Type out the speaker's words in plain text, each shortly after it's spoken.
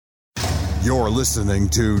You're listening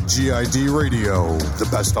to GID Radio, the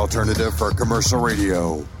best alternative for commercial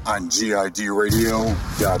radio on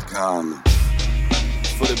GIDradio.com.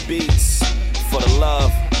 For the beats, for the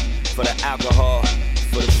love, for the alcohol,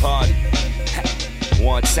 for the party.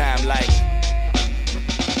 One time like,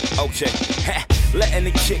 okay. Letting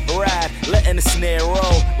the kick ride, letting the snare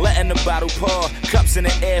roll, letting the bottle pour, cups in the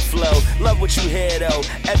airflow. Love what you hear though,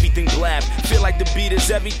 everything blab. Feel like the beat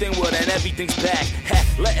is everything, well then everything's back.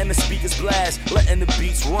 Letting the speakers blast, letting the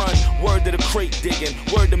beats run. Word to the crate digging,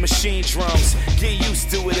 word to machine drums. Get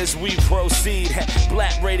used to it as we proceed.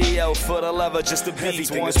 Black radio for the lover, just the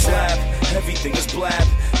beats. Everything is blab, everything is blab,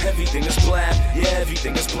 everything is blab. Yeah,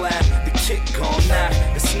 everything is blab. The kick gon' knock,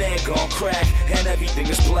 the snare gon' crack, and everything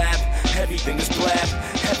is blab, everything is blab.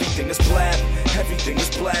 Everything is blab, everything is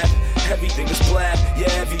blab, everything is blab, yeah,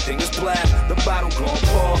 everything is blab. The bottle gon'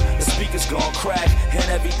 pour, the speakers gon' crack, and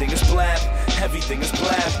everything is blab, everything is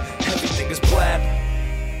blab, everything is blab.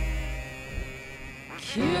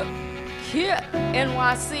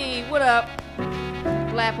 NYC, what up?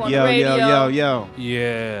 Blap on the radio. Yo.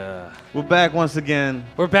 Yeah. We're back once again.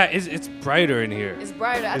 We're back. It's brighter in here. It's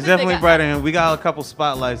brighter. It's definitely brighter in here. We got a couple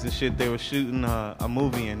spotlights and shit. They were shooting a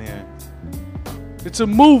movie in here. It's a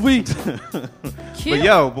movie. But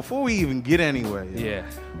yo, before we even get anywhere, yeah,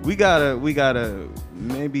 we gotta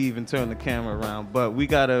maybe even turn the camera around, but we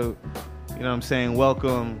gotta, you know what I'm saying,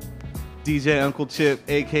 welcome DJ Uncle Chip,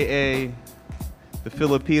 aka the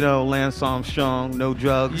Filipino Lance Armstrong, no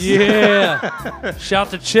drugs. Yeah.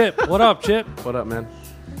 Shout to Chip. What up, Chip? What up, man?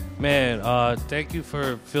 Man, thank you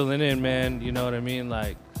for filling in, man. You know what I mean?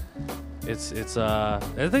 Like, it's I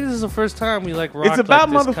think this is the first time we like rock. It's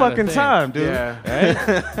about like this motherfucking kind of time, dude. Yeah. Right?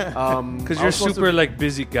 Because you're super like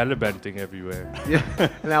busy gallivanting everywhere. Yeah.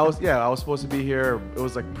 And I was supposed to be here. It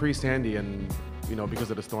was like pre-Sandy, and you know,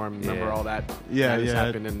 because of the storm. Remember all that? Yeah, that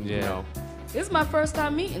happened, and you know. This is my first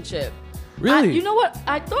time meeting Chip. Really? You know what?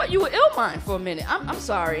 I thought you were Illmind for a minute. I'm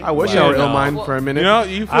sorry. I wish I were Illmind for a minute. You know,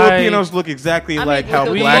 you Filipinos look exactly like how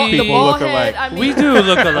black people look alike. We do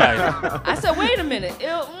look alike. I said, wait a minute.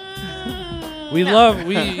 We're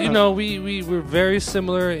very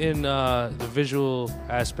similar in the visual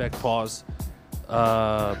aspect. Pause.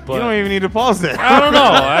 But you don't even need to pause that. I don't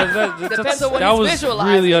know. That was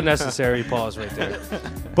really unnecessary pause right there.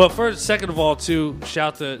 But first, second of all, too,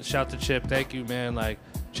 shout to Chip. Thank you, man. Like,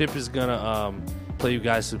 Chip is gonna play you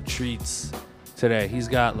guys some treats today. He's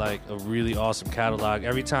got like a really awesome catalog.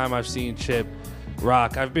 Every time I've seen Chip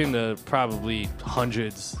rock, I've been to probably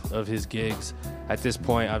hundreds of his gigs. At this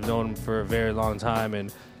point, I've known him for a very long time,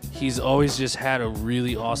 and he's always just had a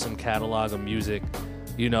really awesome catalog of music,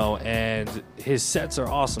 you know, and his sets are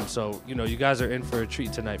awesome. So, you know, you guys are in for a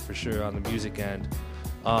treat tonight for sure on the music end.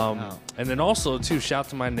 And then also, too, shout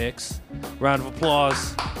to my Knicks. Round of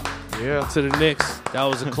applause. Yeah. To the Knicks. That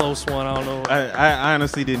was a close one. I don't know. I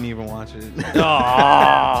honestly didn't even watch it.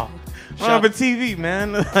 Aww. But TV,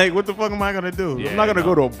 man. Like, what the fuck am I gonna do? Yeah, I'm not gonna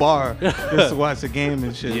go to a bar just to watch a game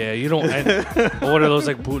and shit. Yeah, you don't. What are those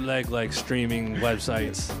like bootleg like streaming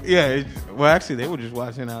websites? Yeah. Well, actually, they were just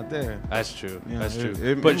watching out there. That's true. Yeah, That's true.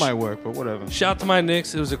 It might work, but whatever. Shout to my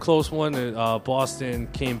Knicks. It was a close one. Boston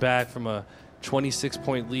came back from a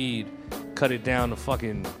 26-point lead, cut it down to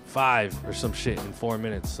fucking 5 or some shit in 4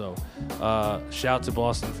 minutes. So, shout to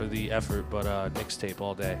Boston for the effort, but Knicks tape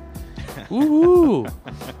all day. Woo!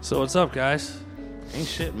 So what's up, guys? Ain't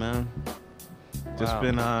shit, man. Just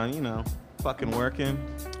been, fucking working.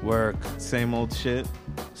 Work. Same old shit.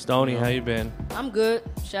 Stoney, how you been? I'm good.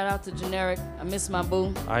 Shout out to Generic. I miss my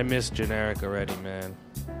boo. I miss Generic already, man.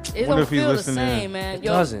 It What don't if he's feel the listening? same, man. It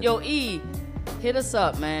doesn't. Yo, E, hit us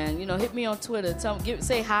up, man. You know, hit me on Twitter.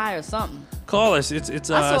 Say hi or something. Call us. It's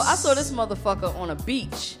I saw this motherfucker on a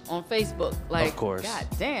beach on Facebook. Like, Of course. God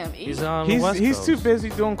damn, E. He's on the West He's Coast. too busy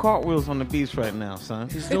doing cartwheels on the beach right now, son.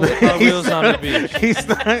 He's doing cartwheels on the beach.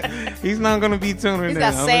 He's not gonna be tuning in. He's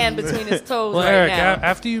got sand between his toes Well, right Eric, now.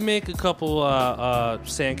 after you make a couple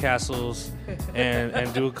sandcastles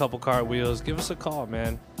and do a couple cartwheels, give us a call,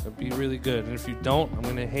 man. It'd be really good. And if you don't, I'm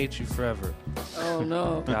gonna hate you forever. Oh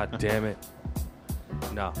no. God damn it.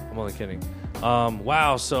 No, I'm only kidding.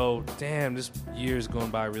 Wow, so damn, this year's going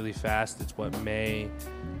by really fast. It's what, May?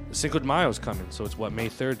 Cinco de Mayo's coming, so it's what, May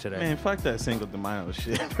 3rd today. Man, fuck that Cinco de Mayo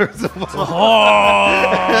shit. First of all.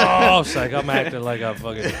 Oh, psych, I'm acting like I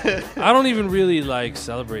fucking. I don't even really like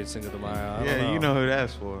celebrate Cinco de Mayo. I don't know. You know who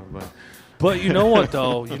that's for, but. But you know what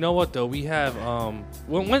though? We have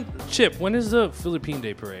when is the Philippine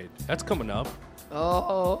Day parade? That's coming up.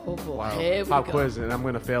 Oh boy. Wow. Here we Pop go. quiz, and I'm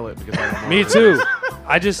gonna fail it because I don't know. Me too.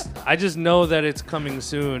 I just know that it's coming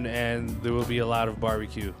soon, and there will be a lot of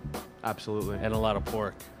barbecue Absolutely. and a lot of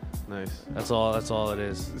pork. Nice. That's all it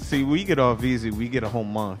is. See, we get off easy. We get a whole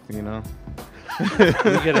month, you know? We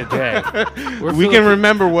get a day. We can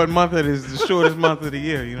remember what month it is, the shortest month of the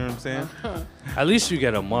year, you know what I'm saying? At least you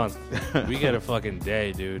get a month. We get a fucking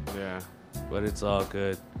day, dude. Yeah. But it's all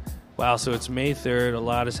good. Wow, so it's May 3rd. A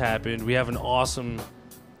lot has happened. We have an awesome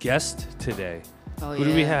guest today. Oh, Who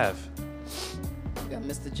do we have? We got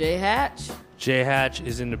Mr. J Hatch. J Hatch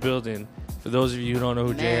is in the building. For those of you who don't know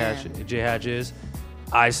who J Hatch is,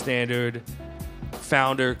 iStandard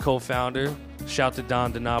founder, co-founder. Shout to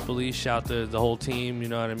Don DiNapoli. Shout to the whole team. You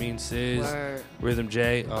know what I mean? Sis, Word. Rhythm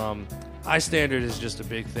J. iStandard is just a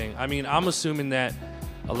big thing. I mean, I'm assuming that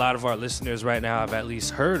a lot of our listeners right now have at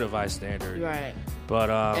least heard of iStandard. Right. But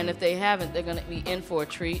and if they haven't, they're gonna be in for a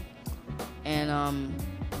treat. And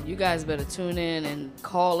you guys better tune in and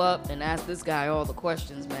call up and ask this guy all the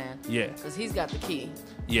questions, man. Yeah. Because he's got the key.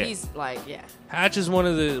 Yeah. He's like, yeah. Hatch is one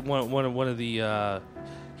of the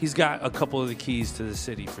he's got a couple of the keys to the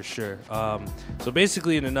city for sure. So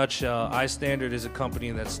basically, in a nutshell, iStandard is a company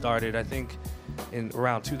that started, I think, in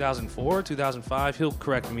around 2004, 2005. He'll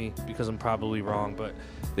correct me because I'm probably wrong, but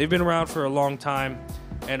they've been around for a long time,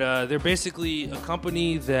 and they're basically a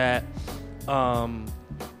company that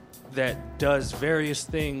that does various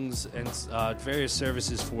things and various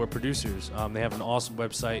services for producers. They have an awesome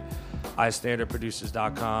website,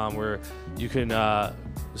 iStandardProducers.com, where you can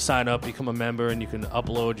sign up, become a member, and you can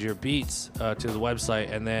upload your beats to the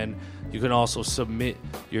website, and then you can also submit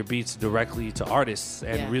your beats directly to artists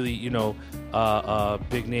and really,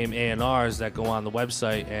 big name A&Rs that go on the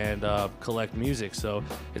website and collect music. So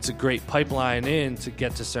it's a great pipeline in to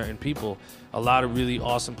get to certain people. A lot of really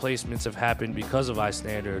awesome placements have happened because of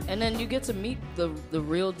iStandard. And then you get to meet the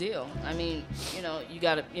real deal. I mean, you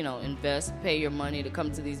got to, invest, pay your money to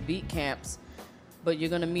come to these beat camps, but you're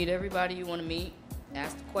going to meet everybody you want to meet,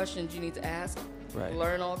 ask the questions you need to ask,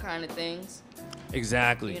 learn all kind of things.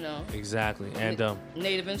 Exactly. Exactly. And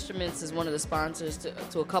Native Instruments is one of the sponsors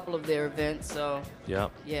to a couple of their events. So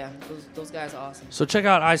yeah, those guys are awesome. So check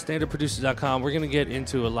out iStandardProducers.com. We're gonna get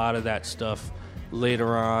into a lot of that stuff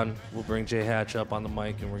later on. We'll bring J Hatch up on the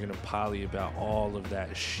mic and we're gonna poly about all of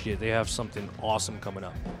that shit. They have something awesome coming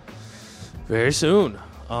up very soon.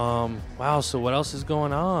 Wow. So what else is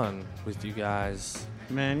going on with you guys?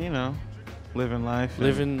 Man, living life.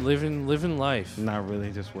 Living life. Not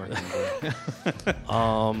really, just working.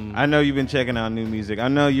 I know you've been checking out new music. I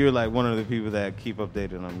know you're like one of the people that keep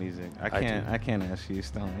updated on music. I can't ask you,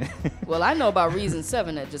 Stone. Well, I know about Reason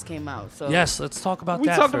 7 that just came out. So yes, let's talk about that. We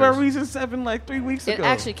talked first. about Reason 7 like 3 weeks ago. It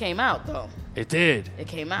actually came out though. It did. It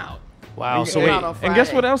came out. Wow. So wait, and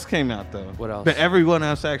guess what else came out though? What else? That everyone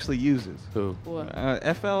else actually uses. Who? What?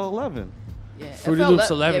 FL11. Yeah, Fruity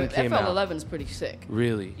Loops 11 came out. FL11 is pretty sick.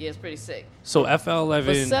 Really? Yeah, it's pretty sick. So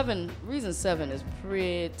FL11. But Reason 7 is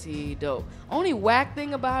pretty dope. Only whack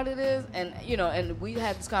thing about it is, and we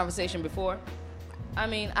had this conversation before. I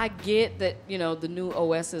mean, I get that, the new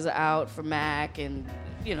OSs are out for Mac and,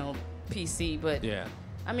 PC, but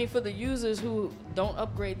I mean, for the users who don't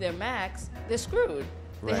upgrade their Macs, they're screwed.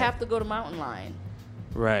 They have to go to Mountain Lion.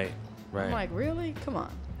 Right. I'm like, really? Come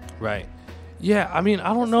on. Right. Yeah, I mean,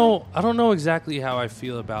 I don't know exactly how I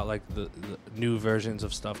feel about like the new versions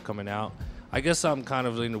of stuff coming out. I guess I'm kind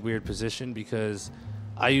of in a weird position because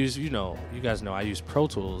I use, you guys know I use Pro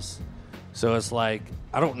Tools. So it's like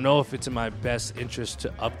I don't know if it's in my best interest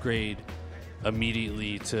to upgrade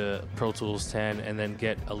immediately to Pro Tools 10 and then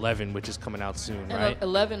get 11, which is coming out soon, and right?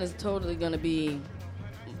 11 is totally going to be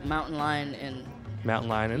Mountain Lion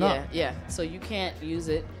and up. Yeah. So you can't use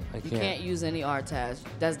it. You can't use any RTAS.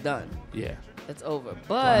 That's done. Yeah. It's over.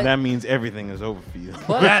 But that means everything is over for you.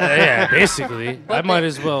 Yeah, basically. I might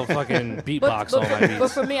as well fucking beatbox all my beats.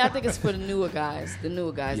 But for me, I think it's for the newer guys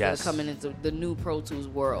that are coming into the new Pro Tools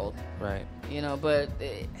world. Right. But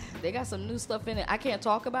they got some new stuff in it. I can't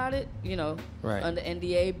talk about it, under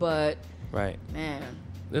NDA, but man.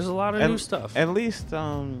 There's a lot of new stuff. At least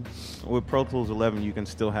with Pro Tools 11, you can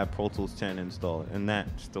still have Pro Tools 10 installed, and that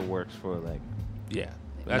still works for like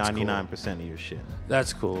 99% of your shit.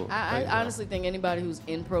 That's cool. I honestly think anybody who's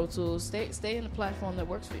in Pro Tools, stay in the platform that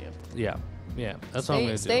works for you. Yeah. That's what I'm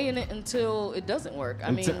gonna do. Stay in it until it doesn't work.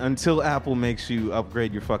 Until Apple makes you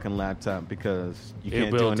upgrade your fucking laptop because you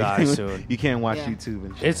can't do anything. Die soon. You can't watch YouTube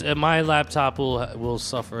and shit. It's my laptop will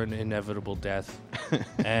suffer an inevitable death,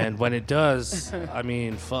 and when it does, I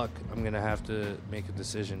mean, fuck, I'm gonna have to make a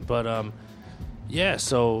decision. But yeah.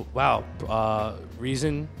 So wow,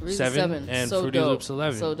 Reason 7 and so Fruity dope. Loops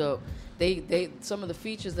 11. So dope. They some of the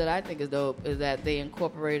features that I think is dope is that they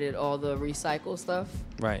incorporated all the recycle stuff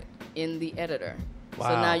in the editor. Wow.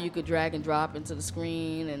 So now you could drag and drop into the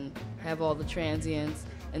screen and have all the transients.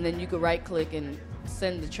 and then you could right click and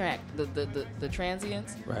send the track, the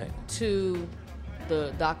transients to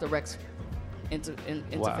the Dr. Rex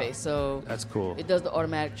interface. Wow. So that's cool. It does the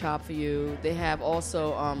automatic chop for you. They have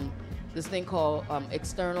also this thing called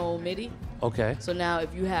external MIDI. Okay. So now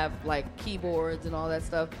if you have like keyboards and all that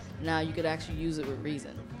stuff, now you could actually use it with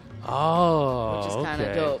Reason. Oh, which is kind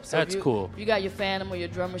of dope. So that's cool. If you got your Phantom or your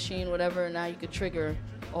drum machine, whatever, now you could trigger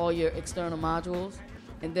all your external modules.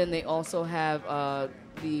 And then they also have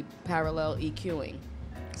the parallel EQing.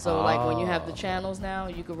 So like when you have the channels now,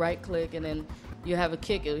 you could right click and then you have a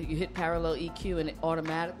kick, you hit parallel EQ and it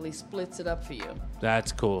automatically splits it up for you.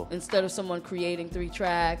 That's cool. Instead of someone creating 3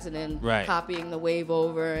 tracks and then copying the wave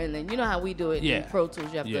over, and then you know how we do it in Pro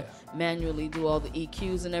Tools, you have to manually do all the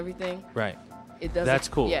EQs and everything. Right. It does. That's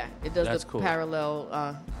cool. Yeah, it does That's the cool.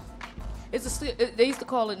 parallel. They used to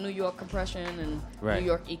call it New York compression and New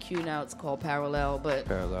York EQ. Now it's called parallel, but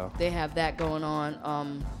they have that going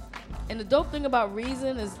on. And the dope thing about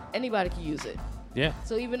Reason is anybody can use it. Yeah.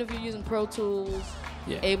 So even if you're using Pro Tools,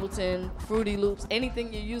 Ableton, Fruity Loops,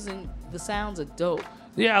 anything you're using, the sounds are dope.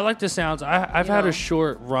 Yeah, I like the sounds. I've had a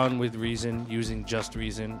short run with Reason, using just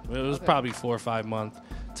Reason. It was probably 4 or 5 month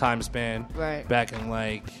time span. Right. Back in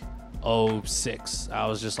like 2006, I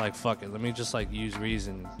was just like, fuck it, let me just like use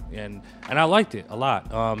Reason, and I liked it a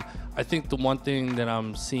lot. I think the one thing that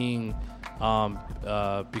I'm seeing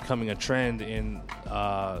becoming a trend in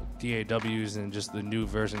DAWs and just the new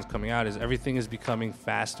versions coming out is everything is becoming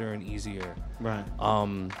faster and easier. Right.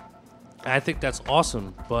 I think that's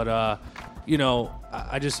awesome, but I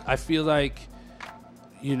feel like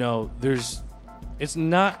it's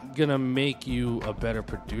not gonna make you a better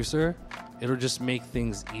producer. It'll just make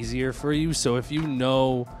things easier for you. So if you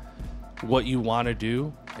know what you want to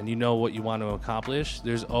do and you know what you want to accomplish,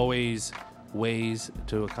 there's always ways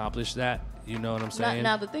to accomplish that. You know what I'm saying?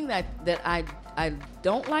 Now the thing that I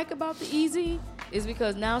don't like about the Easy is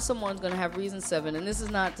because now someone's going to have Reason 7, and this is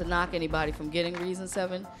not to knock anybody from getting Reason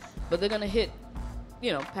 7, but they're going to hit,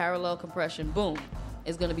 parallel compression, boom,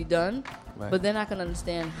 it's going to be done. Right. But they're not going to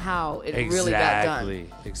understand how it really got done.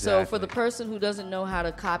 Exactly. So for the person who doesn't know how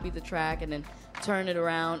to copy the track and then turn it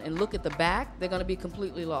around and look at the back, they're going to be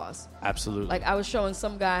completely lost. Absolutely. Like I was showing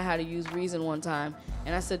some guy how to use Reason one time,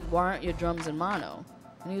 and I said, why aren't your drums in mono?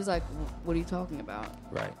 And he was like, what are you talking about?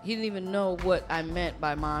 Right. He didn't even know what I meant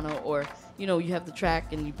by mono, or, you have the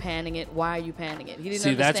track and you panning it. Why are you panning it? He didn't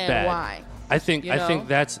understand that's bad. Why. I think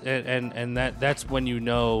that's that's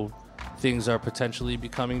when things are potentially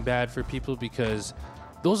becoming bad for people, because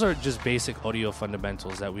those are just basic audio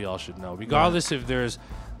fundamentals that we all should know. Regardless if there's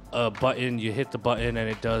a button, you hit the button and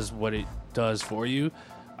it does what it does for you.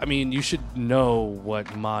 I mean, you should know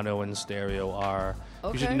what mono and stereo are.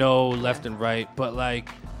 Okay. You should know left and right. But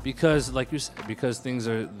because like you said, because things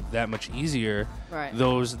are that much easier,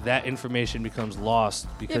 that information becomes lost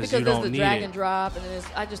because you don't need it. Because there's the drag and drop, and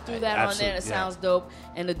I just threw that on there and it sounds dope.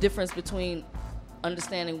 And the difference between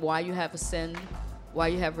understanding why you have a send, why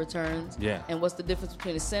you have returns, and what's the difference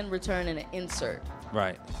between a send, return, and an insert.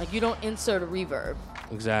 Right. Like you don't insert a reverb.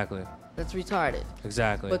 Exactly. That's retarded.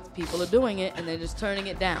 Exactly. But people are doing it, and they're just turning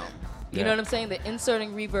it down. You know what I'm saying? They're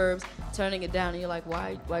inserting reverbs, turning it down, and you're like,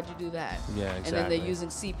 why'd you do that? Yeah, exactly. And then they're using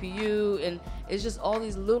CPU, and it's just all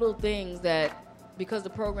these little things that, because the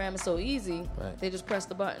program is so easy, they just press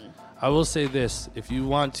the button. I will say this. If you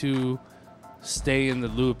want to stay in the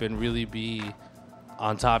loop and really be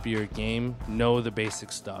on top of your game, know the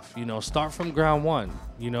basic stuff. Start from ground one,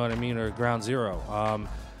 you know what I mean, or ground zero.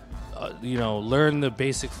 Learn the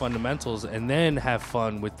basic fundamentals and then have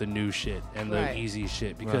fun with the new shit and the easy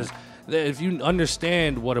shit. Because if you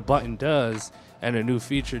understand what a button does and a new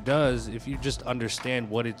feature does, if you just understand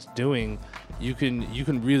what it's doing, you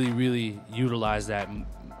can really, really utilize that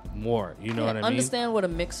more. You know what I mean? Understand what a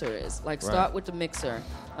mixer is. Like, start with the mixer.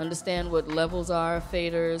 Understand what levels are,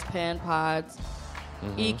 faders, pan pods,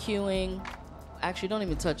 EQing. Actually, don't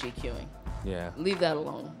even touch EQing. Yeah. Leave that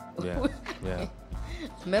alone. Yeah.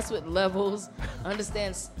 Mess with levels.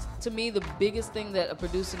 Understand. To me, the biggest thing that a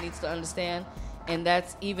producer needs to understand, and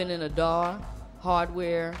that's even in a DAW,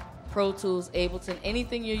 hardware, Pro Tools, Ableton,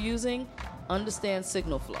 anything you're using, understand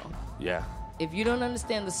signal flow. Yeah. If you don't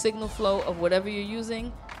understand the signal flow of whatever you're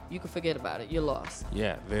using, you can forget about it. You're lost.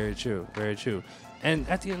 Yeah, very true. Very true. And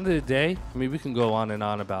at the end of the day, I mean, we can go on and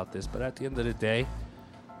on about this, but at the end of the day,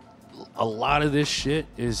 a lot of this shit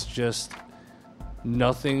is just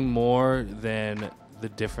nothing more than the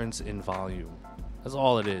difference in volume. That's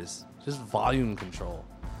all it is. Just volume control,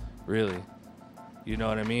 really. You know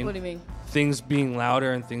what I mean? What do you mean? Things being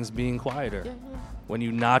louder and things being quieter. Yeah. When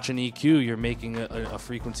you notch an EQ, you're making a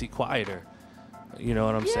frequency quieter. You know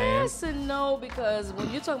what I'm saying? Yes and no, because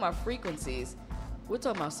when you're talking about frequencies, we're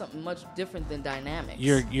talking about something much different than dynamics.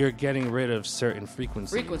 You're getting rid of certain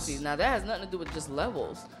frequencies. Frequencies. Now that has nothing to do with just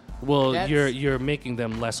levels. Well, you're making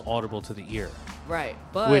them less audible to the ear. Right.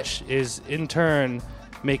 But which is in turn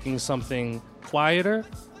making something quieter.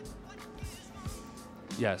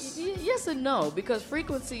 Yes. Yes and no, because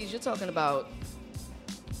frequencies you're talking about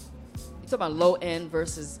low end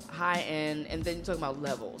versus high end, and then you're talking about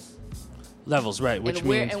levels. Levels, right? Which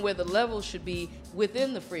means where the levels should be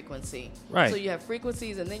within the frequency. Right. So you have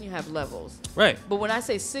frequencies and then you have levels. Right. But when I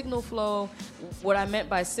say signal flow, what I meant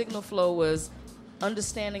by signal flow was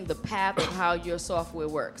understanding the path of how your software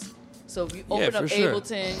works. So if you open up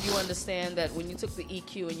Ableton, you understand that when you took the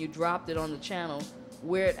EQ and you dropped it on the channel,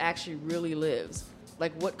 where it actually really lives.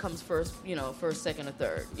 Like what comes first, first, second, or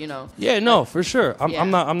third, Yeah, no, for sure. I'm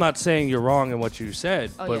not saying you're wrong in what you said,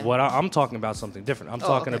 but what I'm talking about something different. I'm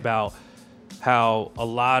talking about how a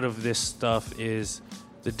lot of this stuff is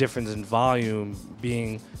the difference in volume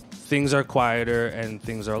being things are quieter and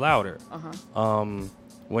things are louder.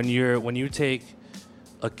 When you take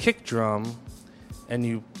a kick drum and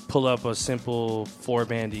you pull up a simple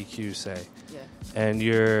 4-band EQ, say, and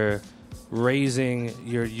you're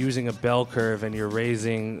using a bell curve and you're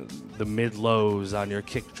raising the mid-lows on your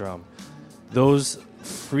kick drum. Those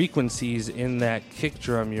frequencies in that kick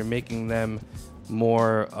drum, you're making them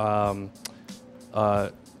more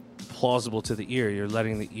plausible to the ear. You're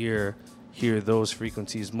letting the ear hear those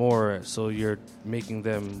frequencies more, so you're making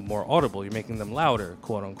them more audible. You're making them louder,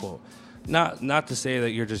 quote unquote. Not to say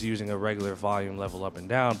that you're just using a regular volume level up and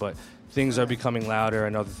down, but things are becoming louder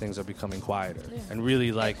and other things are becoming quieter. Yeah. And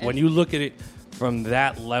really, when you look at it from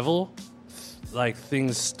that level,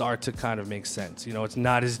 things start to kind of make sense. It's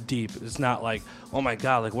not as deep. It's not like, oh my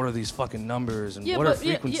God, what are these fucking numbers and what are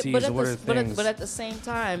frequencies and what are things? But at the same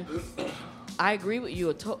time, I agree with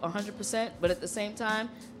you 100%. But at the same time,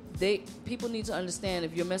 people need to understand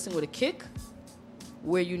if you're messing with a kick,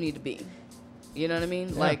 where you need to be. You know what I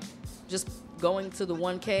mean? Yeah. Just going to the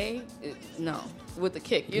 1K, no, with the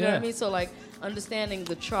kick. You know what I mean? So understanding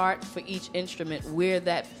the chart for each instrument, where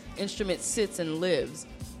that instrument sits and lives,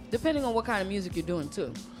 depending on what kind of music you're doing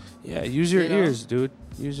too. Yeah, use your ears, dude.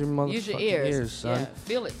 Use your motherfucking ears, son. Yeah,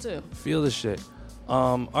 feel it too. Feel the shit.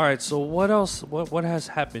 All right, so what else? What has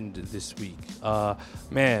happened this week?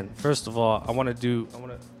 Man, first of all, I want to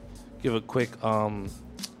give a quick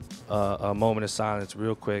a moment of silence,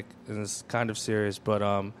 real quick, and it's kind of serious, but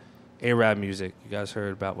A-Rab Music. You guys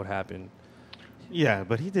heard about what happened? Yeah,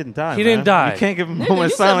 but he didn't die. He didn't die. You can't give him a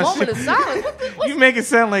moment of silence. You make it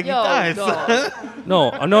sound like he died. No.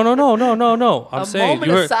 I'm saying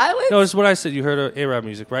moment of silence. No, this is what I said. You heard A-Rab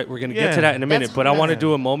Music, right? We're gonna get to that in a minute, but I want to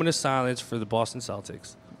do a moment of silence for the Boston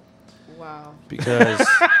Celtics. Wow. Because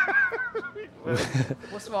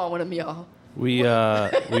what's wrong with him, y'all? We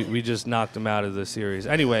just knocked them out of the series.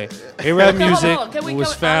 Anyway, A-Rab Music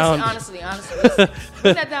was found. Honestly, let's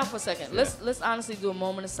put that down for a second. Let's honestly do a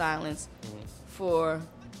moment of silence for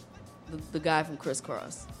the guy from Criss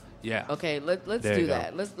Cross. Yeah. Okay, let's do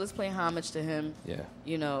that. Let's play homage to him. Yeah.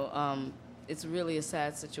 It's really a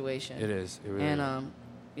sad situation. It is. It really is.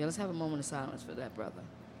 Let's have a moment of silence for that brother.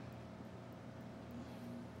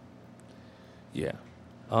 Yeah.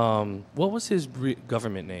 What was his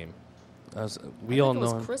government name? We all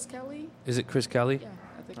know him. Chris Kelly? Is it Chris Kelly? Yeah,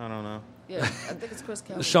 I think. I don't know. Yeah, I think it's Chris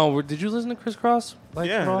Kelly. Sean, did you listen to Criss Cross?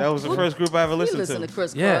 That was the first group I ever listened to. To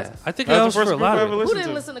Criss Cross. Yeah, I think that was for a lot of people. Who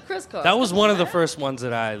didn't listen to Criss Cross? That was one of the first ones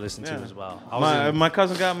that I listened to as well. My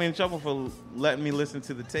cousin got me in trouble for letting me listen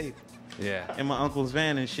to the tape. Yeah. In my uncle's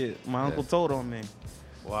van and shit. My uncle told on me.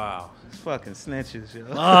 Wow. It's fucking snitches, yo.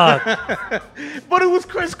 But it was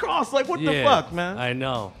Criss Cross. What the fuck, man? I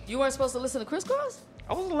know. You weren't supposed to listen to Criss Cross?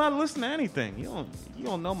 I wasn't allowed to listen to anything. You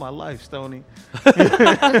don't know my life, Stoney.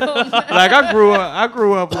 I grew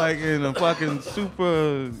up in a fucking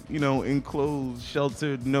super, enclosed,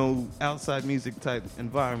 sheltered, no outside music type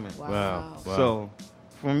environment. Wow. So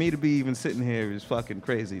for me to be even sitting here is fucking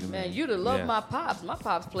crazy to me. Man, you'd have loved my pops. My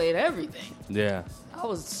pops played everything. Yeah. I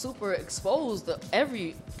was super exposed to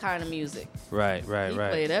every kind of music. Right. He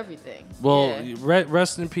played everything. Well,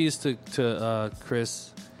 rest in peace to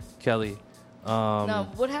Chris Kelly. Now,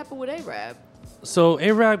 what happened with A-Rab? So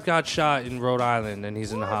A-Rab got shot in Rhode Island, and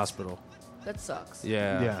he's in the hospital. That sucks.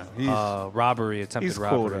 Yeah. Attempted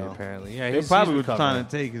robbery, apparently. Yeah, they probably were trying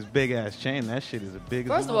to take his big ass chain. That shit is a big.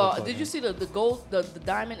 First of all, did you see the gold, the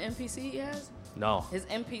diamond MPC he has? No. His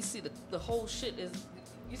MPC, the whole shit is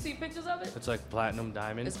You see pictures of it? It's like platinum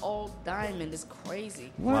diamond. It's all diamond. It's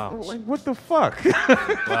crazy. What? Wow. Like, what the fuck?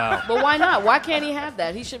 Wow. But why not? Why can't he have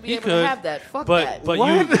that? He should be able to have that. Fuck that. But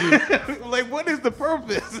what? you Like, what is the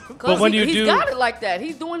purpose? But when he's got it like that.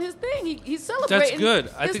 He's doing his thing. He's celebrating. that's good.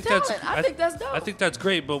 His I think talent. I think that's dope. I think that's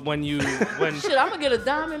great. But when Shit, I'm gonna get a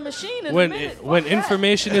diamond machine in a minute. when Fuck that.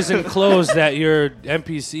 information is enclosed that your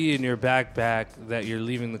MPC in your backpack that you're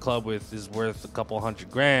leaving the club with is worth a couple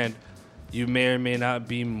 $100,000, you may or may not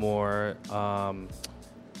be more.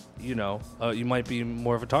 You might be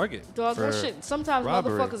more of a target. Dog, for that shit. Sometimes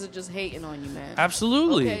robbery. motherfuckers are just hating on you, man.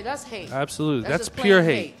 Absolutely. Okay, that's hate. Absolutely. That's just pure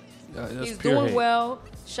plain hate. That's He's pure doing hate. well.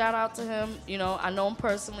 Shout out to him. You know, I know him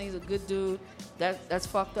personally. He's a good dude. That's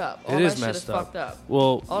fucked up. All It is that shit messed is up. fucked up.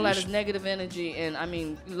 Well, All that is negative energy, and I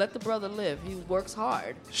mean, let the brother live. He works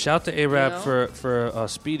hard. shout to A-Rap You know? for a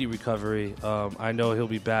speedy recovery. I know he'll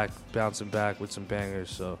be back, bouncing back with some bangers,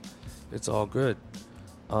 so it's all good.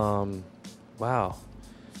 Wow.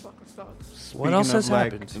 What else has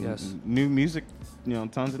happened? Yes. New music,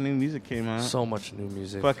 tons of new music came out. So much new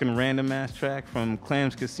music. Fucking random ass track from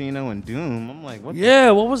Clams Casino and Doom. I'm like, what? Yeah,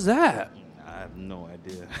 what was that? I have no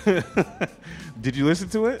idea. Did you listen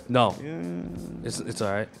to it? No. Yeah. It's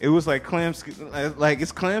all right. It was like Clams,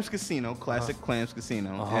 it's Clams Casino, classic Clams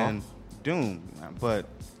Casino, and Doom, but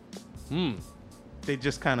they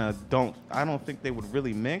just kind of don't. I don't think they would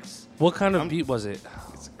really mix. What kind of beat was it?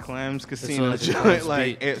 It's Clams Casino, like a Clams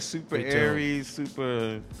like beat. super Me too. airy,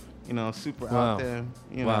 super, super Wow. out there.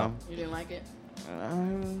 Wow. You didn't like it?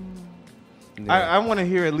 I want to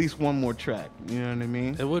hear at least one more track. You know what I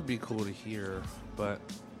mean? It would be cool to hear, but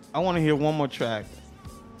I want to hear one more track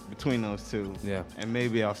between those two. Yeah. And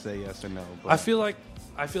maybe I'll say yes or no. But I feel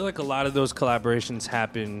like a lot of those collaborations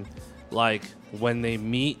happen like when they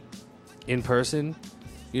meet in person.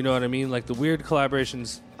 You know what I mean? Like the weird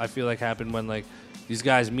collaborations I feel like happen when like these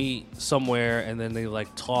guys meet somewhere and then they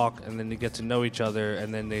like talk and then they get to know each other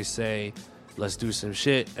and then they say, let's do some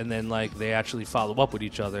shit, and then like they actually follow up with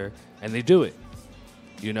each other and they do it.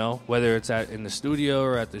 You know, whether it's in the studio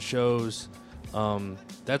or at the shows.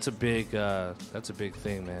 That's a big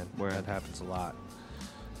thing, man. Where that happens a lot.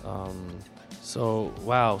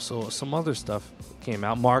 So some other stuff came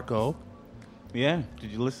out. Marco. Yeah,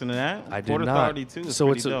 did you listen to that? I did Port not. Authority 2 is so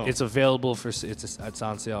pretty dope. it's available for it's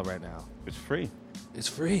on sale right now. It's free. It's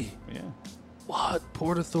free. Yeah. What?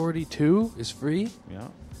 Port Authority 2 is free? Yeah.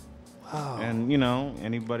 Wow. And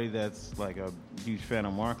anybody that's like a huge fan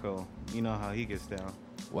of Marco, you know how he gets down.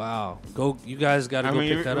 Wow. You guys got to go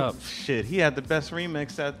pick that up. Shit, he had the best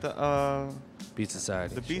remix at the Beat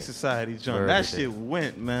Society. The Beat Society joint. Murdered That it. shit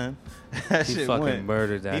went, man. That He shit fucking went.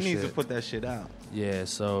 murdered that He needs shit. to put that shit out. Yeah,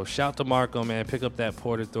 so shout to Marco, man. Pick up that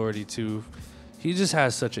Port Authority 2. He just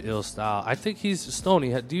has such an ill style. I think he's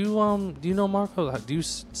Stoney. Do you know Marco? Do you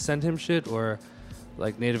send him shit or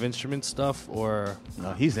like Native Instruments stuff or?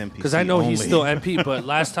 No, he's MP. Because I know he's still MP, but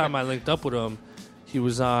last time I linked up with him, he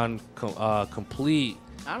was on Complete.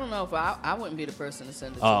 I don't know if I wouldn't be the person to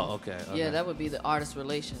send it to. Oh, okay. Yeah, that would be the artist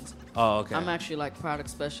relations. Oh, okay. I'm actually like product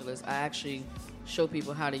specialist. I actually show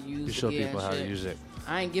people how to use You show the gear people and how shit. to use it.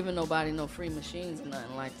 I ain't giving nobody no free machines or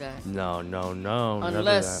nothing like that. No.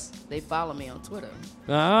 Unless they follow me on Twitter.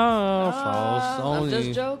 Oh, false. I'm Only.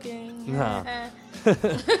 just joking. Nah.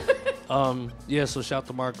 Yeah, so shout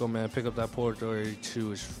to Marco, man. Pick up that Port Authority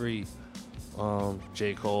 2. It's free.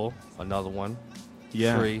 J. Cole, another one.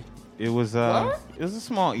 Yeah. Free. It was What? it was a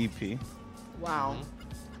small EP. Wow.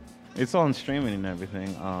 It's on streaming and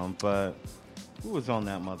everything. But who was on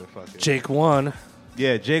that motherfucker? Jake One.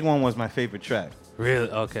 Yeah, Jake One was my favorite track. Really?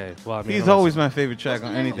 Okay. Well, I mean, He's always my favorite track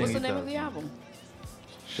on anything What's he the name does. of the album?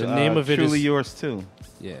 The name of it Truly is- Yours Too.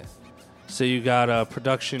 Yeah. So you got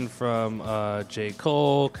production from J.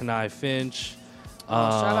 Cole, Kanai Finch. Shout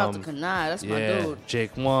out to Kanai. That's my dude.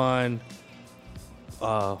 Jake One.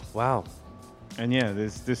 Wow. And yeah,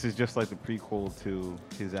 this is just like the prequel to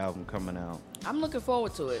his album coming out. I'm looking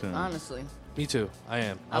forward to it, Soon. honestly. Me too. I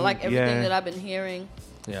am. I like everything yeah. that I've been hearing.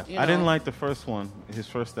 Yeah. You I didn't know. like the first one, his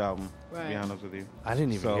first album, to be Right. honest with you. I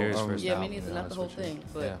didn't even So, hear his um, first Yeah, album. me neither. to be Not the honest whole with you. thing,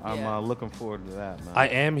 but Yeah. I'm looking forward to that, man. I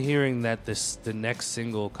am hearing that the next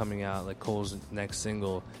single coming out, like Cole's next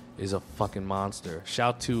single, is a fucking monster.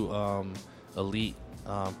 Shout to Elite.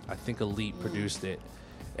 I think Elite produced it,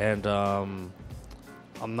 and I'm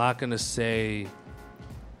not gonna say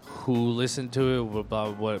who listened to it, but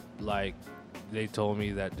about what like they told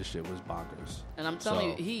me that the shit was bonkers. And I'm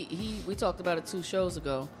telling So- you, we talked about it 2 shows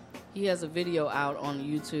ago. He has a video out on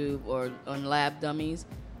YouTube or on Lab Dummies.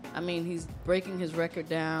 I mean, he's breaking his record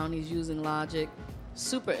down. He's using Logic.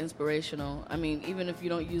 Super inspirational. I mean, even if you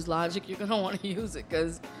don't use Logic, you're going to want to use it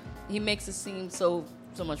because he makes it seem so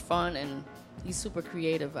so much fun, and he's super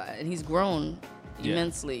creative, and he's grown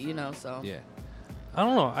immensely, you know. So yeah, I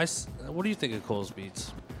don't know. What do you think of Cole's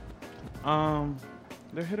beats?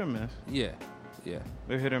 They're hit or miss. Yeah.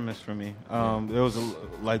 They're hit or miss for me. There was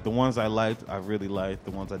like the ones I liked, I really liked.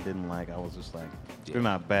 The ones I didn't like, I was just like, they're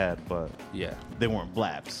not bad, but they weren't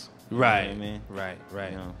blaps. Right. You know what I mean?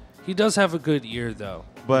 Right. You know? He does have a good ear, though.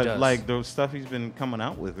 But like the stuff he's been coming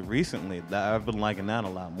out with recently, I've been liking that a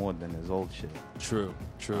lot more than his old shit. True.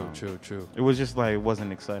 It was just like, it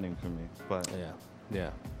wasn't exciting for me. But yeah.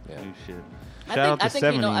 New shit. I Shout out to think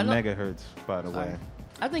 70 megahertz, by the way.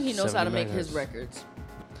 I think he knows how to make 70 his megahertz. records.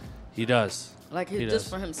 He does. Like just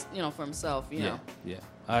for him, you know, for himself, you know. Yeah.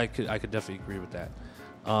 I could definitely agree with that.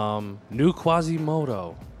 New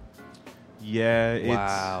Quasimodo. Yeah,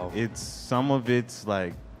 it's some of it's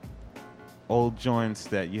like old joints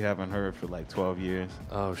that you haven't heard for like 12 years.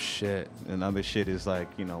 Oh shit. And other shit is like,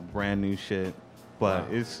 you know, brand new shit. But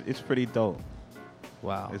it's pretty dope.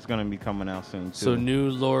 Wow. It's gonna be coming out soon too. So new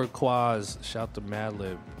Lord Quaz, shout to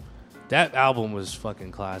Madlib. That album was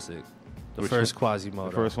fucking classic. The first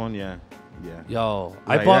Quasimodo. The first one, yeah. Yo,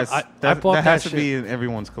 like, I bought that that has shit. to be in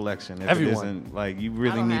everyone's collection. If Everyone. It isn't, like, you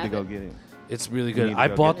really need to go get it. It's really good. need to I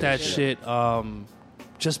go bought get that that shit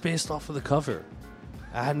just based off of the cover.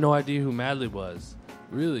 I had no idea who Madlib was.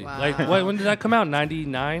 Really? Wow. Like, when did that come out?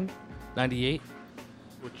 99? 98?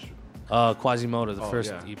 Which? Quasimodo, the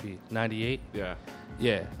first yeah. EP. 98? Yeah.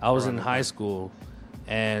 Yeah. I was Around in that high time. school,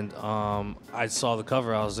 and I saw the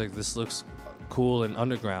cover. I was like, this looks cool and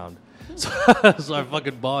underground. So I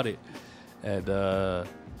fucking bought it. And I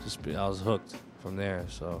was hooked from there.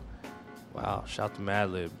 So, wow. Shout to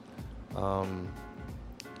Madlib.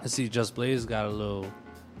 I see Just Blaze got a little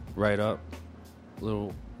write-up,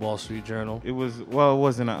 little Wall Street Journal. It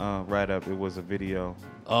wasn't a write-up. It was a video.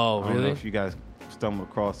 Oh, I don't know really? if you guys stumbled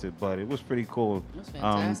across it, but it was pretty cool. That's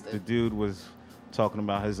fantastic. The dude was talking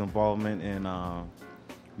about his involvement in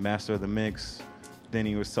Master of the Mix. Then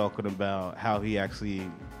he was talking about how he actually,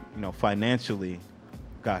 you know, financially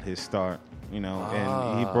got his start, you know,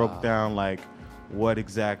 and he broke down like what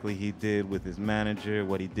exactly he did with his manager,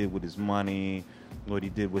 what he did with his money, what he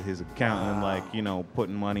did with his accountant, like, you know,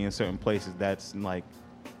 putting money in certain places. That's like,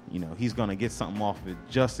 you know, he's gonna get something off of it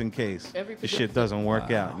just in case the shit doesn't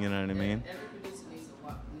work out. You know what I mean? Every producer needs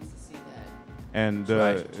to see that. And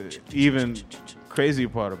the even crazier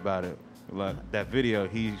part about it, like that video,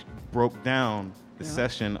 he broke down the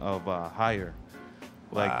session of Higher.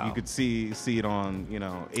 Like you could see it on, you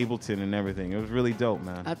know, Ableton and everything. It was really dope,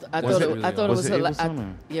 man. I thought it was hilarious.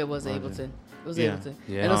 Ableton? Yeah, it was Ableton. It was Yeah. Ableton.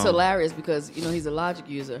 Yeah. And it was hilarious because, you know, he's a Logic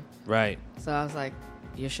user. Right. So I was like,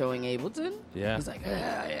 you're showing Ableton? Yeah. He's like,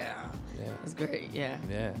 yeah. It's great, yeah.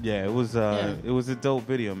 Yeah. Yeah, it was it was a dope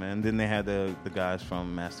video, man. Then they had the guys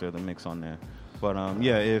from Master of the Mix on there. But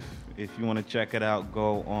yeah, if you want to check it out,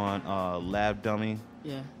 go on Lab Dummy.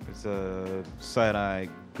 Yeah. It's a site I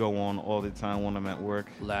go on all the time when I'm at work.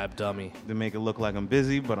 Lab Dummy. They make it look like I'm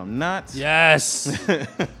busy, but I'm not. Yes.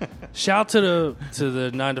 Shout to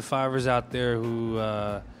the 9-to-5ers out there who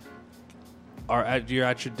you're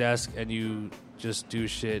at your desk and you just do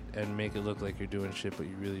shit and make it look like you're doing shit, but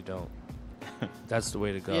you really don't. That's the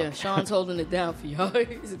way to go. Yeah, Sean's holding it down for y'all.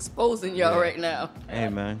 He's exposing y'all right now. Hey,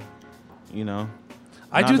 man. You know.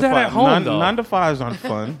 I do that at home, though. 9 to 5s aren't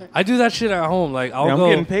fun. I do that shit at home. Like I'll I'm go.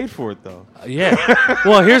 getting paid for it, though. Yeah.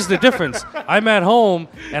 Well, here's the difference. I'm at home,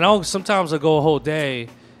 and sometimes I'll go a whole day,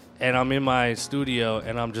 and I'm in my studio,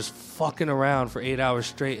 and I'm just fucking around for 8 hours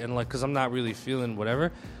straight, and like, cause I'm not really feeling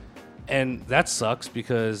whatever, and that sucks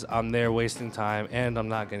because I'm there wasting time, and I'm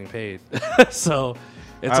not getting paid. So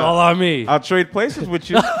it's all on me. I'll trade places with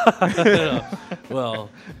you. Well,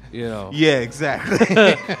 you know. Yeah,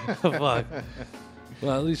 exactly. Fuck.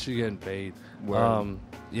 Well, at least you're getting paid. Word.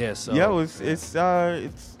 Yeah. So. Yo, it's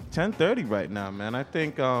 10:30 right now, man. I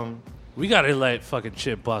think we gotta let fucking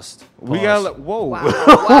Chip bust. we Pause. got whoa. Wow. I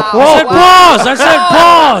said pause. I said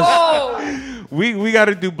pause. we got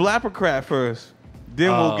to do Blappercraft first. Then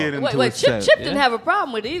we'll get into Wait, his set. Chip didn't have a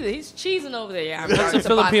problem with it either. He's cheesing over there. Yeah, I'm That's going a to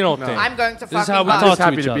Filipino bust. thing. I'm going to This is fucking how we bust. talk Just to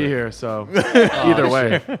happy each to be other. here, so either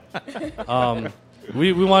way.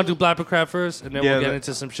 We want to do Blappercraft first, and then Yeah, we'll get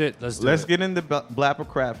into some shit. Let's get into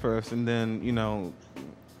Blappercraft first, and then, you know,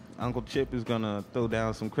 Uncle Chip is gonna throw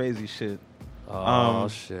down some crazy shit. Oh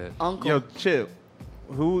shit! Uncle. Yo, Chip,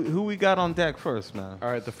 who we got on deck first, man? All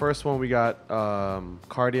right, the first one we got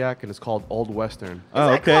Cardiac, and it's called Old Western.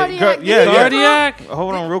 Oh, that Cardiac? Yeah, yeah. Cardiac.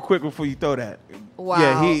 Hold on, real quick before you throw that. Wow.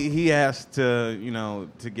 Yeah, he asked to, you know,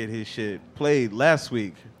 to get his shit played last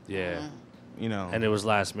week. Yeah, You know, and it was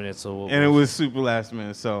last minute, so and it was super last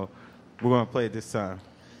minute, so we're gonna play it this time.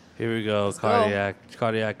 Here we go. Cardiac.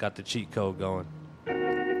 Cardiac got the cheat code going.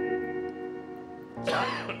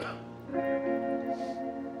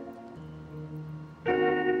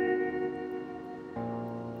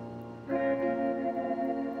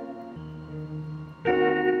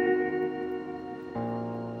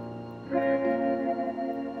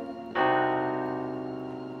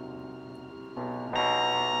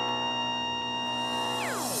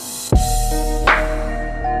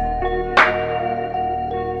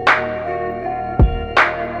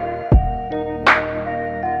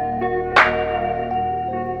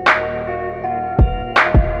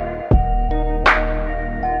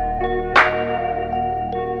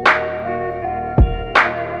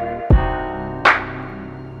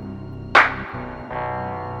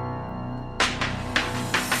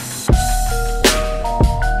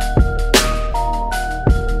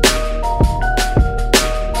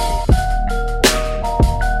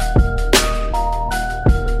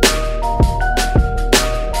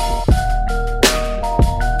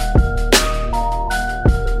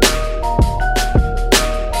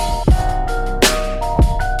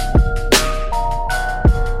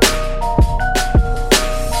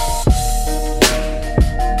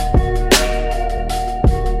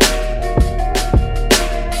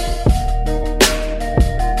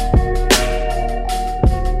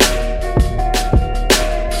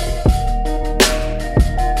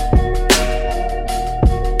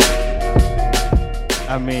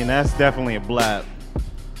 That's definitely a blap.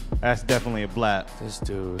 That's definitely a blap. This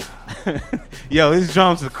dude. Yo, his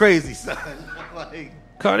drums are crazy, son. Like,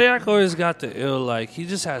 Cardiac always got the ill, like, he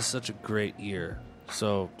just has such a great ear.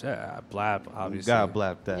 So, yeah, blap, obviously. God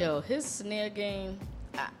blap that. Yo, his snare game.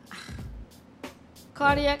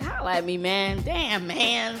 Cardiac, holla at me, man. Damn,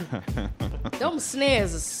 man. Them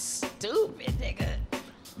snares are stupid, nigga.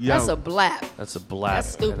 Yo, that's a blap. That's a blap. That's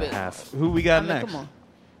stupid. And a half. Who we got next? Come on.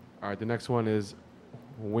 All right, the next one is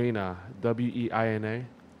Weina, W-E-I-N-A.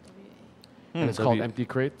 And it's called Empty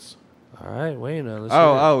Crates. All right,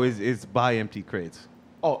 Weina. It's by Empty Crates.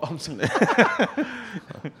 Oh, I'm sorry.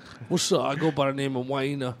 What's up? I go by the name of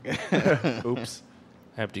Weina. Oops.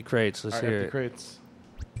 Empty Crates. Let's hear Empty Crates.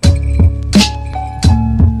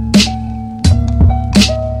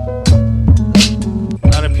 A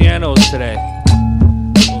lot of pianos today.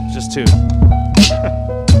 Well, just two.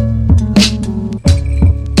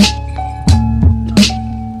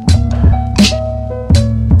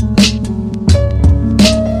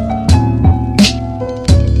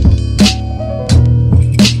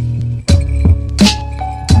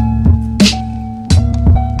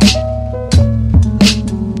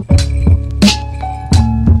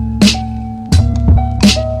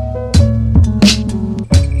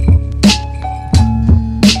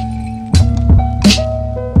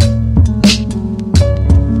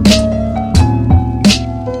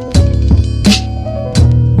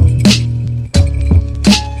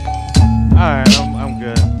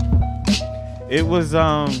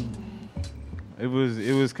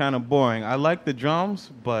 It was kind of boring. I liked the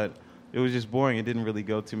drums, but it was just boring. It didn't really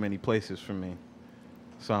go too many places for me.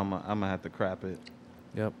 So I'm gonna have to crap it.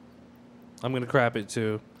 Yep. I'm gonna crap it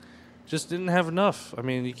too. Just didn't have enough. I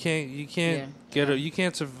mean, you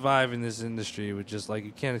can't survive in this industry with just like,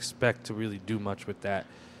 you can't expect to really do much with that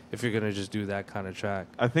if you're gonna just do that kind of track.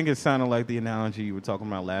 I think it sounded like the analogy you were talking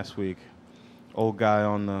about last week. Old guy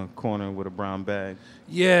on the corner with a brown bag.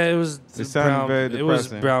 Yeah, it was. It sounded very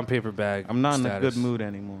depressing. It was brown paper bag. I'm not status. in a good mood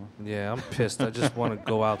anymore. Yeah, I'm pissed. I just want to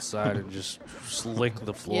go outside and just lick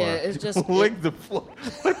the floor. Yeah, it's just lick the floor.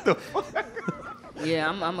 What the fuck? Yeah,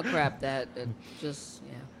 I'm gonna crap that. It just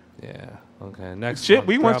Yeah. Okay. Next. Chip,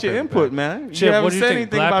 we want your input, man. Chip, you haven't what do you said think?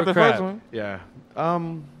 anything Blap about or the crap? first one. Yeah.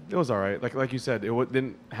 It was all right. Like you said, it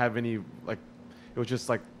didn't have any like. It was just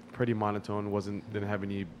like pretty monotone. Didn't have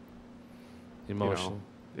any emotion. You know,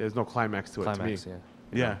 there's no climax to it to me.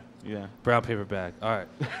 Yeah. Brown paper bag. All right.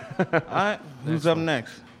 All right. Who's up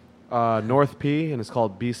next? North P, and it's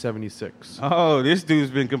called B76. Oh, this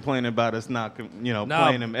dude's been complaining about us not,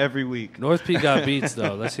 playing him every week. North P got beats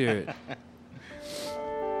though. Let's hear it.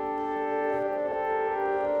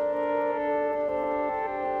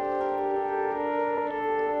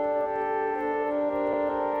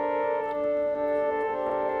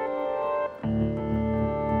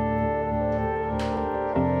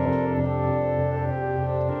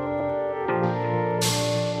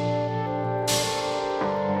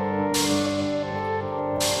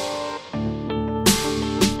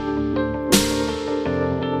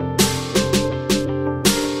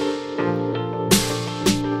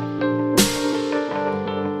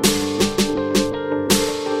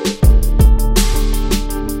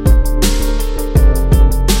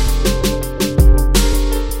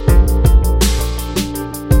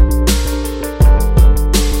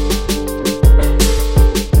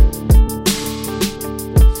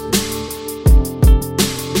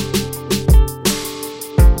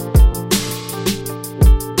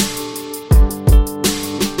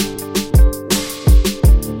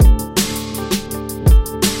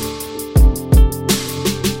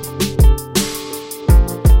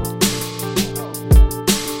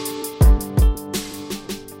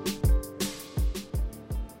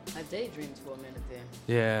 daydreamed for a minute there.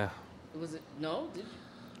 Yeah. Was it? No? Did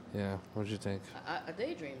you? Yeah. What'd you think? I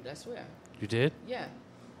daydreamed, I swear. You did? Yeah.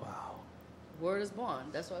 Wow. Word is born.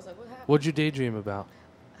 That's why I was like, what happened? What'd you daydream about?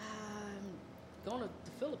 Going to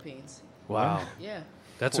the Philippines. Wow. Yeah.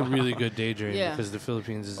 That's a really good daydream Yeah. because the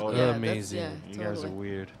Philippines is Yeah, amazing. yeah, You totally. guys are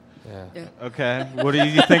weird. Yeah. Okay. What do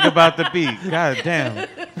you think about the beat? God damn.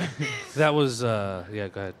 That was, yeah,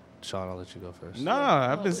 go ahead. Sean, I'll let you go first. No,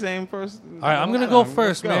 I've been saying first. All right, I'm going to go Let's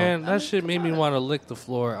first, go. man. That shit made me want to lick the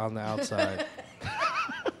floor on the outside.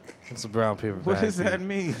 It's a brown paper bag. What does beat. that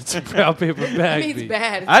mean? It's a brown paper bag. It means beat.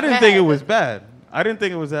 bad. It's I didn't think bad. it was bad. I didn't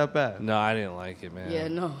think it was that bad. No, I didn't like it, man. Yeah,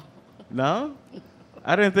 no. No?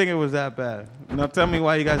 I didn't think it was that bad. Now tell me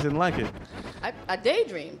why you guys didn't like it. I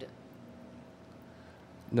daydreamed.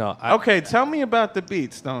 No. Okay, tell me about the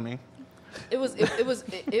beat, Stoney.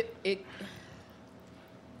 It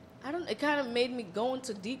it kind of made me go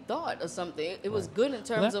into deep thought or something. It was good in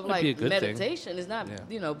terms that of might be a like good thing. meditation. It's not,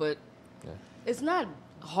 Yeah. but Yeah. it's not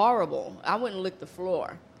horrible. I wouldn't lick the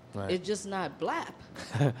floor. Right. It's just not blap.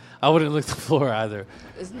 I wouldn't lick the floor either.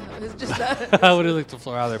 It's just not. I wouldn't lick the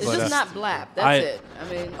floor either. It's but, just not blap. That's it. I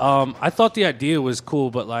mean, I thought the idea was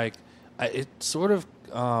cool, but like, it sort of,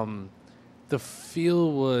 the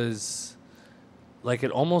feel was like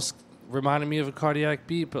it almost reminded me of a cardiac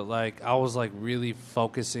beat, but like I was like really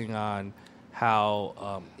focusing on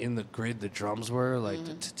how in the grid the drums were, like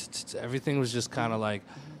everything was just kind of like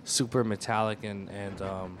super metallic and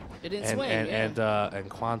It didn't swing, yeah. and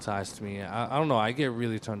quantized to me. I don't know. I get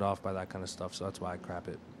really turned off by that kind of stuff, so that's why I crap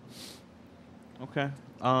it. Okay.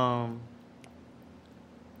 I'm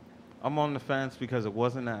on the fence because it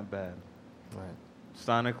wasn't that bad. Right.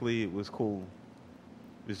 Sonically, it was cool.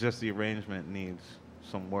 It's just the arrangement needs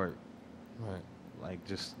some work. Right. Like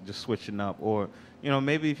just switching up, or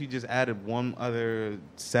maybe if you just added one other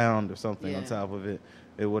sound or something on Yeah. top of it,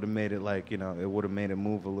 it would have made it like it would have made it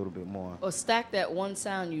move a little bit more. or stack that one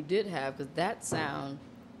sound you did have, because that sound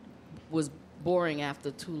was boring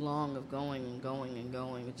after too long of going and going and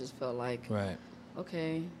going. It just felt like, Right.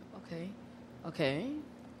 okay,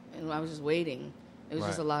 and I was just waiting. It was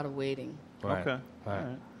just a Right. lot of waiting. Right. Okay. All right. All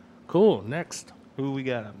right. Cool. Next. Who we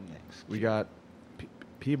got up next? We got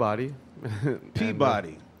Peabody. And,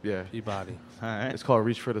 Peabody. yeah. Peabody. All right. It's called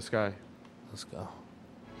Reach for the Sky. Let's go.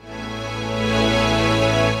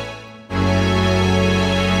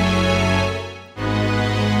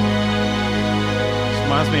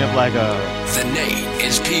 Reminds me of like a The name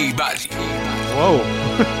is Peabody. whoa.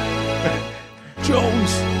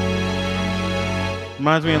 Jones.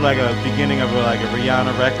 Reminds me of like a beginning of like a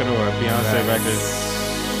Rihanna record or a Beyonce record.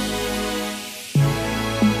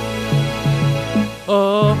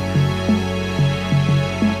 Oh.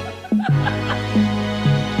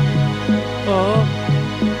 Oh.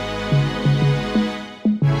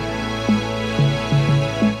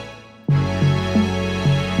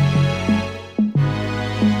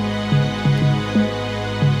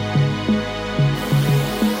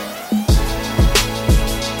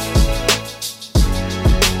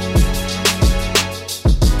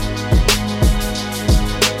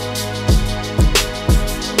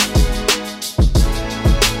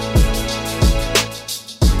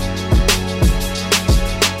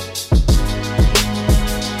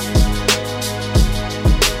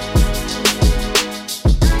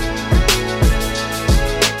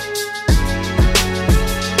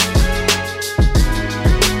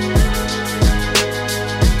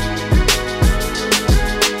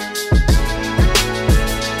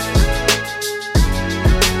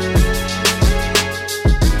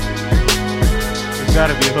 There's got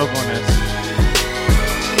to be a hook on this.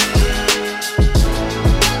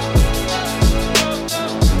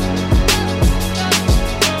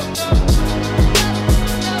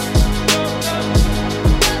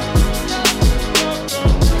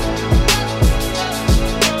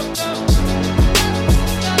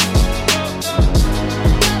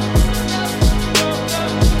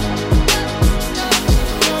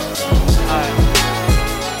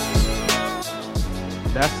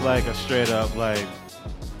 That's like a straight up like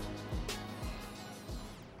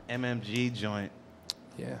MMG joint.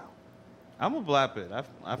 Yeah. I'm gonna blap it.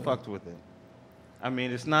 I fucked with it. I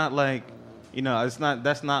mean, it's not like, it's not.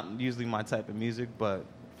 That's not usually my type of music, but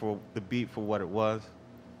for the beat, for what it was,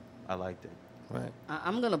 I liked it. Right.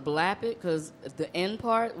 I'm gonna blap it because the end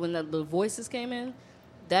part, when the voices came in,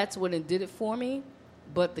 that's when it did it for me.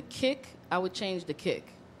 But the kick, I would change the kick.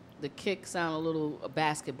 The kick sound a little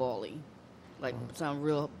basketball-y, like sound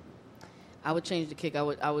real. I would change the kick. I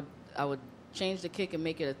would change the kick and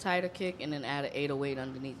make it a tighter kick, and then add an 808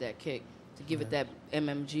 underneath that kick to give it that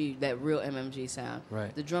MMG, that real MMG sound.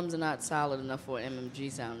 Right. The drums are not solid enough for an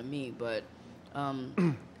MMG sound to me, but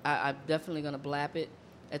I'm definitely gonna blap it.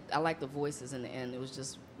 I like the voices in the end. It was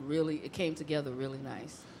just really, it came together really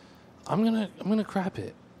nice. I'm gonna crap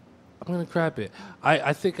it.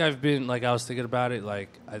 I think I've been, like, I was thinking about it, like,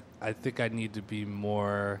 I think I need to be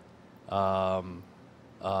more, not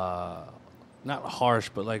harsh,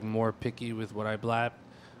 but like more picky with what I blap.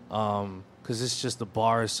 Because it's just, the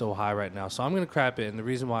bar is so high right now. So I'm gonna crap it, and the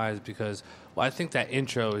reason why is because, well, I think that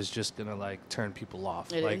intro is just gonna like turn people off.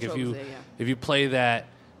 Yeah, like if you play that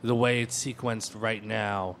the way it's sequenced right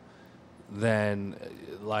now, then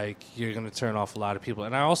like you're gonna turn off a lot of people.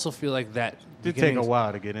 And I also feel like that did take a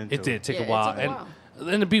while to get into. It did take a Yeah, while, it took a while.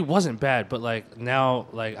 and the beat wasn't bad, but like now,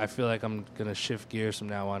 like I feel like I'm gonna shift gears from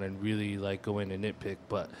now on and really like go in and nitpick.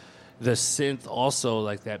 But the synth also,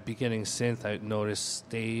 like that beginning synth, I noticed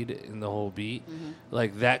stayed in the whole beat. Mm-hmm.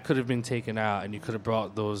 Like that could have been taken out, and you could have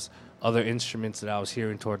brought those other instruments that I was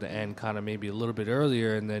hearing toward the end kind of maybe a little bit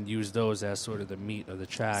earlier, and then use those as sort of the meat of the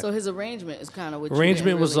track. So his arrangement is kind of what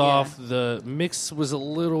Arrangement was really, off. The mix was a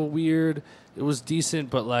little weird. It was decent,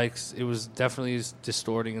 but like it was definitely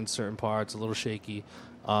distorting in certain parts, a little shaky.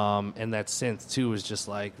 And that synth too was just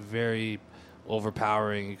like very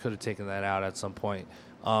overpowering. You could have taken that out at some point.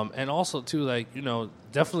 And also too, like, you know,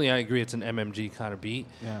 definitely I agree it's an MMG kind of beat.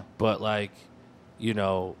 Yeah. But like, you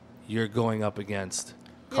know, you're going up against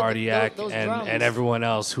Yeah, Cardiac those and drums. everyone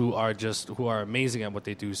else who are amazing at what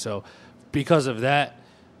they do. So because of that,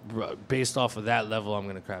 based off of that level, I'm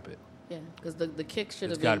gonna crap it. Yeah, because the kick should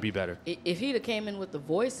have It's got to be better. If he'd have came in with the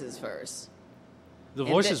voices first, The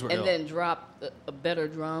voices were ill. and then dropped a better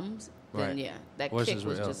drums, then Right. yeah, that Voices kick were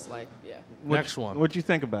was ill. just like, yeah. Next one. What'd you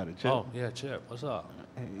think about it, Chip? Oh yeah, Chip. What's up?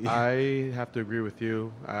 I have to agree with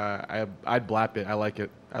you. I'd blap it. I like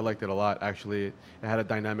it. I liked it a lot, actually. It had a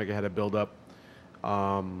dynamic. It had a build up.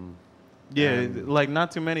 Yeah, and- like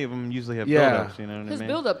not too many of them usually have Yeah. build-ups, you know what I His mean?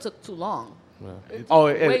 build up took too long. Yeah,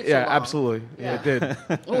 Way too long. absolutely. Yeah, it did.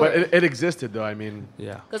 Or- But it existed, though. I mean,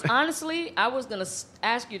 Yeah. Because honestly, I was gonna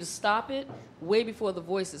ask you to stop it way before the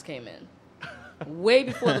voices came in. Way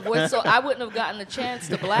before the voices, so I wouldn't have gotten a chance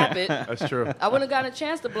to blap it. that's true. I wouldn't have gotten a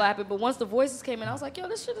chance to blap it, but once the voices came in, I was like, yo,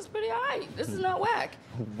 this shit is pretty alright. This is not whack.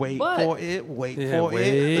 Wait But- for it, wait Yeah, for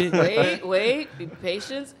it. Wait, be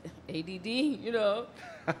patient. ADD, you know.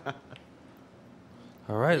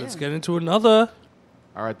 All right, let's Yeah. get into another.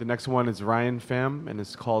 All right, the next one is Ryan Pham, and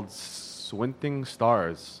it's called Swinting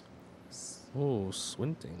Stars. Oh,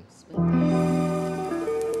 Swinting.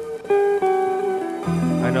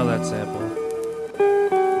 I know that sample.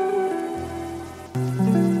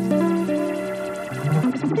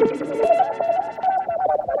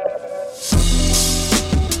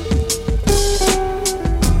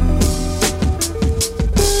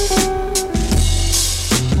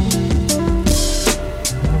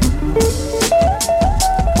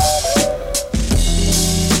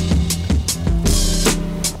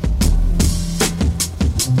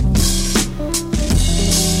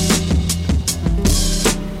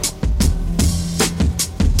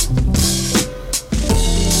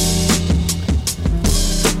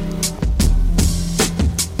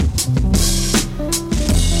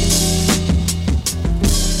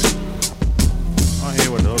 I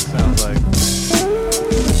hear what those sounds like.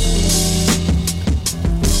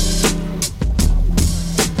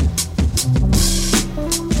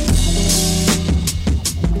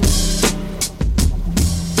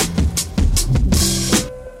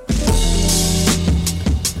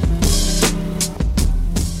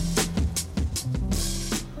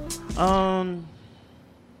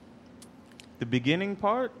 The beginning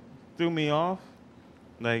part threw me off.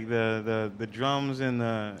 Like the drums and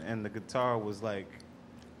the guitar was like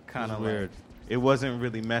kind of weird. like it wasn't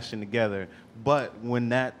really meshing together. But when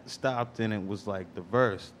that stopped and it was like the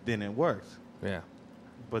verse, then it worked. Yeah.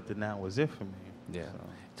 But then that was it for me. Yeah. So.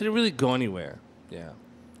 Didn't really go anywhere. Yeah.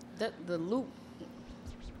 The loop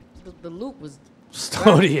was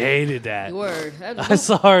Stoney hated that. word. That I loop,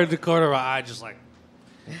 saw her in the corner of her eye, just like,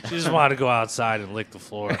 she just wanted to go outside and lick the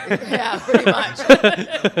floor. yeah, pretty much.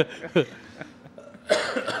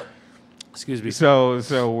 Excuse me. So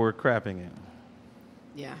we're crapping it.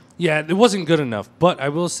 Yeah. Yeah, it wasn't good enough. But I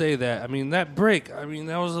will say that, I mean, that break, I mean,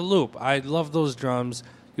 that was a loop. I love those drums.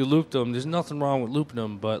 You looped them. There's nothing wrong with looping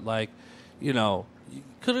them. But, like, you know, you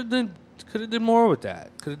could have did more with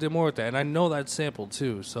that. And I know that sample,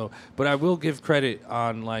 too. So, but I will give credit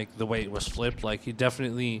on, like, the way it was flipped. Like, he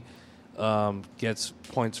definitely gets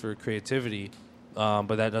points for creativity.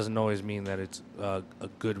 But that doesn't always mean that it's a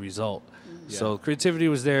good result. Yeah. So creativity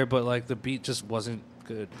was there, but, like, the beat just wasn't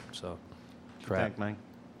good. So, crap. Thank, man.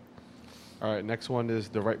 All right, next one is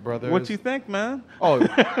the Wright brothers. What you think, man? Oh,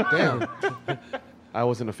 damn. I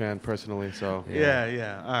wasn't a fan personally, so.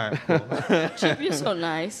 Yeah. All right, cool. Chip, you're so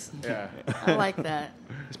nice. Yeah. I like that.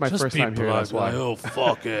 It's my first time here, that's why. Oh,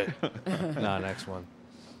 fuck it. Nah, next one.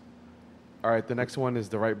 All right, the next one is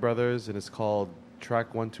the Wright brothers, and it's called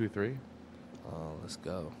Track 1, 2, 3. Oh, let's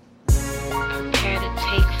go. Prepare to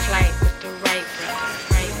take flight with the Wright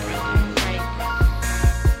brothers. Wright brothers. Wright brothers.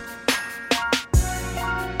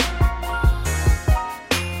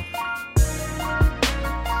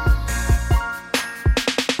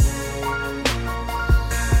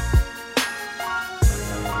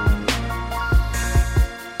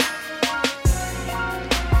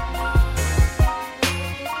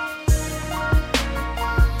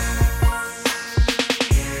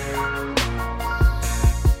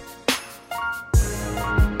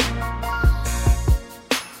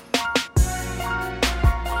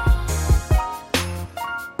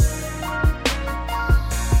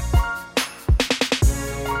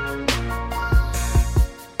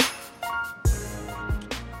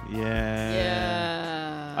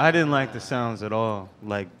 I didn't like the sounds at all.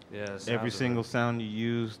 Like every single it. sound you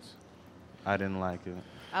used, I didn't like it.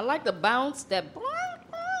 I like the bounce. That.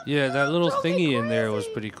 Yeah, that little thingy in there was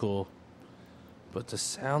pretty cool. But the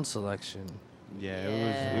sound selection. Yeah,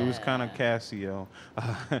 it was kind of Casio.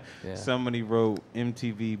 Somebody wrote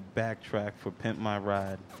MTV backtrack for Pimp My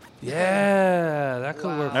Ride. Yeah, that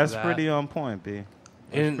could work. That's for that. pretty on point, B.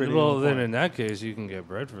 Then in that case, you can get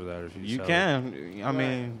bread for that if you. You can. I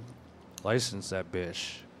mean, license that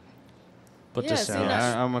bitch. But Yeah, the see, sound.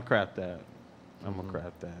 I'm gonna crap that. I'm gonna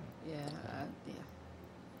crap that. Yeah.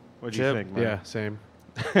 What do you think, man? Yeah, same.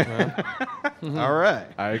 All right.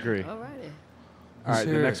 I agree. All righty. All right,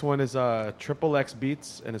 the Sure. next one is Triple X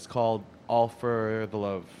Beats, and it's called All for the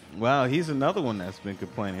Love. Wow, he's another one that's been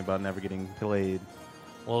complaining about never getting played.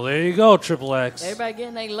 Well, there you go, Triple X. Everybody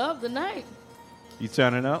getting their love tonight. You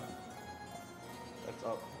turning up? That's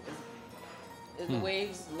up. Is the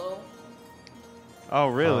waves low? Oh,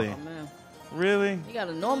 really? Oh man, Really? you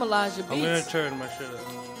gotta normalize your beats. I'm gonna turn my shit up.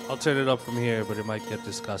 I'll turn it up from here, but it might get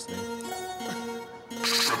disgusting.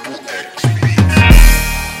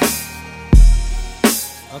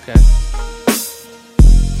 Okay.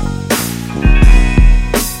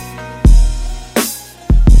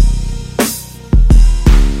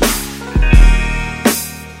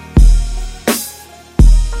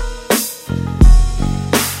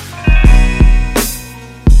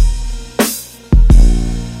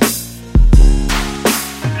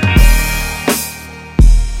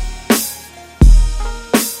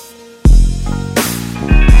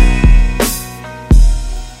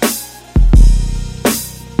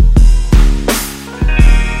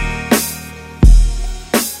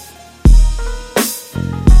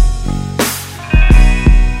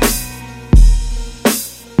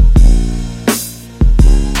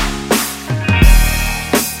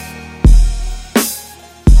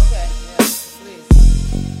 Okay, yeah, please.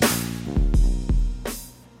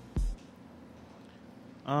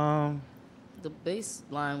 The bass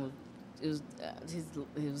line was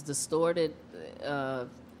it was distorted. The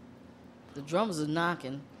drums are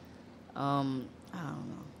knocking. I don't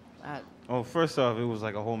know. Oh, first off, it was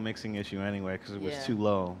like a whole mixing issue anyway because it was Yeah. too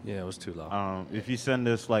low. Yeah, it was too low. If you send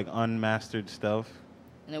us like unmastered stuff,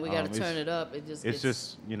 And then we got to it's- turn it up. It just it's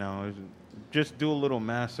gets, just just do a little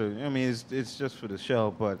master. I mean, it's just for the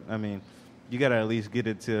show, but I mean, you gotta at least get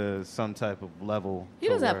it to some type of level. he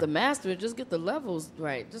doesn't have to where- master it. Just get the levels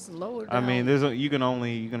right. Just lower it down. I mean, you can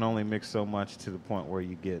only mix so much to the point where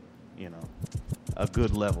you get a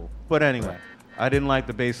good level. But anyway, I didn't like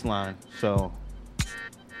the bass line, so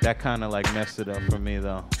that kind of like messed it up for me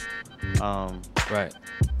though. Right.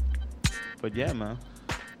 But yeah, man.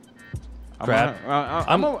 Crap.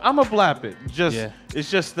 I'm a blap it. Yeah. It's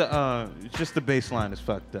just the bass line is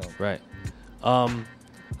fucked up. Right.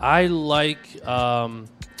 I liked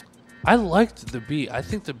the beat. I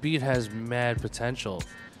think the beat has mad potential.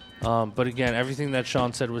 But again, everything that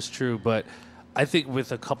Sean said was true. But I think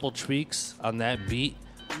with a couple tweaks on that beat,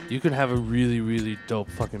 you can have a really, really dope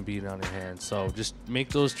fucking beat on your hands. So just make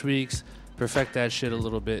those tweaks, perfect that shit a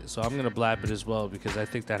little bit. So I'm gonna blap it as well because I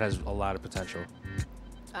think that has a lot of potential.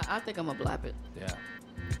 I think I'm gonna blap it. Yeah.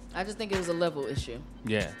 I just think it was a level issue.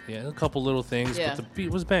 Yeah, a couple little things, Yeah. but the beat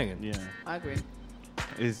was banging. Yeah. I agree.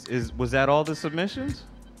 Was that all the submissions?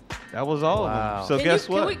 That was all Wow. of them. So guess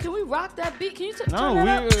what? Can we rock that beat? Can you turn No,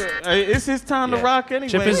 that up? it's his time to Yeah. rock anyway.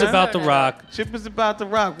 Chip is man. about to rock. Chip is about to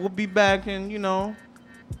rock. We'll be back in,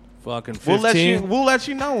 Fucking 15. we'll let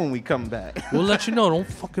you know when we come back. We'll let you know. Don't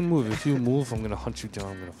fucking move. If you move, I'm gonna hunt you down.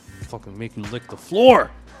 I'm gonna fucking make you lick the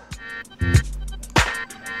floor.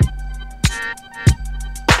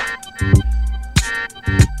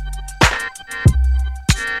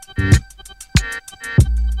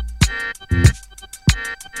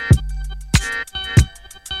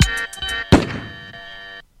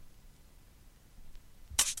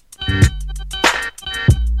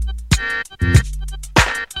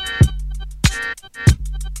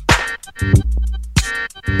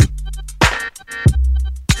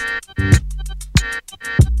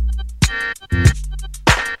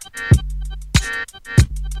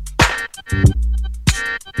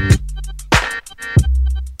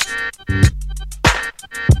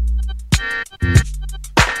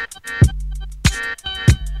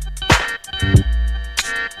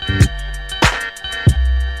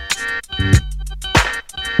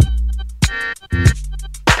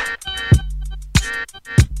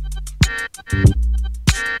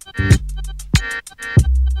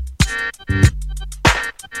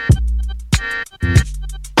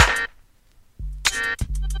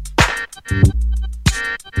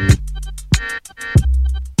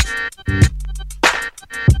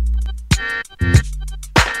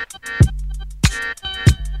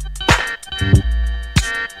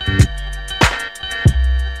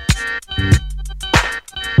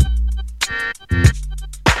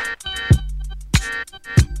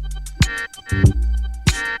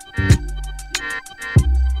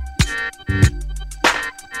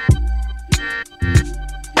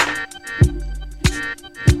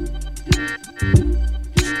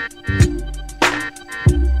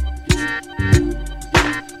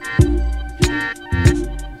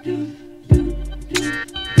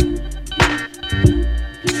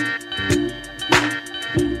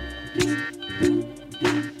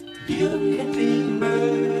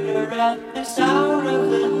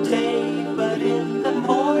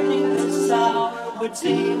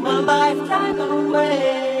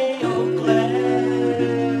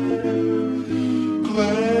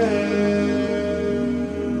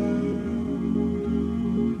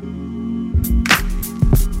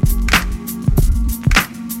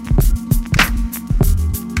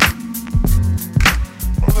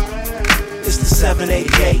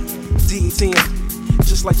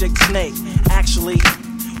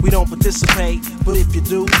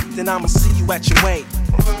 I'ma see you at your weight.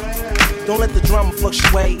 Don't let the drama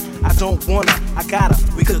fluctuate. I don't wanna, I gotta,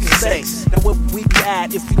 we cooking sex. Now where would we be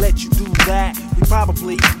at if we let you do that? We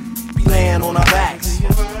probably be laying on our backs.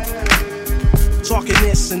 Talking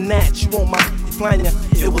this and that, you want my playing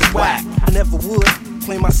it was whack. I never would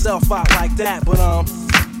play myself out like that, but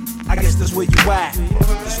I guess that's where you at.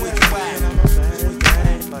 That's where you at.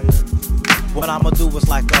 What I'ma do is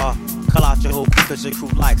like call out your whole crew cause your crew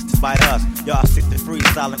likes to fight us. Y'all stick to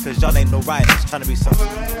freestyling cause y'all ain't no writers. Trying to be something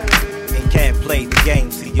and can't play the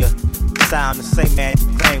game. See ya sound the same man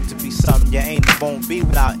you claim to be something you ain't and won't be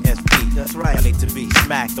without SB. That's right. I need to be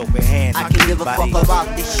smacked open hands. I can give a fuck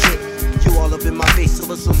about this shit. You all up in my face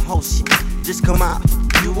over some whole shit. Just come out.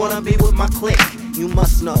 You wanna be with my clique? You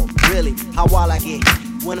must know really how wild I get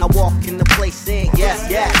when I walk in the place saying yes,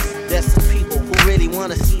 yes. There's some people who really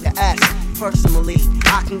wanna see the ass. Personally,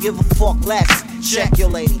 I can give a fuck less. Check your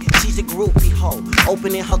lady, she's a groupie hoe,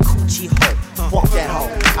 opening her coochie hole. Fuck that hoe,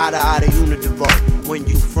 out of Unidevote. When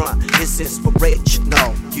you front, it's inspiration.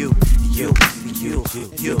 No, you. Yo,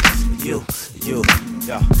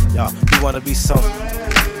 you wanna be something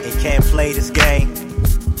and can't play this game.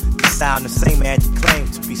 You sound the same as you claim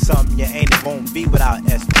to be something you ain't and won't be without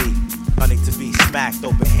SB. I need to be smacked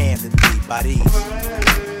open-handed by these.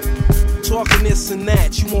 Talking this and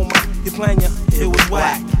that, you want my, you playing your, it was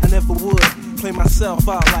whack. I never would play myself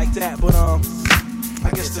out like that, but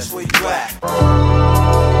I guess that's where you at.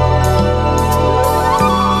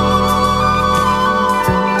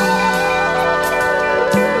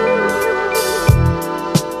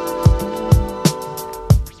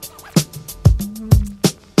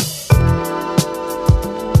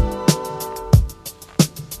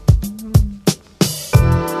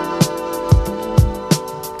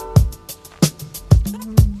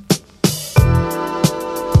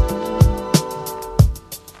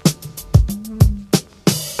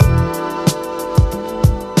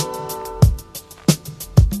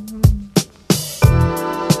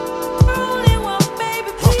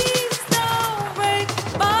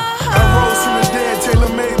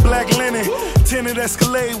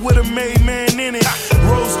 Escalade with a made man in it.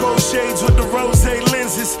 Rose gold shades with the rose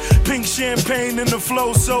lenses. Pink champagne and the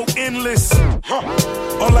flow so endless.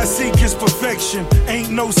 All I seek is perfection.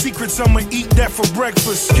 Ain't no secrets, I'ma eat that for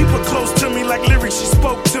breakfast. Keep her close to me like lyrics she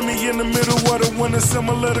spoke to me. In the middle of the winter,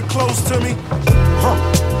 similar to close to me.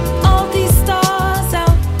 All these stars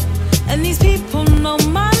out, and these people know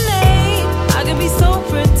my name. I can be so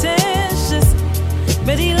pretentious,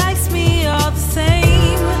 but he likes me all the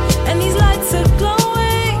same. And these lights are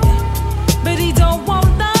glowing, but he don't want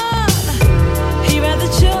none. He rather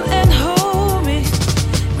chill and hold me.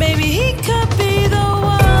 Maybe he could be the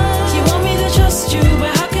one. You want me to trust you,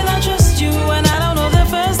 but how can I trust you when I don't know the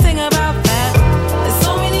first thing about that? There's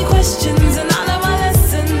so many questions and I learned my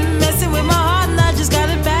lesson. Messing with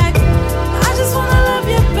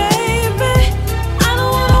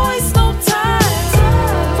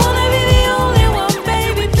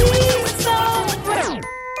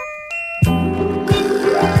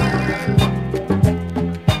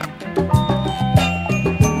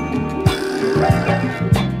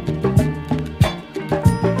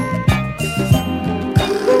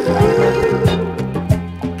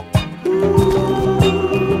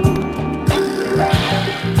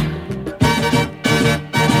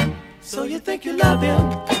you think you love him?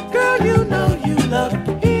 Girl, you know you love him.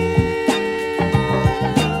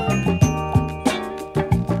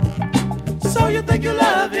 So you think you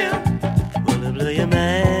love him? Wanna blow your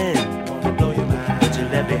mind? Wanna blow your mind? But you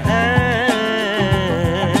left behind.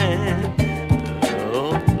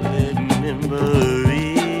 Oh,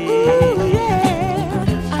 memory. Ooh,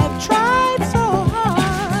 yeah. I've tried so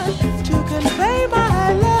hard to convey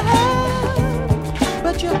my love,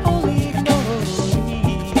 but you only ignore me.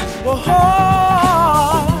 Whoa,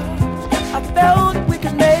 I felt we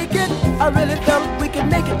could make it. I really felt we could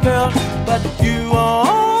make it, girl. But you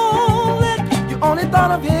only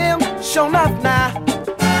thought of him, show enough now.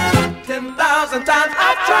 10,000 times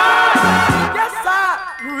I've tried. Yes, I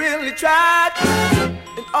really tried.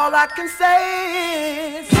 And all I can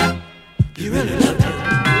say is, you really love him.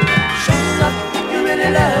 Show enough, you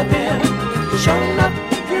really love him. Show enough,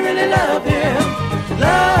 you really love him.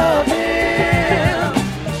 Love him.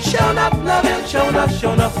 Show enough, love him. Show enough,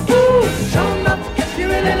 show enough. Ooh, show enough, you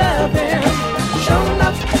really love him. Show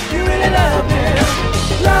enough, you really love him.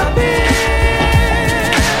 Love him.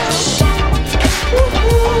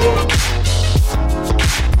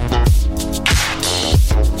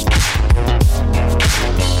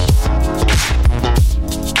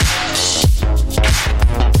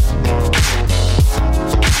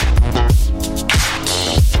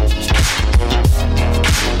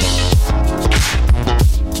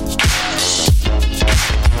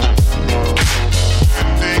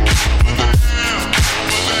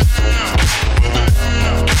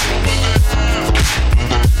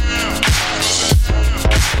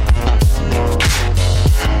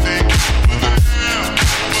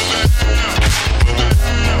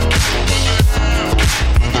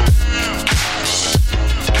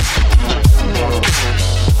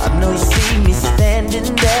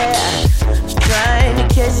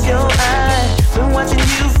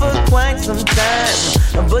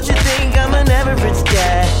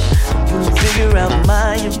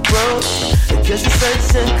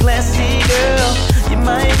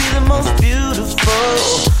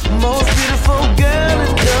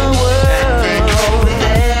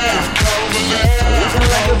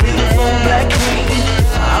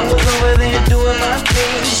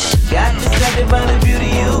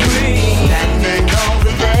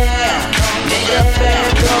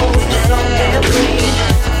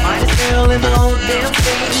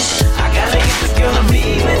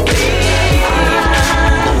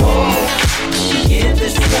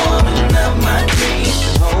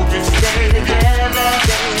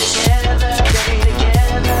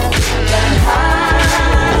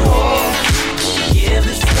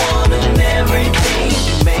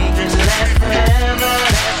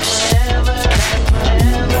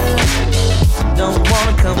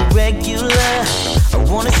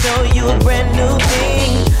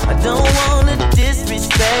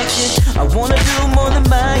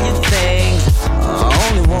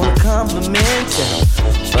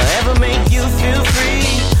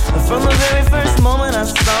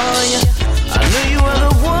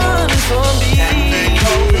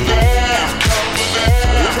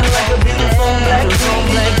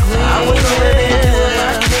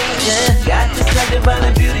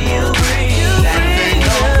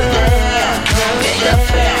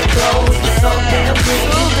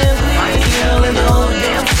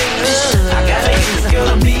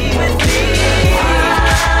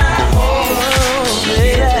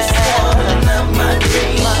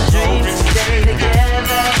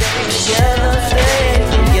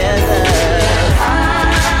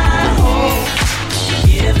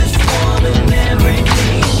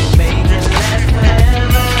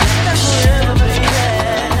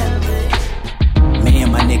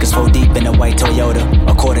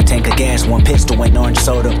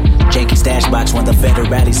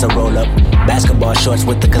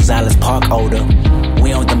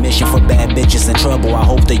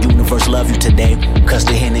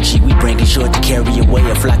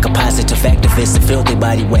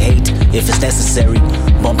 If it's necessary,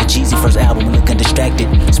 bumping cheesy first album, looking distracted.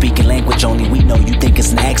 Speaking language only we know, you think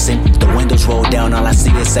it's an accent. The windows roll down, all I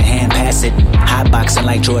see is a hand pass it. Hotboxing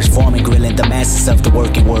like George Foreman, grilling the masses of the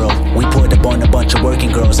working world. We pulled up on a bunch of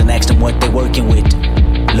working girls and asked them what they working with.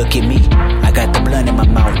 Look at me, I got the blunt in my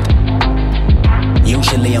mouth.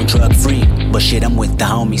 Usually I'm drug free, but shit, I'm with the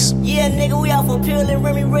homies. Yeah, nigga, we out for Peel and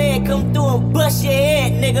Remy Red. Come through and bust your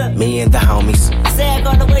head, nigga. Me and the homies. Sag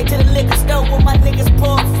on the way to the liquor store with my niggas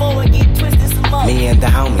park forward, get twisted some more. Me and the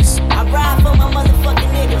homies. I ride for my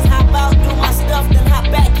motherfucking niggas. Hop out, do my stuff, then hop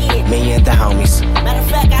back in. Me and the homies. Matter of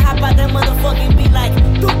fact, I hop out that motherfucking beat like.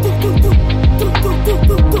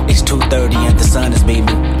 It's 2:30 and the sun is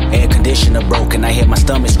beaming. Air conditioner broken. I hear my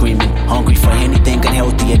stomach screaming. Hungry for anything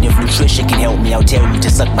unhealthy, and if nutrition can help me, I'll tell you to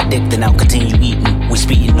suck my dick, then I'll continue eating. We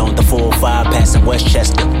speeding on the 405 passing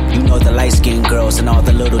Westchester. You know the light-skinned girls and all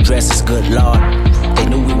the little dresses, good lord. They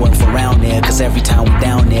knew we weren't from around there, cause every time we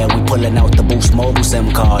down there, we pulling out the Boost Mobile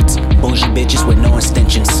SIM cards. Bougie bitches with no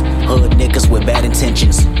extensions, hood niggas with bad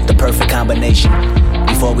intentions. The perfect combination.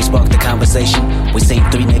 Before we sparked the conversation, we seen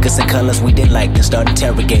 3 niggas in colors we didn't like, then start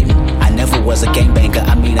interrogating. I never was a gangbanger,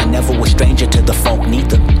 I mean I never was stranger to the funk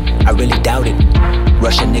neither. I really doubt it.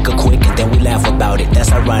 Rush a nigga quick and then we laugh about it.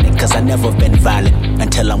 That's ironic, cause I never been violent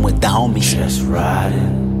until I'm with the homies. Just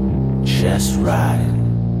riding, just riding.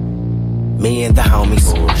 Me and the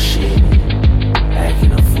homies. Bullshit,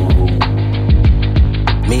 acting a fool.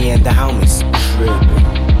 Me and the homies. Tripping,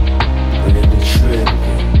 really tripping.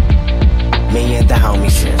 Me and the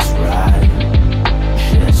homies. Just riding,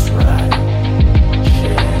 just riding,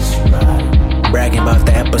 just riding. Bragging about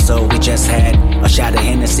the episode we just had. A shot of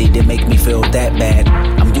Hennessy didn't make me feel that bad.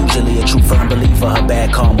 I'm usually a true firm believer of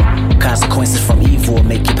bad karma. Consequences from evil will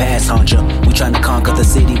make you pass on ya. We tryna conquer the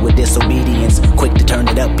city with disobedience. Quick to turn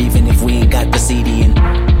it up even if we ain't got the CD in.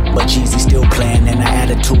 But Jeezy still playing and our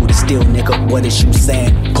attitude is still, nigga, what is you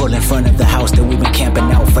saying? Pull in front of the house that we been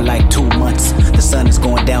camping out for like 2 months. The sun is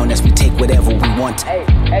going down as we take whatever we want. Hey,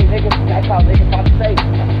 niggas, that's how niggas about to say.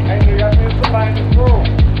 Hey, nigga, there's somebody in this room.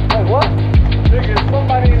 Wait, what? Nigga,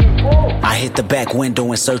 somebody in this room. I hit the back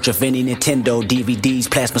window in search of any Nintendo DVDs,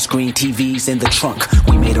 plasma screen TVs in the trunk.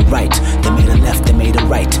 We made a right, they made a left, they made a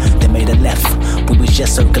right, they made a left. We was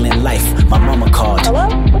just circling life. My mama called. Hello?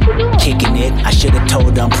 What you doing? Kicking it. I should have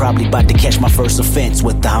told her I'm probably about to catch my first offense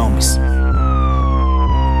with the homies.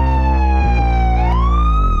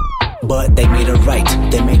 But they made a right,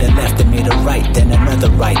 they made a left, they made a right, then another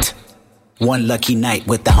right. One lucky night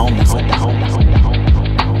with the homies.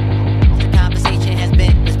 Conversation has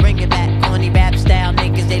been, let's bring it back. Corny rap style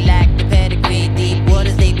niggas, they lack the pedigree. Deep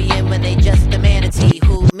waters they be in when they just a manatee.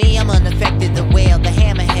 Who me, I'm unaffected, the whale, the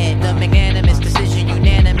hammerhead, the magnanimous decision,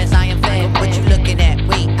 unanimous, I am fed. What you looking at?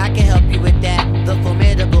 Wait, I can help you with that. The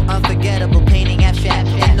formidable, unforgettable, painting abstract.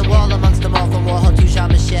 And the wall amongst them all from Warhol to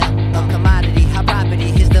Jean-Michel. A commodity, high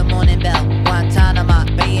property, here's the morning bell. Guantanamo,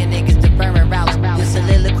 Bay niggas deferring routes. Your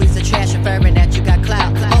soliloquies are trash, referring that you got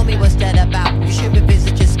clout. Homie, what's that about? You should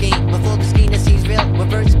revisit your scheme. Before the scheme that seems real,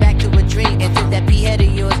 reverts back to a dream. Into that P-head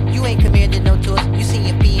of yours, you ain't commanding no tours. You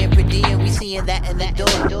seeing P and pretty, and we seeing that in the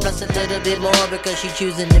door. Plus a little bit more because she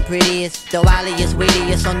choosing the prettiest. The wiliest,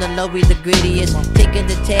 wittiest, on the low, we the grittiest. Taking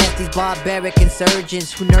the task, these barbaric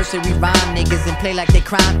insurgents who nursery rhyme niggas and play like they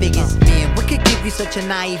crime figures. Man, what could give you such a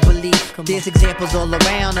naive belief? There's examples all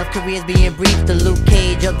around of careers being brief. The Luke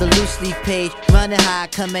Cage of the loose leaf page, running high,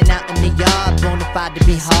 coming out in the yard, bonafide to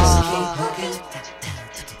be hard.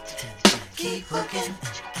 Keep hooking,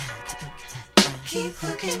 keep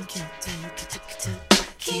hooking,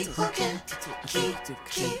 keep hooking,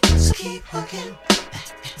 keep hooking,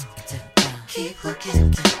 keep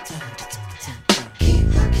hooking,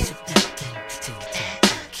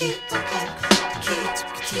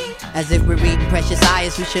 As if we're reading precious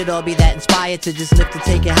eyes, we should all be that inspired to just lift and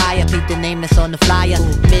take it higher. Peep the name that's on the flyer.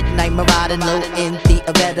 Midnight Marauder, low in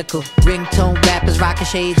theoretical. Ringtone rappers rocking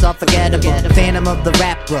shades all forgettable. Phantom of the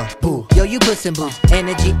rapper, boo. Yo, you pussing boost.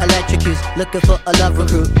 Energy electrocutes, looking for a love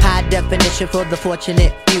recruit. High definition for the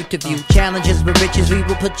fortunate few to view. Challenges with riches, we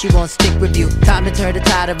will put you on stick review. Time to turn the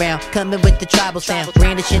tide around, coming with the tribal sound.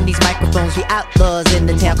 Brandishing these microphones, we outlaws in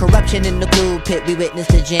the town. Corruption in the glue pit, we witness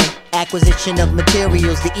the gin. Acquisition of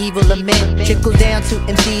materials, the evil of men. Trickle down to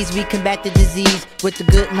MCs, we combat the disease with the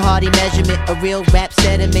good and hearty measurement. A real rap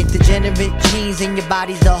sediment, degenerate genes in your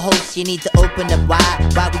body's the host. You need to open up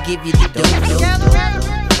wide while we give you the dose. Gather round,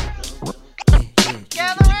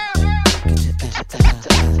 gather round,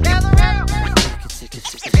 gather round.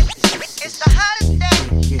 It's the hottest day.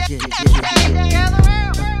 Gather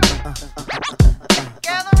round,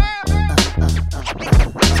 gather round,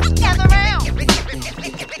 gather round.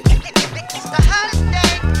 It's the hottest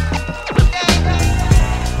day.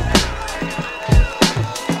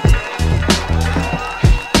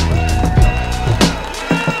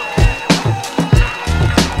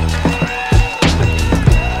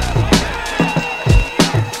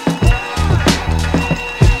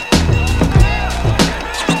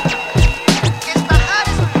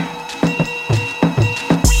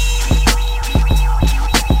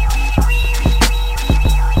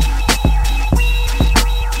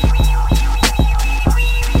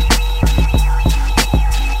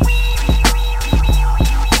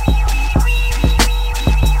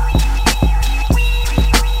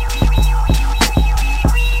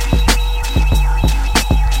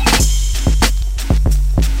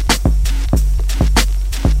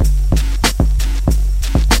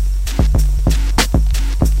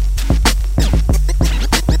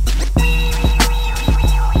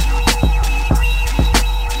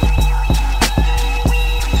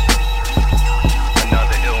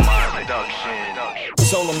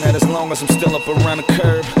 long as I'm still up around the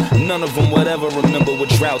curb. None of them would ever remember what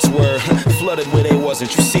droughts were. Flooded where they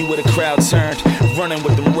wasn't, you see where the crowd turned. Running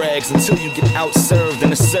with them rags until you get outserved.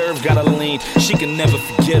 And the serve gotta lean, she can never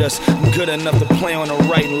forget us. I'm good enough to play on the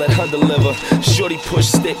right and let her deliver. Shorty push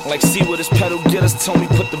stick like see where this pedal get us. Told me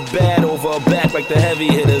put the bad over her back like the heavy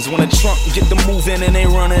hitters. When the trunk get the moving and they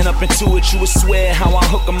running up into it, you would swear how I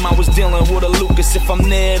hook 'em. I was dealing with a Lucas. If I'm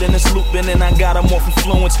there then it's looping and I got 'em off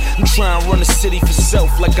influence. I'm trying to run the city for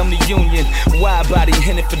self like I'm the union. Wide body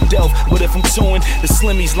in it for Delph. But if I'm touring, the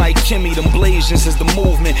slimmies like Kimmy, them Blasians is the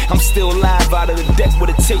movement. I'm still live out of the deck with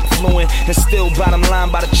a tape fluent. And still bottom line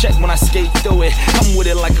by the check when I skate through it. I'm with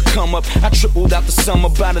it like a come up. I tripled out the summer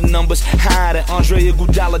by the numbers. High than Andre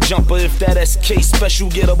Iguodala jumper. If that SK special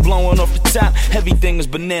get her blowing off the top. Everything is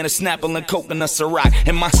banana, snapple, and coconut Ciroc.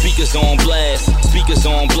 And my speakers on blast. Speakers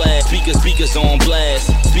on blast. Speakers on blast.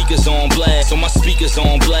 Speakers on blast. So my speakers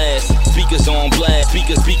on blast. Speakers on blast.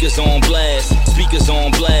 Speakers on blast. Speakers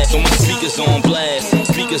on blast. So my speakers on blast.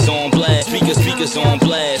 Speakers on blast. Speakers on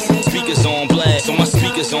blast. Speakers on blast. So my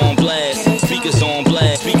speakers on blast. Speakers on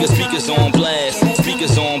blast. Speakers on blast.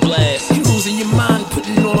 Speakers on blast. You losing your mind,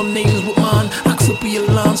 putting all them names with mine. I clip your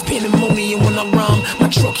lines, pandemonium when I rhyme. My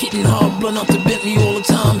truck hitting hard, blunt out the Bentley all the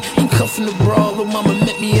time. Ain't cuffing the bra, little mama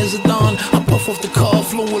met me as a don. I puff off the car,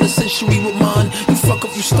 flow with a century with mine. You fuck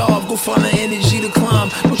up, you starve, go find the energy to climb.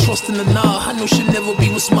 No trust in the nah, I know she'll never be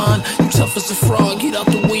what's mine. You tough as a frog, get out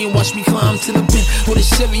the way and watch me climb to the pin. With a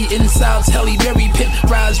Chevy insides, Halle Berry pimp.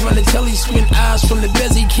 Rise, run the telly, squint eyes from the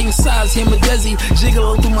bezzy. King size, him a desi,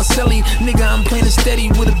 jiggle through my celly. Nigga, I'm playing it steady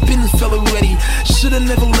with a bin fella ready. Shoulda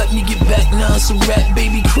never let me get back, now it's a rat.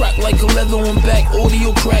 Baby crack like a leather on back,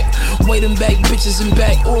 audio crack. Waiting back, bitches in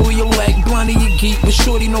back, Oreo lack. Blondie you geek, but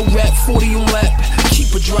shorty no rap, 40 on lap.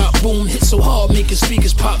 Keep a drop, boom, hit so hard, making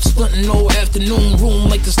speakers pop. Stunting all afternoon, room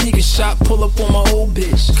like the sneaker shop. Pull up on my old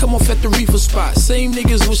bitch, come off at the reefer spot. Same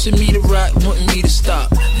niggas wishing me to rock, wanting me to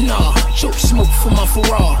stop. Nah, choke smoke for my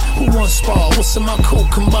Ferrari. Who wants spar? What's in my coat?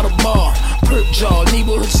 Come by the bar. Perk jaw,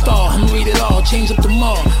 neighborhood star. I'm rated all, change up the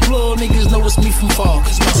mall. Little niggas know it's me from far.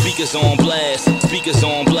 Cause my speakers on blast. Speakers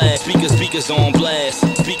on blast. Speakers on blast.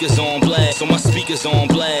 Speakers on blast. So my speakers on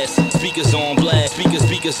blast. Speakers on blast.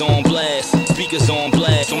 Speakers on blast. Speakers on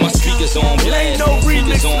blast. So my speakers on blast.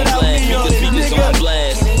 Speakers on blast. Speakers on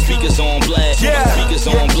blast. Speakers on blast. Speakers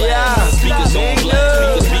on blast. Speakers on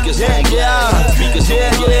blast. Speakers on blast. Speakers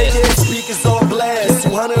on blast. Speakers on blast.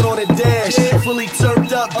 200 on the dash. Fully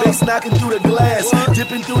turned up, bass knocking through the glass.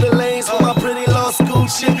 Dipping through the lanes for my pretty law school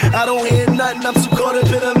shit. I don't hear nothing, I'm too caught up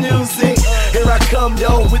in the music. Here I come,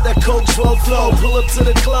 yo, with that Coke 12 flow. Pull up to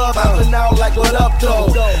the club, hopping out like what up,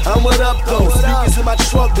 though? I'm what up, though? Speakers in my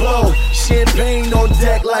truck blow. Champagne on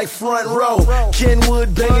deck like front row.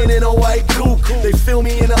 Kenwood banging in a white coupe. They feel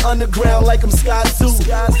me in the underground like I'm Sky Zoo.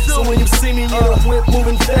 So when you see me in a whip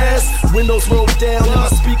moving fast, windows roll down and my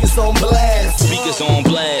speakers on blast. Speakers on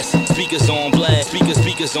blast. Speakers on blast.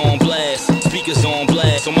 Speakers on blast. Speakers on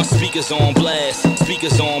blast. So my speakers on blast.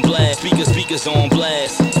 Speakers on blast. Speakers on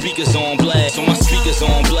blast. Speakers on blast. So my speakers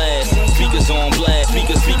on blast. Speakers on blast.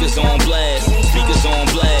 Speakers on blast. Speakers on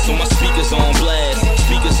blast. So my speakers on blast.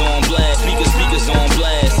 Speakers on blast. Speakers on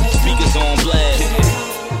blast. Speakers on blast.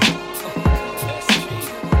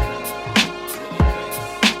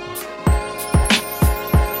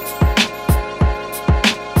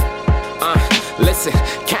 Listen,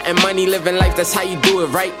 counting money, living life, that's how you do it,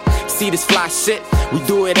 right? See this fly shit, we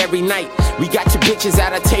do it every night. We got your bitches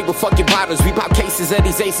at our table, fuck your bottles. We pop cases of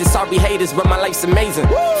these aces, sorry haters, but my life's amazing.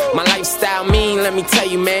 My lifestyle mean, let me tell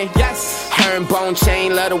you, man. Yes. Herringbone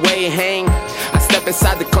chain, love the way it hang. I step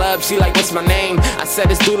inside the club, she like, what's my name? I said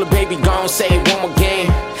it's Dula, baby, gon' say it one more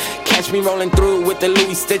game. Catch me rolling through with the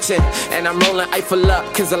Louis stitching. And I'm rolling Eiffel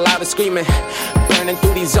up, cause a lot of screaming. Burning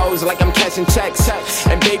through these O's like I'm cashing checks.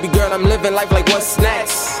 And baby girl, I'm living life like what's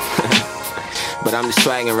next? But I'm just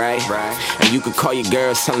swagging, right? And you can call your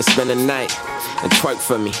girls, tell them to spend the night and twerk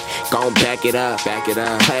for me. Gon' back it up, clap it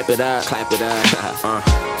up.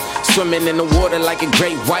 Swimming in the water like a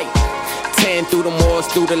great white. Tan through the malls,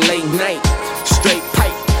 through the late night. Straight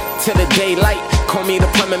pipe to the daylight. Call me the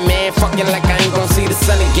plumbing man, fucking like I ain't gon' see the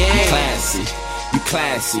sun again. Classy. You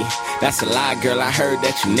classy, that's a lie, girl, I heard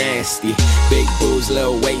that you nasty. Big boobs,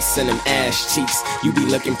 little waist, and them ass cheeks. You be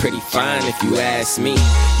looking pretty fine if you ask me.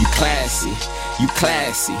 You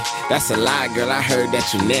classy, that's a lie, girl, I heard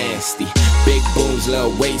that you nasty. Big boobs,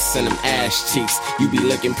 little waist, and them ass cheeks. You be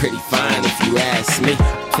looking pretty fine if you ask me.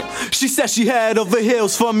 She said she had over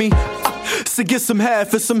heels for me. So get some hair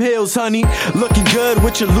for some heels, honey. Looking good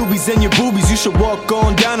with your Louis and your boobies. You should walk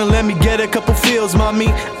on down and let me get a couple feels, mommy.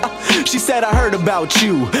 She said, I heard about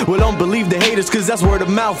you. Well, don't believe the haters, cause that's word of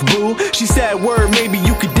mouth, boo. She said, word, maybe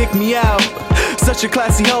you could dick me out. Such a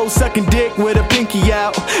classy hoe, sucking dick with a pinky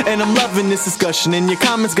out. And I'm loving this discussion, and your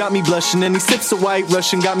comments got me blushing. And these sips of White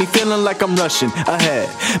Russian got me feeling like I'm rushing ahead.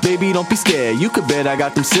 Baby, don't be scared, you could bet I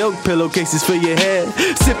got them silk pillowcases for your head.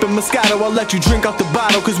 Sipping Moscato, I'll let you drink out the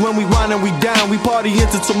bottle. Cause when we wine and we down, we party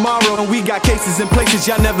into tomorrow. And we got cases in places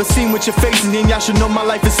y'all never seen with your faces. And y'all should know my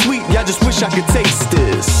life is sweet, y'all just wish I could taste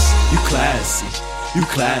this. You classy, you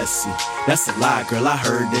classy. That's a lie, girl, I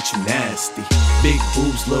heard that you nasty. Big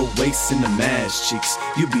boobs, little waist, and the mash cheeks.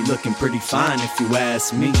 You be looking pretty fine if you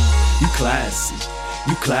ask me. You classy,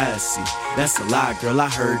 you classy. That's a lie, girl, I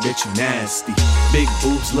heard that you nasty. Big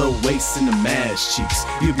boobs, little waist, and the mash cheeks.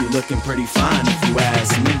 You be looking pretty fine if you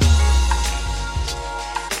ask me.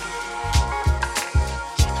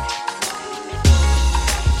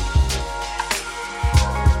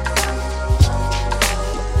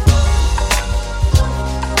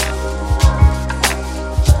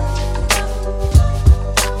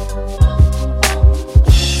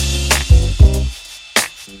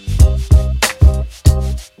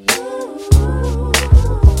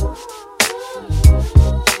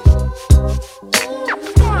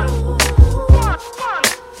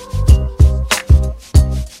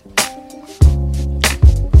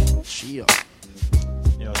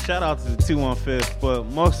 Shout out to the 215th, but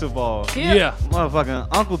most of all, yeah, motherfucking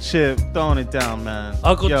Uncle Chip throwing it down, man.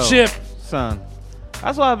 Uncle Chip, son.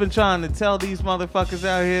 That's why I've been trying to tell these motherfuckers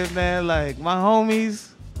out here, man. Like my homies,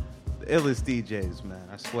 the illest DJs, man.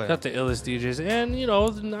 I swear. Got the illest DJs, and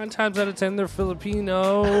 9 times out of 10 they're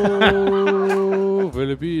Filipino.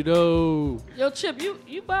 Filipino. Yo, Chip,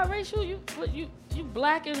 you biracial? You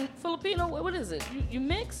black and Filipino? What is it? You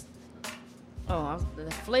mixed? Oh,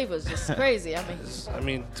 the flavor's just crazy. I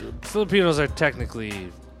mean, Filipinos are technically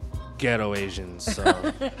ghetto Asians, so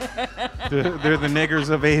they're the niggers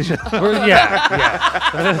of Asia.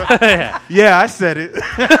 Yeah. Yeah, I said it.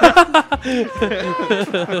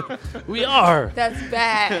 We are. That's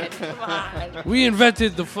bad. Come on. We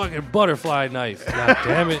invented the fucking butterfly knife. God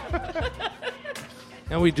damn it.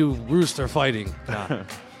 And we do rooster fighting. Nah.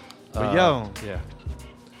 But yeah.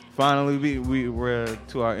 Finally, we're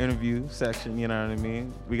to our interview section, you know what I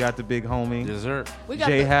mean? We got the big homie,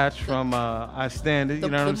 Jay Hatch from I Stand It, you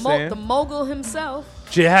know what I'm saying? The mogul himself.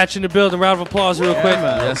 Jay Hatch in the building. Round of applause real quick.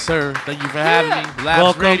 Man. Yes, sir. Thank you for having me.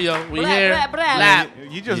 Blast Radio. We here. Blap.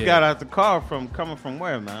 You just got out the car coming from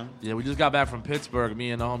where, man? Yeah, we just got back from Pittsburgh.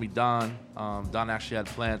 Me and the homie Don. Don actually had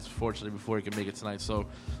plans, fortunately, before he could make it tonight. So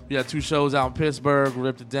we had 2 shows out in Pittsburgh. We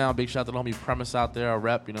ripped it down. Big shout out to the homie Premise out there, our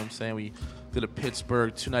rep. You know what I'm saying? We did a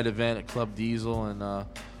Pittsburgh 2-night event at Club Diesel and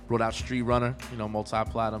brought out Street Runner,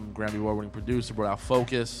 multi-platinum, Grammy Award-winning producer. Brought out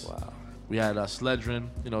Focus. Wow. We had Sledrin,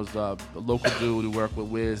 the local dude who worked with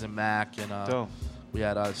Wiz and Mac, and we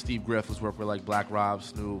had Steve Griff, who's worked with like Black Rob,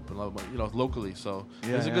 Snoop, and locally. So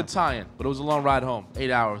it was a good tie-in, but it was a long ride home,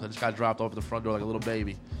 8 hours. I just got dropped off at the front door like a little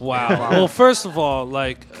baby. Wow. Well, first of all,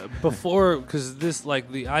 because this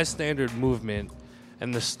the I Standard movement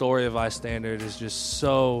and the story of I Standard is just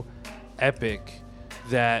so epic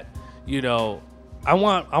that I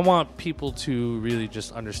want people to really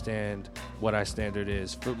just understand what I Standard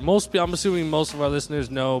is. For most, I'm assuming most of our listeners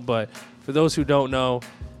know, but for those who don't know,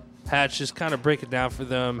 Hatch, just kind of break it down for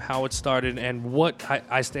them, how it started, and what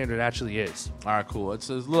I Standard actually is. All right, cool. It's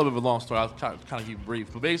a little bit of a long story. I'll kind of keep it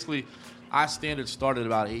brief. But basically, I Standard started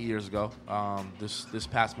about 8 years ago. This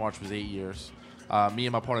past March was 8 years. Me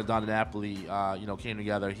and my partner Don Napoli, came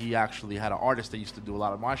together. He actually had an artist that used to do a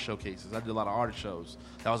lot of my showcases. I did a lot of artist shows.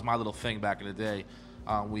 That was my little thing back in the day.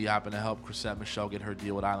 We happened to help Chrisette Michelle get her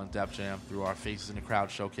deal with Island Def Jam through our Faces in the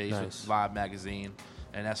Crowd showcase with Vibe Magazine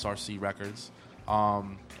and SRC Records.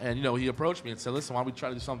 And he approached me and said, "Listen, why don't we try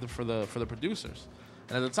to do something for the producers?"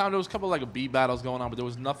 And at the time, there was a couple of beat battles going on, but there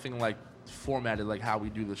was nothing formatted like how we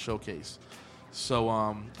do the showcase. So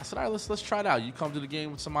I said, all right, let's try it out. You come to the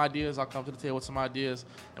game with some ideas, I'll come to the table with some ideas.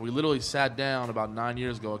 And we literally sat down about 9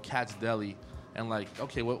 years ago at Cat's Deli and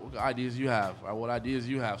okay, what ideas you have? All right, what ideas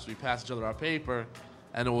you have? So we passed each other our paper,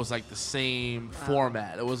 and it was the same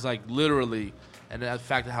format. It was literally, and the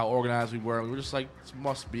fact of how organized we were just this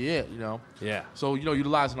must be it, Yeah. So,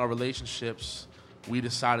 utilizing our relationships, we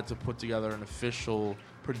decided to put together an official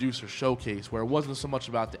producer showcase where it wasn't so much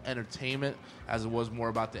about the entertainment as it was more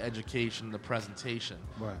about the education and the presentation.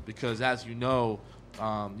 Right. Because as there's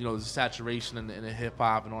a saturation in the hip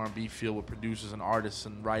hop and R&B field with producers and artists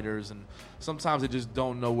and writers, and sometimes they just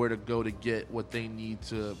don't know where to go to get what they need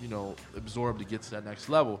to, absorb to get to that next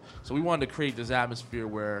level. So we wanted to create this atmosphere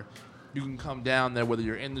where you can come down there whether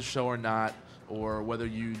you're in the show or not, or whether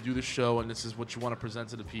you do the show and this is what you want to present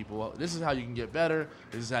to the people. This is how you can get better.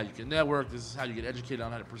 This is how you can network. This is how you get educated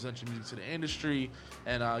on how to present your music to the industry.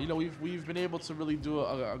 And you know, we've been able to really do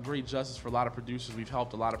a great justice for a lot of producers. We've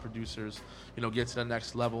helped a lot of producers, you know, get to the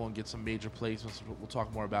next level and get some major placements. We'll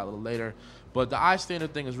talk more about a little later. But the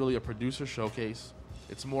iStandard thing is really a producer showcase.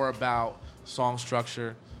 It's more about song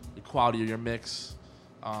structure, the quality of your mix,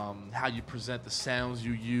 how you present the sounds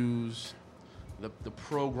you use, the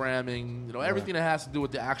programming, you know, everything that has to do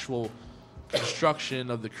with the actual construction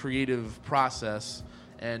of the creative process.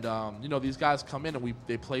 And you know, these guys come in and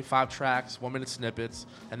they play 5 tracks, 1-minute snippets,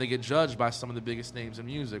 and they get judged by some of the biggest names in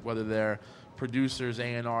music, whether they're producers,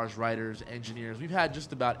 A&Rs, writers, engineers. We've had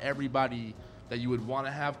just about everybody that you would want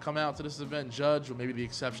to have come out to this event judge, with maybe the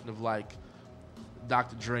exception of like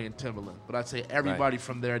Dr. Dre and Timbaland. But I'd say everybody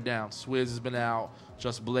from there down. Swizz has been out,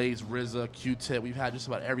 Just Blaze, RZA, Q-Tip. We've had just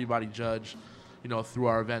about everybody judge, you know, through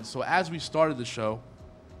our events. So as we started the show,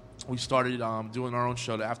 we started doing our own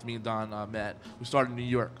show after me and Don met. We started in New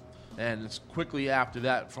York. And it's quickly after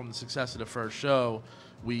that, from the success of the first show,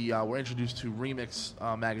 we were introduced to Remix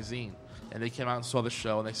magazine. And they came out and saw the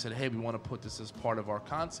show, and they said, hey, we want to put this as part of our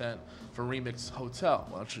content for Remix Hotel,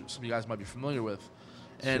 which some of you guys might be familiar with.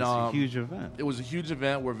 And it's a huge event. It was a huge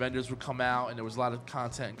event where vendors would come out, and there was a lot of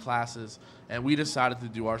content and classes. And we decided to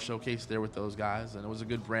do our showcase there with those guys, and it was a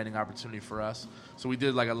good branding opportunity for us. So we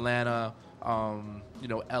did like Atlanta, you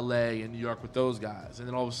know, LA, and New York with those guys. And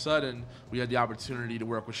then all of a sudden, we had the opportunity to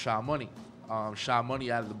work with Sha Money. Sha Money,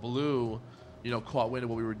 out of the blue, you know, caught wind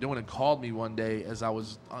of what we were doing and called me one day as I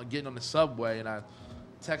was getting on the subway, and I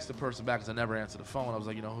texted the person back because I never answered the phone. I was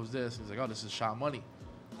like, you know, who's this? He's like, oh, this is Sha Money.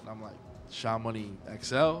 And I'm like, Sha Money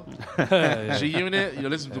XL, G Unit. You know,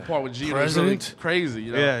 this is the part with G Unit was really crazy.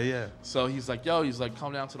 You know? Yeah. So he's like,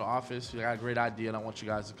 come down to the office. I got a great idea, and I want you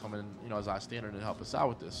guys to come in, you know, as iStandard and help us out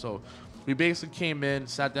with this. So we basically came in,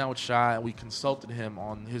 sat down with Sha, and we consulted him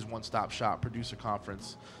on his one-stop shop producer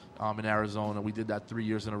conference in Arizona. We did that 3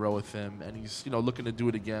 years in a row with him, and he's, you know, looking to do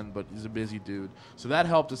it again, but he's a busy dude. So that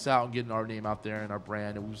helped us out in getting our name out there and our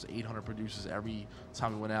brand. It was 800 producers every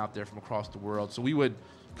time we went out there from across the world. So we would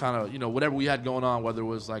kind of, you know, whatever we had going on, whether it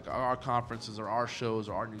was like our conferences or our shows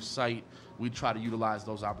or our new site, we'd try to utilize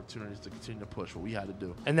those opportunities to continue to push what we had to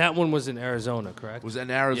do. And that one was in Arizona, correct? It was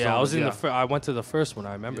in Arizona. Yeah, I was in I went to the first one.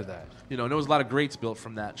 I remember that. You know, and there was a lot of greats built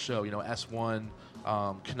from that show. You know, S1,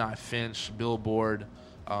 Kanai Finch, Billboard.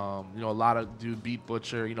 You know, a lot of Beat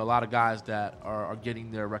Butcher, you know, a lot of guys that are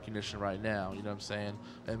getting their recognition right now, you know what I'm saying?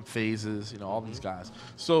 And Phases, you know, all these guys.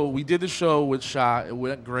 So we did the show with Sha. It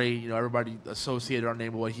went great. You know, everybody associated our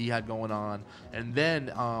name with what he had going on. And then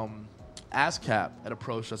ASCAP had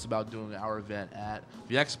approached us about doing our event at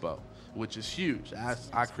the Expo, which is huge.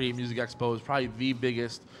 I Create Music Expo is probably the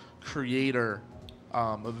biggest creator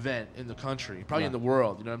event in the country, probably in the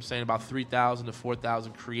world. You know what I'm saying? About 3,000 to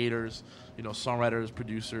 4,000 creators, you know, songwriters,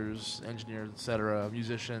 producers, engineers, etc.,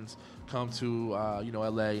 musicians come to you know,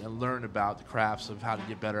 LA and learn about the crafts of how to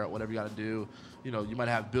get better at whatever you got to do. You know, you might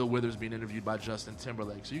have Bill Withers being interviewed by Justin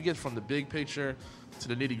Timberlake. So you get from the big picture to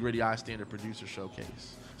the nitty-gritty iStandard producer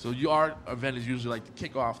showcase. So our event is usually like the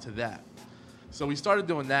kickoff to that. So we started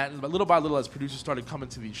doing that, and little by little, as producers started coming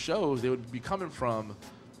to these shows, they would be coming from,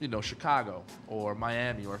 you know, Chicago or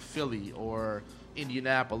Miami or Philly or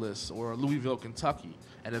Indianapolis or Louisville, Kentucky.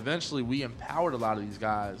 And eventually we empowered a lot of these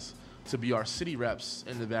guys to be our city reps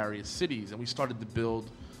in the various cities, and we started to build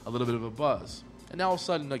a little bit of a buzz. And now all of a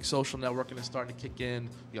sudden, like, social networking is starting to kick in.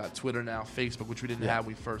 You got Twitter now, Facebook, which we didn't have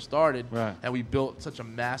when we first started. Right. And we built such a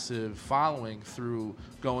massive following through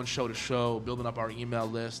going show to show, building up our email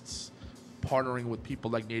lists, partnering with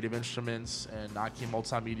people like Native Instruments and Akeem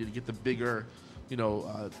Multimedia to get the bigger, you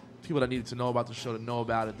know, people that needed to know about the show to know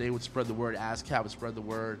about it. They would spread the word. ASCAP would spread the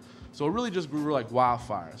word. So it really just grew like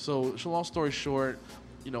wildfire. So long story short,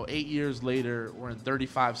 you know, 8 years later, we're in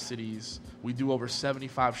 35 cities. We do over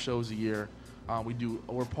 75 shows a year.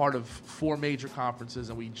 We're part of 4 major conferences,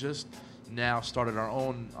 and we just now started our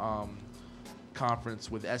own conference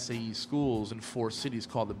with SAE schools in 4 cities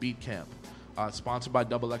called the Beat Camp. Sponsored by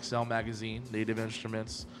XXL Magazine, Native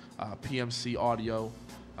Instruments, PMC Audio,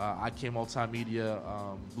 IK Multimedia,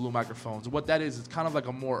 Blue Microphones. And what that is, it's kind of like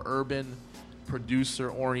a more urban,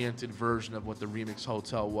 producer-oriented version of what the Remix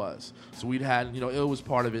Hotel was. So we'd had, you know, it was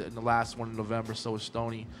part of it in the last one in November, so was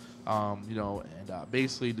Stoney. You know, and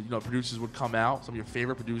basically, you know, producers would come out, some of your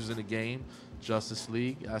favorite producers in the game, Justice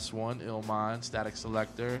League, S1, Illmind, Static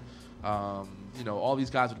Selector. You know, all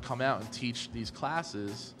these guys would come out and teach these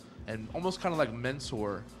classes and almost kind of like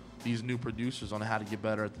mentor these new producers on how to get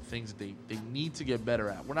better at the things that they need to get better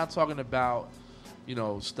at. We're not talking about, you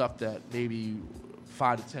know, stuff that maybe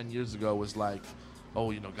 5 to 10 years ago was like,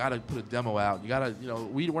 oh, gotta put a demo out. You gotta,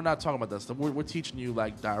 we're not talking about that stuff. We're teaching you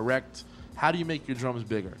like direct. How do you make your drums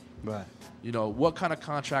bigger? Right. What kind of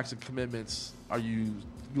contracts and commitments are you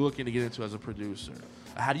looking to get into as a producer?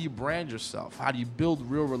 How do you brand yourself? How do you build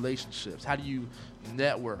real relationships? How do you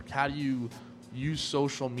network? How do you use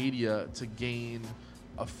social media to gain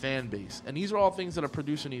a fan base? And these are all things that a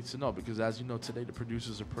producer needs to know, because as you know, today the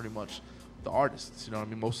producers are pretty much the artists. You know what I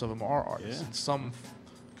mean? Most of them are artists in some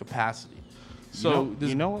capacity. So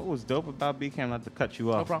you know what was dope about Beat Camp? Not to cut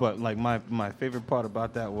you off, but like my favorite part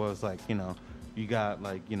about that was like, you got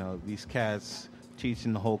like, these cats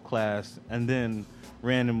teaching the whole class, and then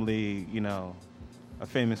randomly, a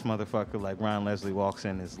famous motherfucker like Ryan Leslie walks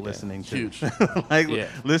in, is listening to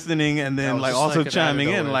listening, and then like also chiming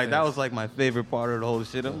in. Like that was like my favorite part of the whole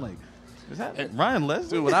shit. I'm like, is that Ryan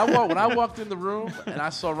Leslie? Dude, when I walked in the room and I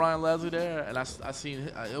saw Ryan Leslie there, and I seen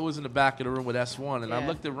it was in the back of the room with S1, and I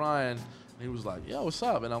looked at Ryan, and he was like, "Yo, what's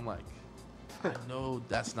up?" And I'm like, I know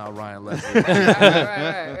that's not Ryan Leslie.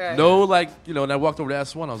 right. No, like, and I walked over to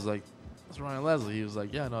S1, I was like, that's Ryan Leslie. He was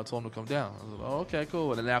like, yeah, no, I told him to come down. I was like, oh, okay,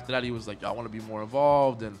 cool. And then after that, he was like, I want to be more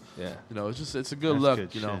involved. And, it's a good look,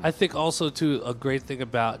 I think also, too, a great thing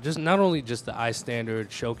about just not only just the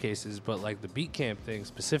iStandard showcases, but like the Beat Camp thing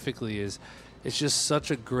specifically is it's just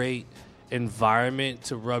such a great environment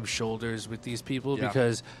to rub shoulders with these people,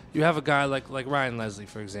 because you have a guy like Ryan Leslie,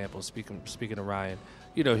 for example, speaking of Ryan,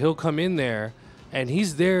 he'll come in there and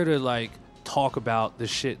he's there to like talk about the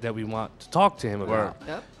shit that we want to talk to him about.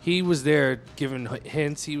 Yep. He was there giving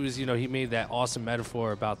hints. He was, he made that awesome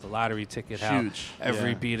metaphor about the lottery ticket. Huge. How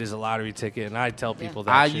every beat is a lottery ticket, and I tell people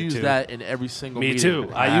that I shit use too. that in every single Me meeting. too.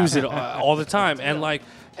 I use it all the time,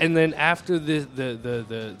 and then after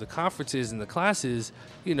the conferences and the classes,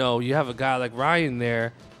 you have a guy like Ryan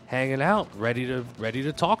there hanging out, ready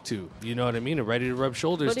to talk to. You know what I mean? And ready to rub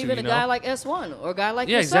shoulders to. But even a guy like S1 or a guy like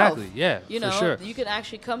yourself. Exactly. Yeah, for sure. You can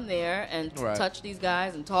actually come there and touch these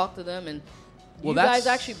guys and talk to them, and Well, you guys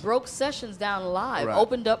actually broke sessions down live,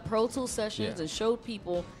 opened up Pro Tools sessions, and showed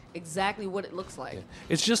people exactly what it looks like.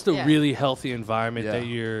 It's just a really healthy environment that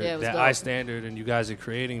that iStandard and you guys are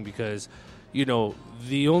creating, because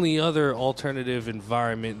the only other alternative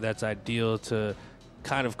environment that's ideal to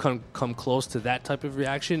kind of come close to that type of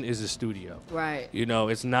reaction is a studio. Right.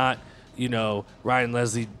 It's not Ryan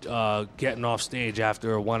Leslie getting off stage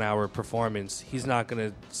after a 1 hour performance. He's not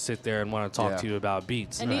going to sit there and want to talk to you about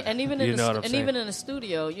beats. And even in a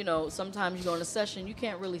studio, sometimes you go in a session, you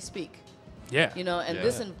can't really speak. Yeah.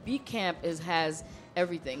 This in Beat Camp has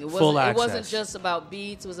everything. It wasn't just about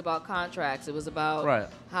beats. It was about contracts. It was about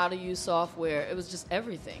how to use software. It was just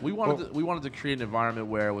everything. We wanted to create an environment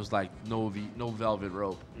where it was like no velvet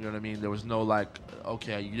rope. You know what I mean? There was no like,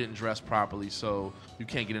 okay, you didn't dress properly, so you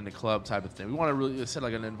can't get in the club type of thing. We want to really set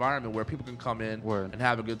like an environment where people can come in and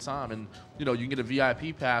have a good time, and you can get a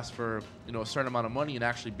VIP pass for a certain amount of money and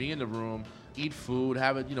actually be in the room, eat food,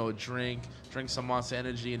 have a drink some Monster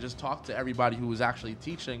Energy, and just talk to everybody who was actually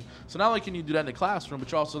teaching. So not only can you do that in the classroom,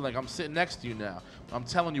 but you're also like, I'm sitting next to you now. I'm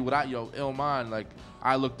telling you what Illmind, like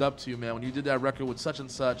I looked up to you, man. When you did that record with such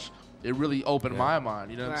and such, it really opened my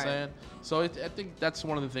mind. You know what I'm saying? So I think that's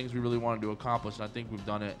one of the things we really wanted to accomplish, and I think we've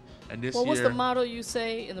done it. And this year, what's the motto you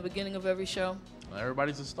say in the beginning of every show?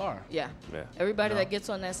 Everybody's a star. Yeah. Everybody that gets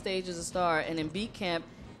on that stage is a star, and in Beat Camp,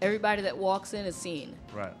 everybody that walks in is seen.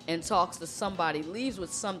 Right. And talks to somebody, leaves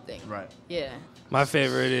with something. Right. Yeah. My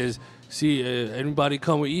favorite is, see, anybody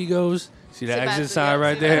come with egos? See that exit sign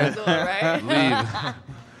right there? Leave.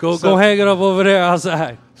 Go hang it up over there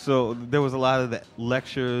outside. So there was a lot of the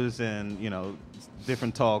lectures and,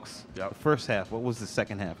 different talks. The first half. What was the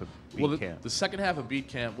second half of Beat Camp? The second half of Beat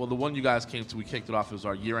Camp, the one you guys came to, we kicked it off. It was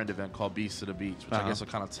our year-end event called Beats to the Beats, which I guess will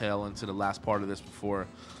kind of tail into the last part of this before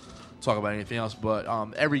talk about anything else. But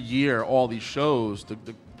every year, all these shows,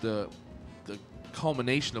 the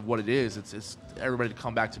culmination of what it is, it's everybody to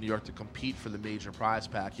come back to New York to compete for the major prize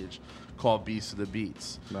package called Beats to the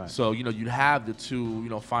Beats. Right. So, you'd have the two,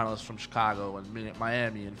 finalists from Chicago and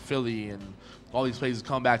Miami and Philly and all these places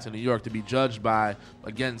come back to New York to be judged by,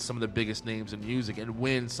 again, some of the biggest names in music and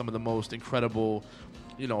win some of the most incredible,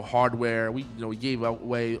 hardware. We gave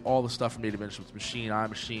away all the stuff from Native Instruments, Machine,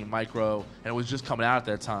 iMachine, Micro, and it was just coming out at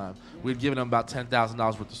that time. We'd given them about $10,000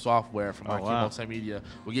 worth of software from IQ Multimedia.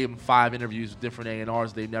 We gave them 5 interviews with different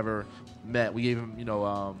A&Rs they've never met. We gave them,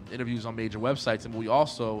 interviews on major websites, and we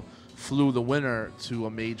also flew the winner to a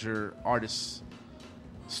major artist's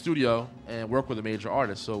studio and worked with a major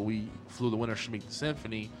artist. So we flew the winner, Shamik the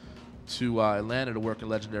Symphony, to Atlanta to work in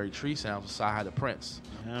Legendary Tree Sounds with Sci-Hi the Prince.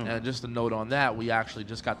 And just a note on that, we actually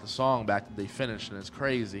just got the song back that they finished, and it's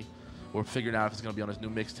crazy. We're figuring out if it's going to be on his new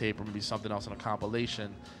mixtape or maybe something else on a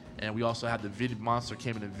compilation. And we also have the Monster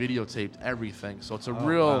came in and videotaped everything. So it's a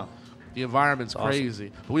real... Wow. The environment's crazy.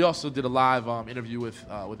 Awesome. But we also did a live interview with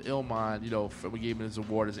Illmind. We gave him his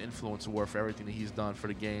award, his influence award for everything that he's done for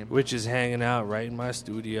the game. Which is hanging out right in my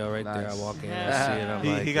studio right there. I walk in, I see it.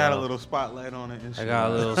 I'm he got a little spotlight on it. I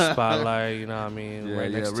got a little spotlight, you know what I mean?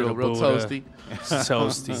 Right next to the real Buddha. toasty.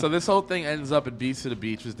 Toasty. So this whole thing ends up at Beats to the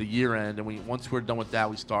Beach, was the year end. And once we're done with that,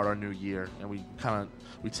 we start our new year. And we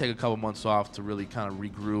take a couple months off to really kind of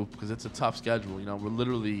regroup because it's a tough schedule. We're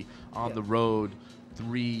literally on the road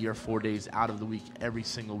 3 or 4 days out of the week every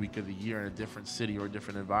single week of the year in a different city or a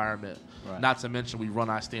different environment. Right. Not to mention we run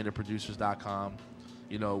iStandardProducers.com.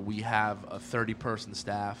 We have a 30-person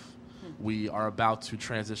staff. We are about to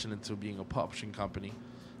transition into being a publishing company,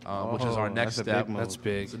 which is our next step. That's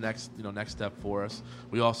big. It's the next step for us.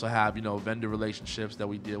 We also have vendor relationships that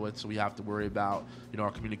we deal with, so we have to worry about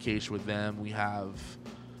our communication with them. We have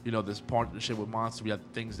this partnership with Monster. We have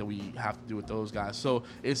things that we have to do with those guys. So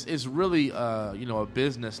it's really a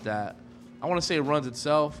business that I want to say it runs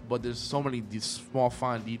itself, but there's so many these small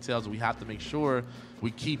fine details that we have to make sure we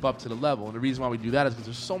keep up to the level. And the reason why we do that is because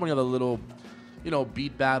there's so many other little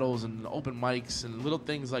beat battles and open mics and little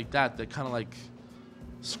things like that kind of like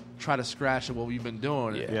try to scratch at what we've been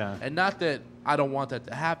doing. Yeah. And not that I don't want that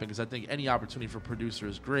to happen, because I think any opportunity for a producer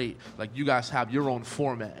is great. Like, you guys have your own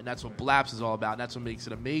format, and that's what Blaps is all about, and that's what makes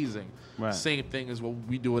it amazing. Right. Same thing as what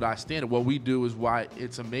we do at iStandard. What we do is why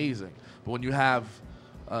it's amazing. But when you have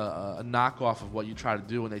a knockoff of what you try to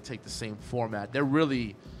do and they take the same format, they're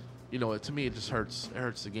really, to me, it just hurts. It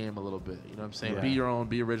hurts the game a little bit. You know what I'm saying? Yeah. Be your own,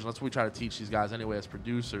 be original. That's what we try to teach these guys anyway as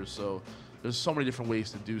producers. So there's so many different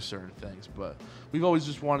ways to do certain things. But we've always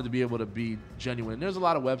just wanted to be able to be genuine. There's a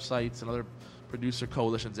lot of websites and other producer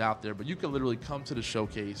coalitions out there, but you can literally come to the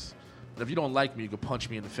showcase, and if you don't like me, you can punch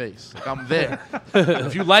me in the face. Like, I'm there.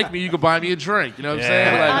 If you like me, you can buy me a drink. You know what I'm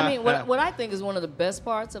saying? Like, I mean, what I think is one of the best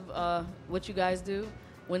parts of what you guys do,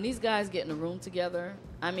 when these guys get in a room together,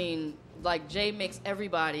 I mean, like, Jay makes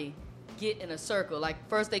everybody get in a circle. Like,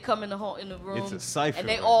 first they come in the room, it's a cipher, and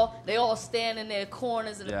they all stand in their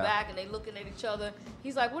corners in the back, and they looking at each other.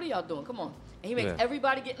 He's like, "What are y'all doing? Come on!" And he makes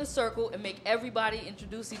everybody get in a circle and make everybody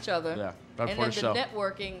introduce each other. Yeah, and then the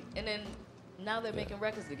networking, and then now they're making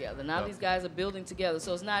records together. Now these guys are building together.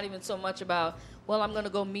 So it's not even so much about, well, I'm going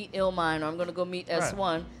to go meet Illmind or I'm going to go meet S1.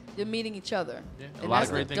 Right. They're meeting each other. Yeah. A lot of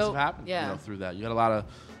great things have happened through that. You had a lot of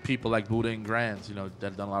people like Buddha and Grands, that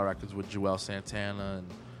have done a lot of records with Joel Santana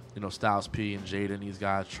and Styles P and Jaden, these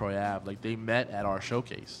guys, Troy Ave. Like, they met at our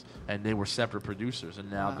showcase, and they were separate producers,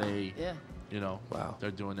 and now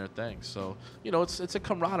they're doing their thing. So, it's a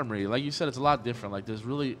camaraderie. Like you said, it's a lot different. Like, there's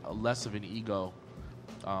really less of an ego,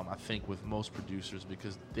 I think, with most producers,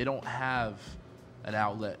 because they don't have an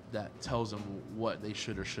outlet that tells them what they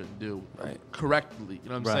should or shouldn't do correctly. You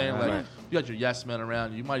know what I'm saying? Like, you got your yes men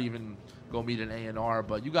around. You might even go meet an A&R,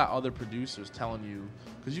 but you got other producers telling you,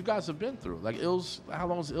 because you guys have been through. Like, how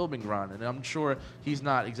long has Ill been grinding? And I'm sure he's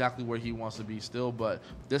not exactly where he wants to be still, but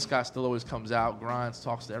this guy still always comes out, grinds,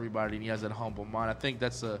 talks to everybody, and he has that humble mind. I think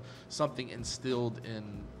that's something instilled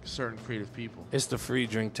in certain creative people. It's the free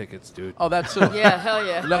drink tickets, dude. Oh, that too. Yeah, hell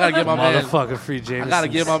yeah. I gotta get my man. Motherfucker, free Jameson. I gotta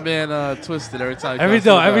get my man Twisted every time. Every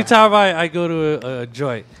time I go to a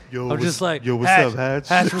joint, I'm just like, yo, what's up, Hatch?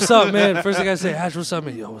 Hatch, what's up, man? First thing I say, Hatch, what's up,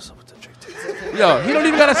 man? Yo, what's up with the drink tickets? Yo, he don't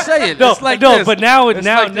even gotta say it. No, it's like no, this. but now It's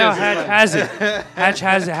like Hatch has it. Hatch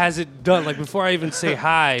has it done. Like, before I even say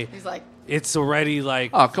hi, he's like, it's already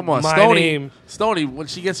like, oh, come on, my Stoney. name. Stoney, when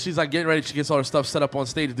she's like getting ready, she gets all her stuff set up on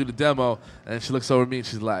stage to do the demo, and she looks over at me and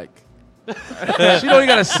she's like, she don't even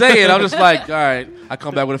gotta say it. I'm just like, all right. I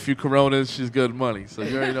come back with a few Coronas. She's good money, so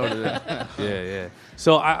you already know what it is. Yeah.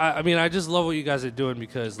 So I mean, I just love what you guys are doing,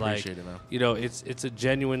 because Appreciate it, man. it's a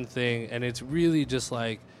genuine thing, and it's really just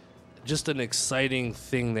an exciting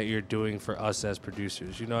thing that you're doing for us as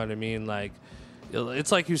producers. You know what I mean? Like,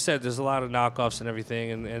 it's like you said, there's a lot of knockoffs and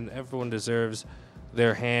everything, and everyone deserves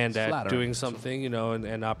their hand at doing something,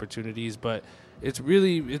 and opportunities, but it's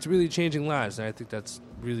really changing lives, and I think that's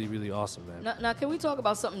really, really awesome, man. Now, can we talk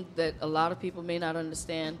about something that a lot of people may not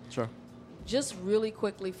understand? Sure. Just really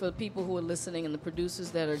quickly, for the people who are listening and the producers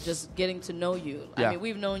that are just getting to know you. Yeah. I mean,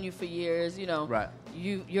 we've known you for years. Right.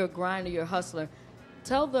 You're a grinder, you're a hustler.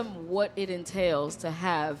 Tell them what it entails to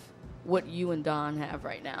have what you and Don have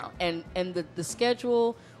right now, and the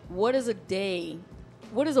schedule. What is a day?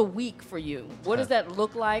 What is a week for you? What does that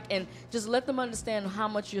look like? And just let them understand how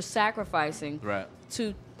much you're sacrificing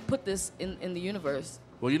to put this in the universe.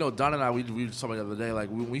 Well, Don and I, we were talking the other day, like,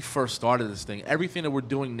 when we first started this thing, everything that we're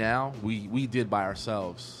doing now, we did by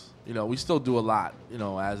ourselves You know, we still do a lot, you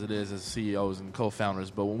know, as it is as CEOs and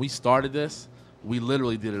co-founders. But when we started this, we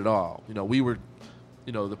literally did it all. You know, we were,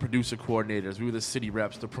 you know, the producer coordinators. We were the city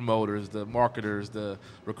reps, the promoters, the marketers, the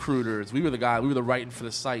recruiters. We were the guys. We were the writing for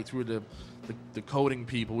the sites. We were the coding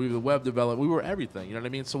people. We were the web developers. We were everything. You know what I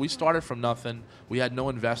mean? So we started from nothing. We had no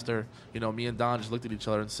investor. You know, me and Don just looked at each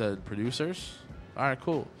other and said, producers? All right,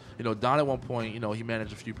 cool. You know, Don at one point, you know, he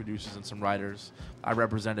managed a few producers and some writers. I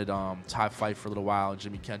represented Ty Fife for a little while and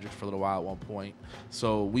Jimi Kendrix for a little while at one point.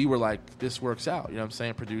 So we were like, this works out. You know what I'm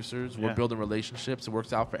saying? Producers, we're building relationships. It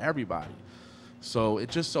works out for everybody. So it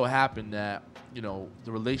just so happened that, you know,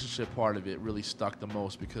 the relationship part of it really stuck the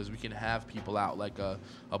most because we can have people out like a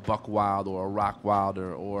Buck Wild or a Rock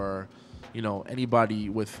Wilder or, you know, anybody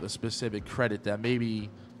with a specific credit that maybe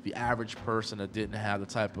the average person that didn't have the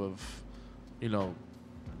type of, you know,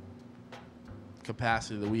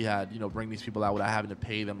 capacity that we had, you know, bring these people out without having to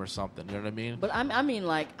pay them or something. You know what I mean? But I mean,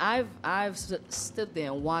 like I've stood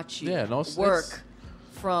there and watched you it's work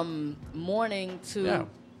from morning to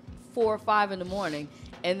 4 or 5 in the morning,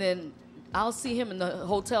 and then I'll see him in the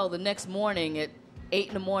hotel the next morning at 8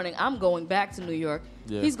 in the morning. I'm going back to New York.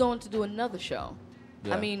 Yeah. He's going to do another show.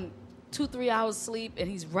 Yeah. I mean, 2-3 hours sleep,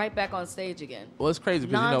 and he's right back on stage again. Well, it's crazy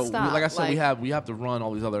because, you know, Non-stop, like I said, we have to run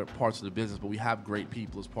all these other parts of the business, but we have great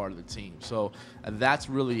people as part of the team. So that's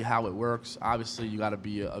really how it works. Obviously, you got to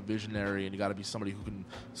be a visionary, and you got to be somebody who can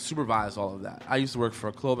supervise all of that. I used to work for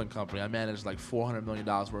a clothing company. I managed like $400 million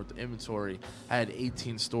worth of inventory. I had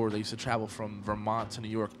 18 stores. I used to travel from Vermont to New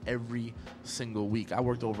York every single week. I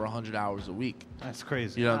worked over 100 hours a week. That's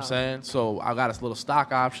crazy. You know what I'm saying? So I got a little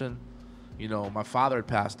stock option. You know, my father had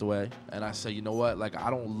passed away, and I said, you know what? Like, I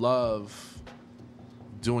don't love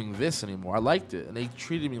doing this anymore. I liked it, and they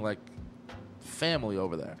treated me like family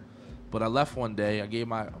over there. But I left one day. I gave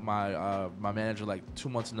my manager like 2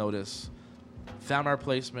 months' notice. Found my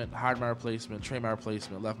replacement, hired my replacement, trained my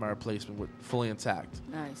replacement, left my replacement with fully intact.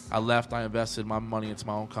 Nice. I left. I invested my money into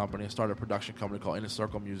my own company. I started a production company called Inner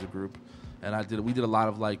Circle Music Group, and we did a lot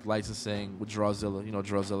of like licensing with Drawzilla. You know,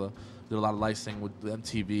 Drawzilla. Did a lot of licensing with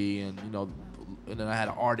MTV, and, you know, and then I had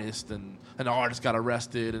an artist, and the artist got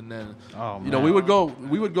arrested, and then you know, we would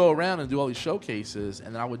go around and do all these showcases,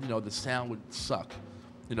 and I would, you know, the sound would suck.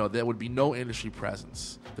 You know, there would be no industry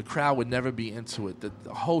presence. The crowd would never be into it.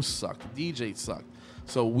 The host sucked. The DJ sucked.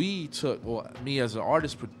 So we took, well, me as an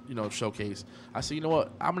artist, you know, showcase. I said, you know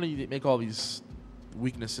what? I'm gonna make all these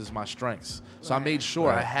weaknesses my strengths. So I made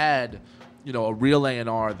sure I had, you know, a real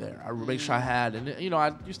A&R there. I make sure I had, and, you know,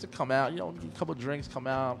 I used to come out, you know, a couple of drinks, come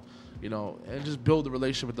out, you know, and just build the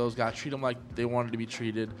relationship with those guys, treat them like they wanted to be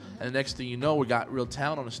treated. And the next thing you know, we got real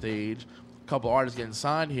talent on the stage, a couple artists getting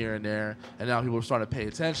signed here and there, and now people are starting to pay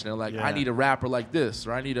attention. They're like, I need a rapper like this,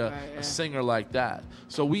 or I need a singer like that.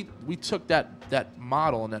 So we took that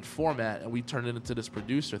model and that format, and we turned it into this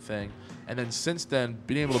producer thing. And then since then,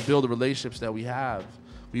 being able to build the relationships that we have,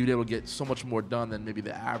 we've been able to get so much more done than maybe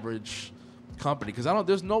the average company, because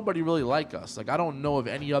there's nobody really like us. Like, I don't know of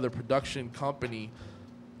any other production company,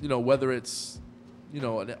 you know, whether it's, you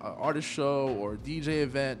know, an artist show or a DJ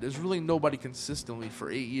event. There's really nobody consistently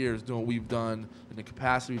for 8 years doing what we've done in the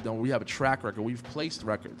capacity we've done. We have a track record. We've placed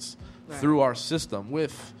records through our system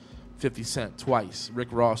with 50 Cent twice, Rick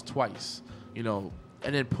Ross twice, you know,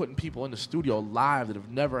 and then putting people in the studio live that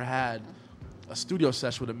have never had a studio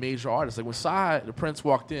session with a major artist. Like when the Prince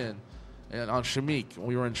walked in and on Shamik, when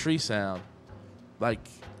we were in Tree Sound, like,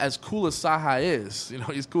 as cool as Saha is, you know,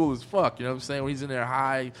 he's cool as fuck, you know what I'm saying? When he's in there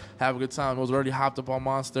high, having a good time, he was already hopped up on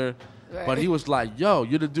Monster. Right. But he was like, yo,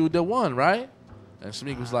 you're the dude that won, right? And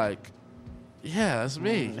Shamik was like, yeah, that's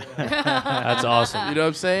me. That's awesome. You know what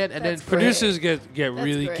I'm saying? And then producers get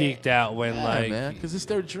really geeked out when, like, man, because it's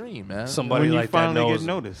their dream, man. Somebody when you like finally that knows. get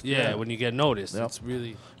noticed. Yeah, when you get noticed. It's really,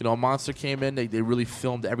 you know, Monster came in, they really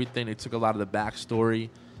filmed everything. They took a lot of the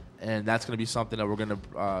backstory. And that's going to be something that we're going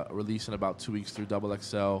to release in about 2 weeks through Double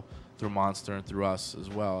XL, through Monster, and through us as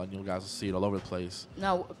well. And you guys will see it all over the place.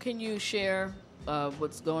 Now, can you share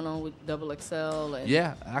what's going on with Double XL? And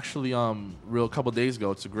yeah, actually, a couple days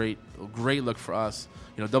ago, it's a great look for us.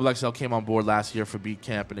 You know, Double XL came on board last year for Beat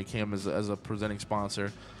Camp, and they came as a presenting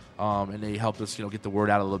sponsor. And they helped us, you know, get the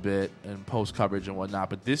word out a little bit and post coverage and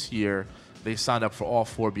whatnot. But this year, they signed up for all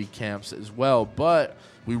 4 Beat Camps as well. But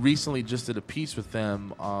we recently just did a piece with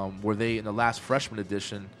them where they, in the last freshman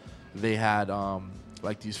edition, they had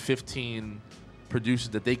like these 15 producers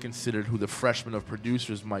that they considered who the freshmen of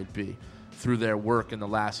producers might be through their work in the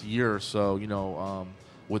last year or so, you know,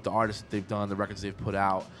 with the artists that they've done, the records they've put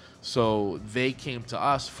out. So they came to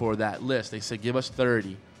us for that list. They said, give us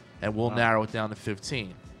 30, and we'll narrow it down to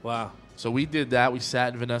 15. Wow. So we did that. We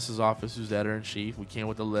sat in Vanessa's office, who's the editor-in-chief. We came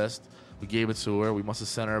with the list. We gave it to her. We must have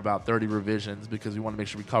sent her about 30 revisions because we wanted to make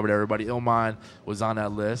sure we covered everybody. Illmind was on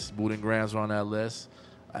that list. Boot and Grams were on that list.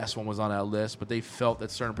 S1 was on that list. But they felt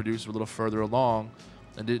that certain producers were a little further along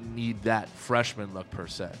and didn't need that freshman look per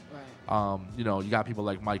se. Right. You know, you got people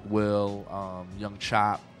like Mike Will, Young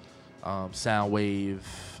Chop, Soundwave,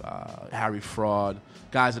 Harry Fraud,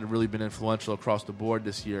 guys that have really been influential across the board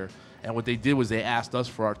this year. And what they did was they asked us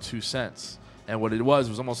for our 2 cents. And what it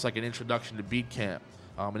was almost like an introduction to Beat Camp.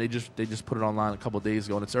 And they just put it online a couple of days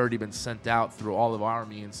ago, and it's already been sent out through all of our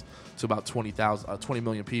means to about 20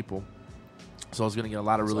 million people. So it's going to get a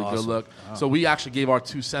lot of really good look. Wow. So we actually gave our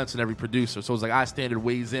 2 cents in every producer. So it was like iStandard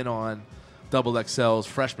weighs in on Double XL's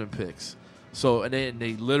freshman picks. So and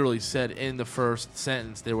they literally said in the first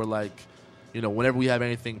sentence, they were like, you know, whenever we have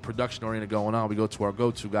anything production-oriented going on, we go to our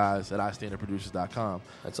go-to guys at iStandardProducers.com.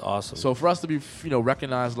 That's awesome. So for us to be, you know,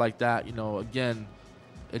 recognized like that, you know, again,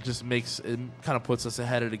 it kind of puts us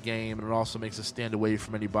ahead of the game, and it also makes us stand away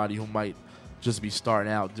from anybody who might just be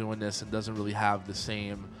starting out doing this and doesn't really have the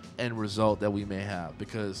same end result that we may have.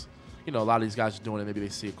 Because, you know, a lot of these guys are doing it, maybe they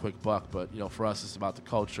see a quick buck, but, you know, for us, it's about the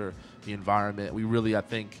culture, the environment. We really, I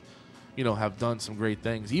think, you know, have done some great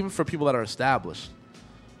things, even for people that are established.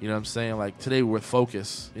 You know what I'm saying? Like, today we're with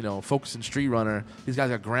Focus. You know, Focus and Street Runner. These guys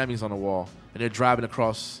got Grammys on the wall, and they're driving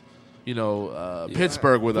across, you know,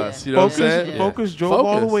 Pittsburgh with us. You know what I'm saying? Focus drove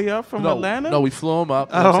all the way up from Atlanta? No, we flew him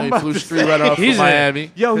up. He flew Street Runner up from Miami.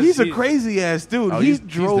 He's a crazy-ass dude. He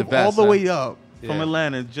drove best, all the way up from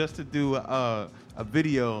Atlanta just to do a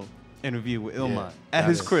video interview with Illmind at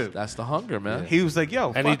his crib. That's the hunger, man. He was like,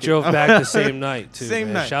 yo, and he drove back the same night, too.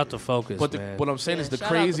 Same night. Shout to Focus, but man. What I'm saying is the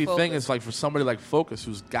crazy thing is, like, for somebody like Focus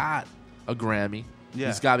who's got a Grammy,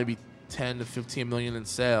 he's got maybe 10 to 15 million in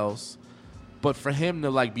sales. But for him to,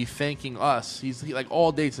 like, be thanking us, he's like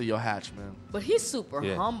all day to your Hatch, man. But he's super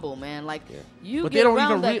humble, man. Like, you but get they don't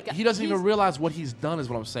around even that he doesn't even realize what he's done is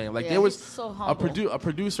what I'm saying. Like, there was so a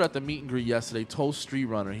producer at the meet and greet yesterday told Street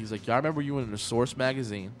Runner, he's like, "Yeah, I remember you in the Source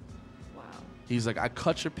magazine." Wow. He's like, "I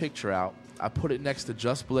cut your picture out. I put it next to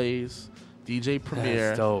Just Blaze, DJ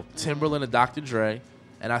Premier, Timberland, and Dr. Dre.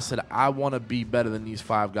 And I said, I want to be better than these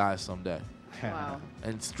 5 guys someday." Wow.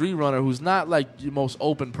 And Street Runner, who's not like the most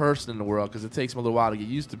open person in the world, because it takes him a little while to get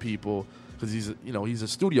used to people, because he's a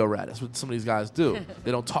studio rat. That's what some of these guys do.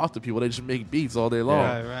 They don't talk to people. They just make beats all day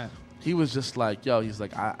long. Right. He was just like, he's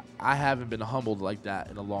like, I haven't been humbled like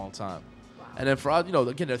that in a long time. Wow. And then for us,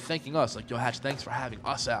 again, they're thanking us. Like, yo, Hatch, thanks for having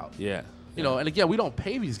us out. Yeah. You know, and again, we don't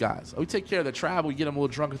pay these guys. We take care of their travel. We get them a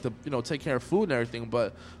little drunk to, take care of food and everything.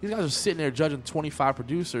 But these guys are sitting there judging 25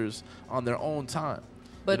 producers on their own time.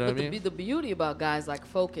 But the beauty about guys like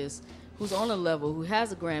Focus, who's on a level, who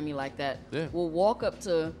has a Grammy like that, will walk up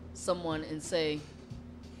to someone and say,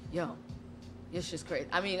 yo, it's just crazy.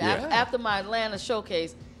 I mean, after my Atlanta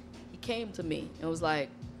showcase, he came to me and was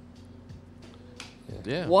like,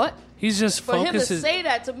 what? He's just For him to say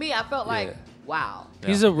that to me, I felt like, wow.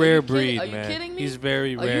 He's a rare breed, man. Are you kidding me? He's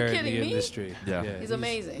very rare in the me? industry. Yeah. He's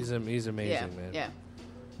amazing. He's amazing, man. Yeah.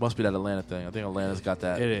 Must be that Atlanta thing. I think Atlanta's got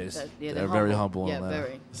that. It is. They're very humble in Atlanta.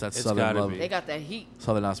 Very. It's that southern love. They got that heat.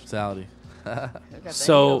 Southern hospitality.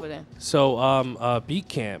 So, Beat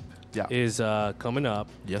Camp is coming up.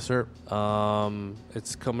 Yes, sir.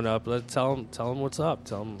 It's coming up. Tell them what's up.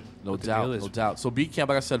 Tell them. No doubt. So Beat Camp,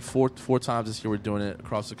 like I said, four times this year we're doing it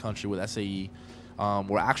across the country with SAE.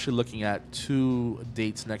 We're actually looking at 2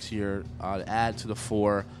 dates next year to add to the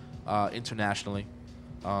 4 internationally.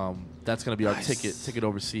 That's going to be our ticket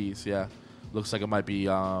overseas. Yeah, looks like it might be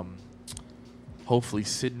hopefully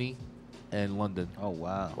Sydney and London. Oh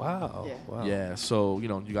wow. Yeah. So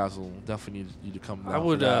you guys will definitely need to come. I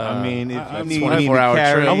would. I mean, if you need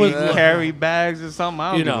 24-hour to carry bags or something,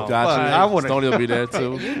 I don't know. I would. Stoney will be there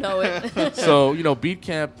too. You know it. So Beat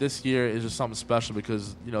Camp this year is just something special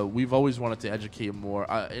because we've always wanted to educate more,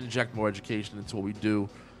 inject more education into what we do,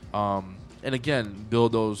 and again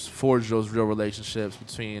forge those real relationships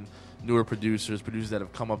between newer producers that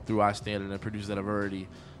have come up through iStandard, and producers that have already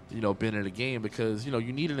been in the game, because you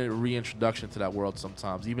need a reintroduction to that world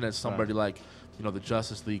sometimes. Even as somebody like the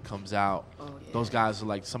Justice League comes out, those guys are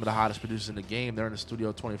like some of the hottest producers in the game. They're in the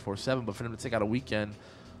studio 24/7, but for them to take out a weekend,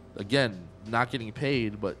 again, not getting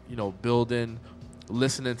paid, but building,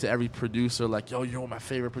 listening to every producer, like, yo, you're one of my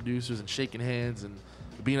favorite producers, and shaking hands and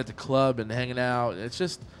being at the club and hanging out.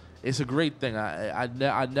 It's a great thing. I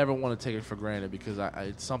never want to take it for granted, because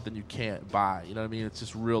it's something you can't buy. You know what I mean? It's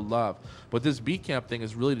just real love. But this Beat Camp thing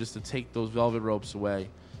is really just to take those velvet ropes away,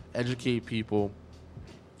 educate people,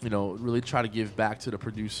 really try to give back to the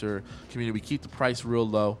producer community. We keep the price real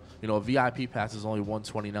low. A VIP pass is only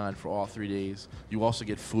 $129 for all 3 days. You also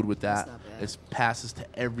get food with that. It's passes to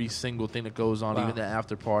every single thing that goes on, even the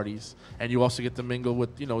after parties. And you also get to mingle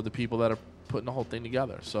with, the people that are putting the whole thing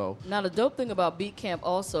together. So now the dope thing about Beat Camp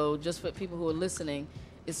also, just for people who are listening,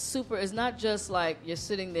 it's not just like you're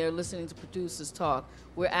sitting there listening to producers talk.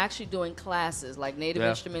 We're actually doing classes. Like Native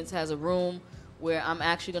Instruments has a room where I'm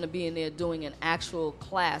actually going to be in there doing an actual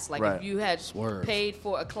class. Like if you had paid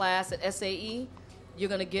for a class at SAE, you're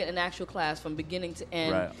going to get an actual class from beginning to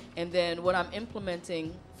end. Right. And then what I'm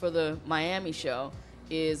implementing for the Miami show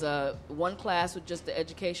is one class with just the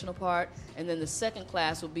educational part, and then the second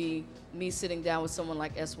class will be me sitting down with someone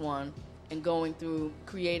like S1 and going through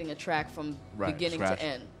creating a track from beginning to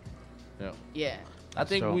end. Yeah. I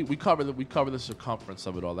think we cover the circumference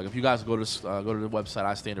of it all. Like if you guys go to the website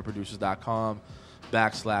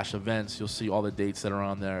istandardproducers.com/events, you'll see all the dates that are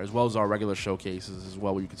on there, as well as our regular showcases as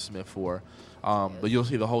well, where you can submit for. But you'll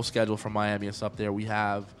see the whole schedule from Miami. It's up there. We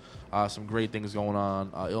have some great things going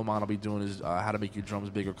on. Ilman will be doing his How to Make Your Drums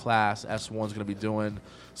Bigger class. S1's going to be doing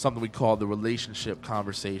something we call the relationship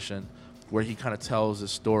conversation, where he kind of tells a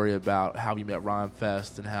story about how he met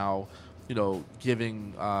Rhymefest and how,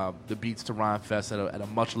 giving the beats to Rhymefest at a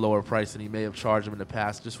much lower price than he may have charged him in the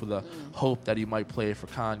past, just with the hope that he might play it for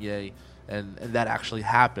Kanye, and that actually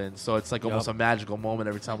happened. So it's like almost a magical moment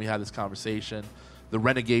every time we have this conversation. The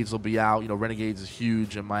Renegades will be out. Renegades is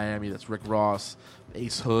huge in Miami. That's Rick Ross,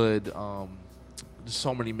 Ace Hood, just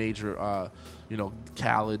so many major,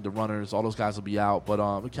 Khaled, the Runners, all those guys will be out. But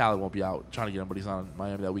Khaled won't be out. Trying to get him, but he's on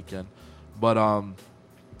Miami that weekend. But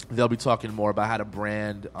they'll be talking more about how to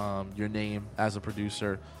brand your name as a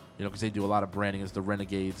producer, because they do a lot of branding as the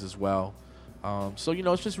Renegades as well. So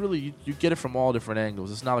it's just really you get it from all different angles.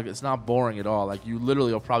 It's not boring at all. Like you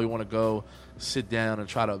literally will probably want to go sit down and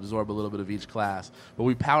try to absorb a little bit of each class. But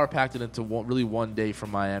we power packed it into one day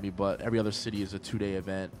from Miami. But every other city is a 2-day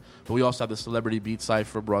event. But we also have the Celebrity Beat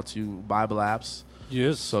Cypher brought to you by Blapse.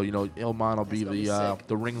 Yes. So Ilman will be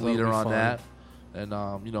the ringleader on that. And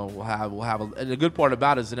we'll have and the good part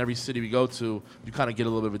about it is in every city we go to, you kind of get a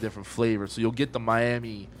little bit of a different flavor. So you'll get the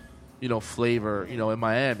Miami, flavor, in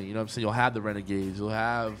Miami. You know what I'm saying? You'll have the Renegades. You'll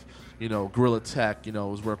have, Gorilla Tech.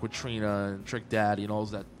 His work with Trina and Trick Daddy and all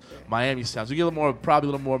that Miami sounds. You get probably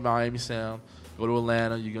a little more Miami sound. Go to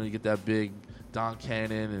Atlanta, you're gonna get that big Don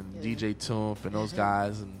Cannon and DJ Toomp and those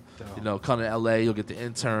guys. And come to LA, you'll get the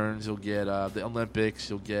Interns. You'll get the Olympics.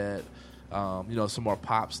 You'll get some more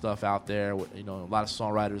pop stuff out there with, a lot of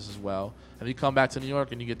songwriters as well. And you come back to New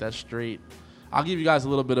York and you get that straight. I'll give you guys a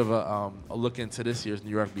little bit of a look into this year's New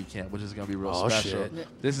York Beat Camp, which is going to be real special.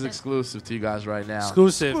 Shit. This is exclusive to you guys right now.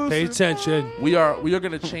 Exclusive. Pay attention. We are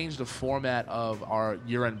going to change the format of our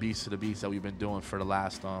year-end Beats to the Beats that we've been doing for the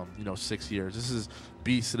last 6 years. This is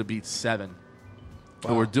Beats to the Beats 7. Wow.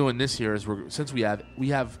 What we're doing this year is since we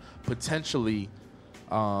have potentially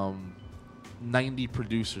 90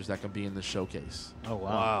 producers that can be in the showcase. Oh,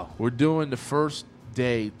 wow. We're doing the first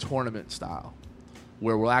day tournament style,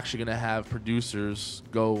 where we're actually going to have producers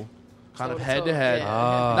go kind of head-to-head.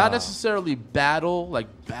 Yeah. Not necessarily battle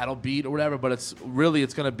beat or whatever, but it's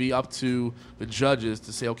going to be up to the judges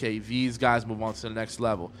to say, okay, these guys move on to the next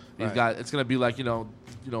level. These guys, it's going to be like,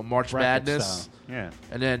 March Madness. Style. Yeah.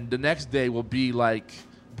 And then the next day will be like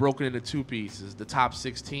broken into two pieces, the top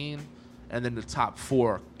 16 and then the top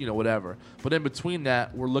 4, whatever. But in between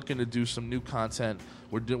that, we're looking to do some new content.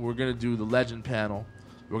 We're going to do the legend panel.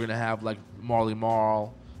 We're going to have like Marley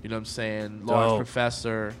Marl, Lawrence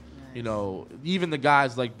Professor, even the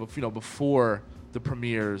guys like, before the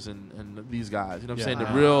premieres and these guys, the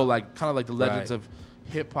real kind of like the legends of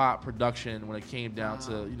hip hop production when it came down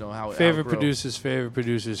to, how it favorite outgrew. producer's favorite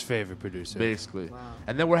producer's favorite producer. Basically. Wow.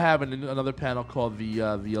 And then we're having another panel called the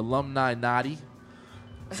Alumni Naughty.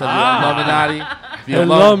 So the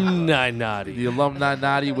Alumni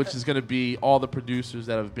Naughty, which is going to be all the producers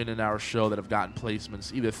that have been in our show that have gotten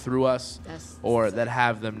placements either through us or that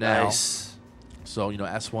have them now. Nice. So,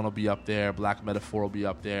 S1 will be up there, Black Metaphor will be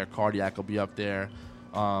up there, Cardiac will be up there,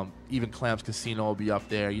 even Clams Casino will be up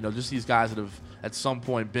there. Just these guys that have at some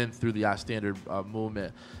point been through the iStandard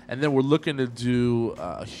movement. And then we're looking to do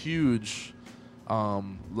a huge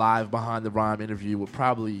live behind the rhyme interview with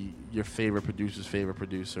probably your favorite producer's favorite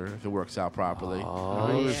producer, if it works out properly.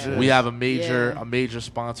 We have a major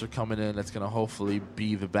sponsor coming in that's going to hopefully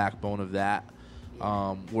be the backbone of that.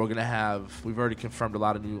 We're going to we've already confirmed a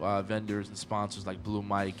lot of new vendors and sponsors like Blue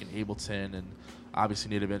Mike and Ableton, and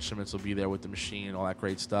obviously Native Instruments will be there with the machine and all that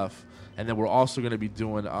great stuff. And then we're also going to be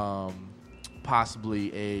doing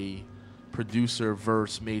possibly producer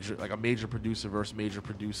versus major, like a major producer versus major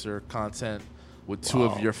producer content with two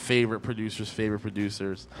of your favorite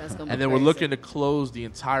producers. That's gonna be And then we're crazy. looking to close the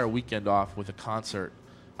entire weekend off with a concert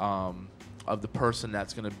of the person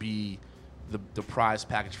that's going to be the prize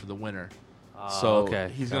package for the winner. So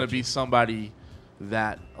okay. he's going to be somebody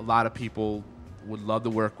that a lot of people would love to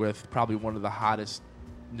work with, probably one of the hottest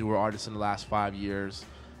newer artists in the last 5 years.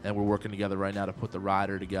 And we're working together right now to put the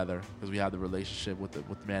rider together because we have the relationship with the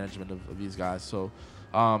management of these guys. So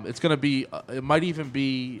it's going to be, it's going to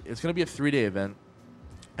be a 3-day event.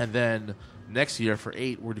 And then next year for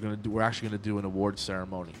 8, we're actually going to do an award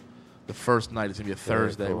ceremony. The first night is going to be a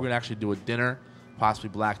Thursday. cool. We're going to actually do a dinner, possibly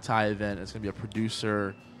black tie event. It's going to be a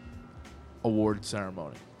producer award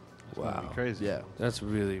ceremony. Wow. Crazy. Yeah. That's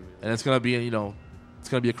really. And it's going to be, it's going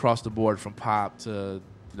to be across the board from pop to,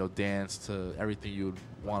 dance to everything you would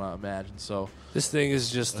want to imagine. So This thing is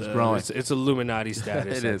just it's growing. It's Illuminati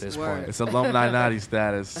status It at is. this Word. point. It's alumni naughty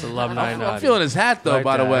status. It's alumni I'm naughty. feeling his hat though, Like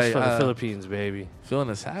by the that. way. It's from the Philippines, baby. Feeling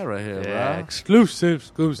his hat right here, Yeah, bro. exclusive.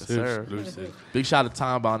 Yes, sir. Big shout out to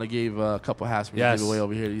Time Bomb. They gave a couple hats for me to give away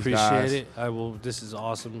over here. These Appreciate guys. it. I will. This is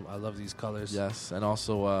awesome. I love these colors. Yes, and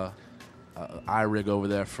also iRig over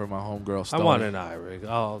there for my homegirl. I Stony. want an iRig.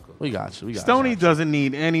 Oh, We got you. Stony doesn't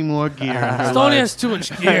need any more gear. in her Stony life. has too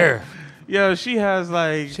much gear. Yo, she has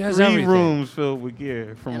like She has 3 everything. rooms filled with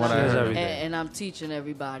gear, from And what I'm, I heard. everything. and I'm teaching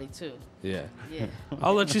everybody too. Yeah. Yeah.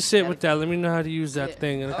 I'll let you sit with that. Let me know how to use that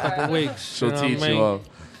thing in a couple Alright. weeks. She'll You know what I teach you mean? up.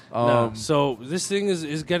 No, so this thing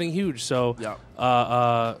is getting huge. So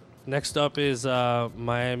next up is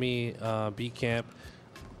Miami Beat Camp.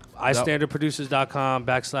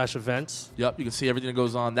 iStandardProducers.com/events. Yep, you can see everything that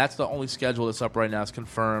goes on. That's the only schedule that's up right now. It's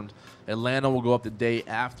confirmed. Atlanta will go up the day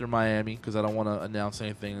after Miami because I don't want to announce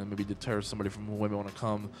anything and maybe deter somebody from who maybe want to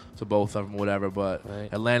come to both of them, whatever. But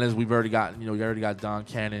Atlanta's, we've already got, we already got Don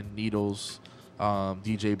Cannon, Needles,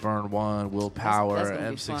 DJ Burn 1, Will Power, that's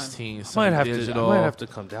gonna be M16, I might have Digital. to. I might have to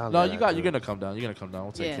come down. No, to you're that, gonna come down. You're gonna come down.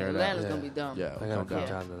 We'll take care of that. Atlanta's gonna be dumb. Yeah, I gotta come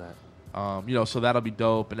down to that. so that'll be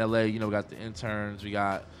dope. In LA, we got the interns. We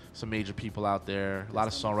got some major people out there. A lot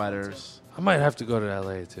of songwriters. I might have to go to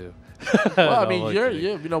LA too. Well, I No, mean,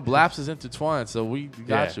 luckily. Blaps is intertwined, so we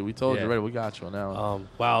got you. We told you yeah. already. We got you on that one.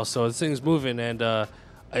 Wow, so this thing's moving, and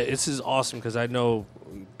this is awesome because I know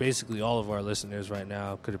basically all of our listeners right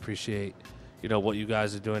now could appreciate, what you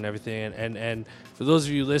guys are doing, everything, and for those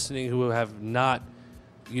of you listening who have not,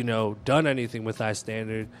 done anything with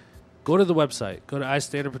iStandard, go to the website. Go to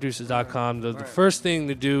iStandardProducers.com. The first thing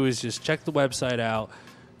to do is just check the website out.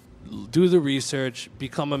 Do the research,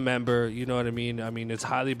 become a member. You know what I mean? I mean, it's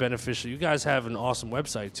highly beneficial. You guys have an awesome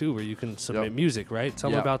website too, where you can submit music, right?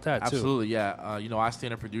 Tell me about that too. Absolutely, yeah.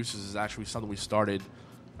 iStandard Producers is actually something we started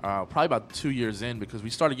probably about 2 years in because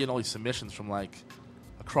we started getting all these submissions from like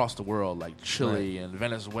across the world, like Chile and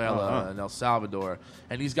Venezuela and El Salvador,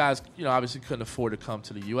 and these guys, obviously couldn't afford to come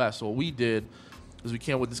to the U.S. So what we did is we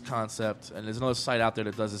came up with this concept, and there's another site out there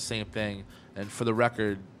that does the same thing. And for the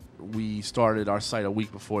record, we started our site a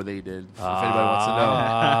week before they did. If anybody wants to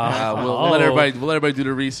know, we'll let everybody do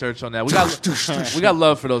the research on that. We got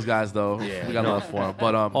love for those guys, though. Yeah, we got love for them.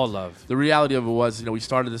 But all love. The reality of it was, we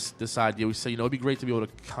started this idea. We said, it'd be great to be able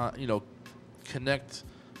to, connect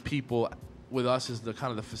people with us as the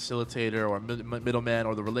kind of the facilitator or middleman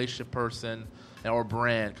or the relationship person or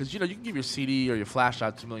brand. Because you can give your CD or your flash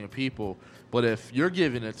drive to 2 million people, but if you're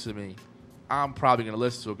giving it to me, I'm probably going to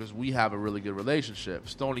listen to it because we have a really good relationship.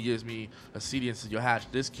 Stoney gives me a CD and says, "Yo,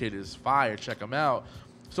 Hatch, this kid is fire. Check him out."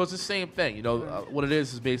 So it's the same thing. What it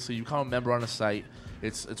is basically you become a member on the site.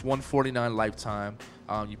 It's $149 lifetime.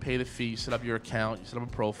 You pay the fee. You set up your account. You set up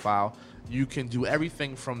a profile. You can do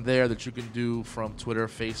everything from there that you can do from Twitter,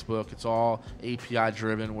 Facebook. It's all API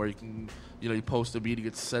driven where you can, you post a beat, it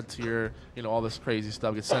gets sent to your, all this crazy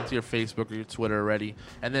stuff gets sent to your Facebook or your Twitter already.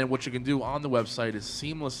 And then what you can do on the website is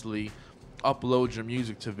seamlessly upload your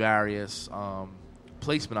music to various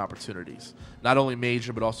placement opportunities. Not only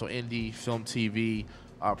major, but also indie, film, TV,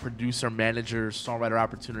 producer, managers, songwriter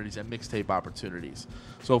opportunities, and mixtape opportunities.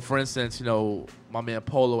 So, for instance, my man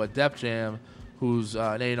Polo at Def Jam, who's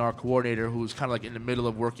an A&R coordinator, who's kind of like in the middle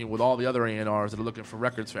of working with all the other A&Rs that are looking for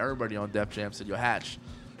records for everybody on Def Jam, said, "Yo, Hatch,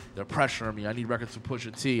 they're pressuring me. I need records for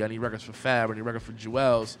Pusha T. I need records for Fab. I need records for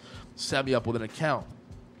Jewels. Set me up with an account."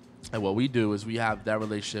 And what we do is we have that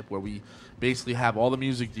relationship where we basically have all the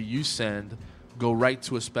music that you send go right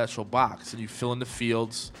to a special box, and you fill in the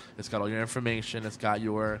fields. It's got all your information. It's got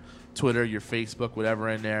your Twitter, your Facebook, whatever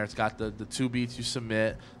in there. It's got the 2 beats you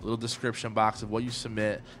submit, a little description box of what you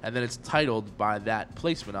submit, and then it's titled by that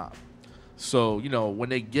placement op. So, when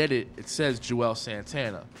they get it, it says Joel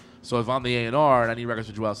Santana. So if I'm the A&R and I need records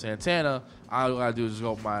for Joel Santana, all I gotta do is just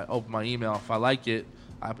open my email. If I like it,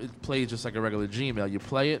 it plays just like a regular Gmail. You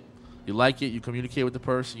play it, you like it, you communicate with the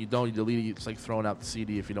person. You don't, you delete it. It's like throwing out the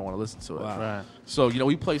CD if you don't want to listen to it. Wow. Right. So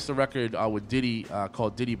we placed a record with Diddy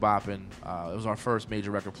called Diddy Boppin'. It was our first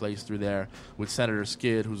major record placed through there with Senator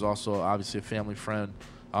Skid, who's also obviously a family friend.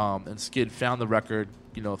 And Skid found the record,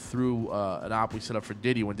 through an op we set up for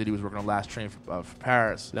Diddy when Diddy was working on Last Train for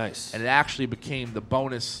Paris. Nice. And it actually became the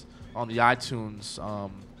bonus on the iTunes.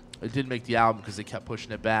 It didn't make the album because they kept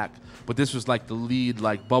pushing it back. But this was like the lead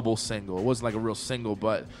bubble single. It wasn't like a real single,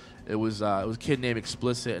 but it was a kid named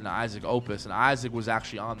Explicit and Isaac Opus. And Isaac was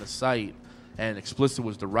actually on the site, and Explicit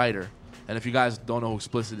was the writer. And if you guys don't know who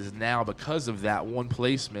Explicit is now, because of that one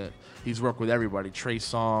placement, he's worked with everybody. Trey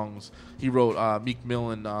Songz. He wrote Meek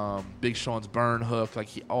Mill and Big Sean's Burn Hook.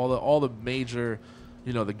 All the major,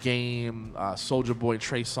 The Game, Soulja Boy,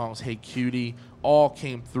 Trey Songz, Hey Cutie, all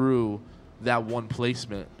came through that one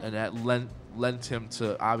placement, and that lent him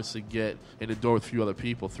to obviously get in the door with a few other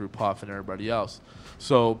people through Puff and everybody else.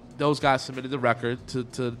 So those guys submitted the record to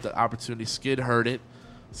the opportunity. Skid heard it.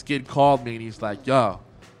 Skid called me, and he's like, yo.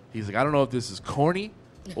 He's like, I don't know if this is corny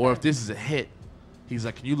or if this is a hit. He's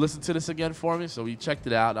like, can you listen to this again for me? So we checked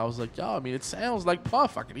it out, and I was like, yo, it sounds like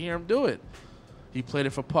Puff. I can hear him do it. He played it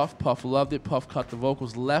for Puff. Puff loved it. Puff cut the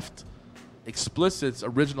vocals, left Explicit's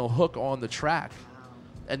original hook on the track,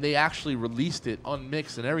 and they actually released it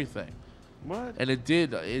unmixed and everything. What? And it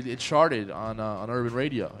did. It charted on Urban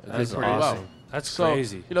Radio. It That's did pretty awesome. well. That's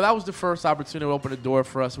crazy. That was the first opportunity to open the door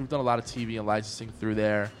for us. We've done a lot of TV and licensing through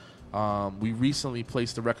there. We recently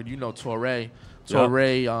placed the record, Torre,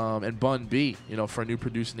 and Bun B, for a new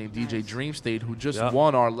producer named DJ Dream State, who just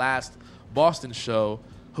won our last Boston show,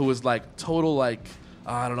 who was total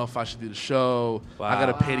I don't know if I should do the show. Wow. I got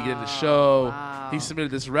to pay to get in the show. Wow. He submitted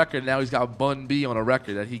this record. Now he's got Bun B on a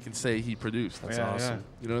record that he can say he produced. That's awesome. Yeah.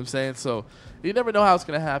 You know what I'm saying? So you never know how it's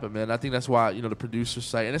going to happen, man. I think that's why, the producer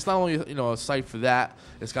site. And it's not only, a site for that.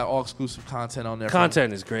 It's got all exclusive content on there.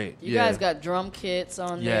 Content is great. You guys got drum kits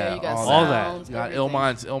on there. You got all sounds, that. You got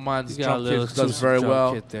Illmind's drum kit does very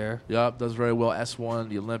well. Kit there. Yep, does very well. S1,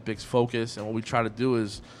 the Olympics, Focus. And what we try to do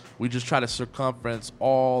is we just try to circumference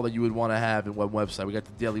all that you would want to have in one website. We got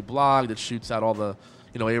the daily blog that shoots out all the,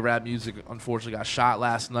 A-Rap music. Unfortunately, got shot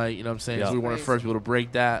last night. You know what I'm saying? Yep. So we were one of the first people to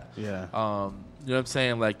break that. Yeah. You know what I'm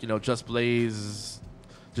saying? Just Blaze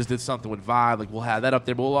just did something with Vibe. We'll have that up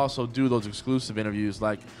there. But we'll also do those exclusive interviews.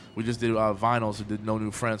 We just did Vinyls, who did No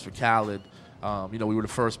New Friends for Khaled. We were the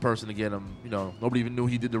first person to get him. Nobody even knew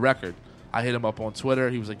he did the record. I hit him up on Twitter.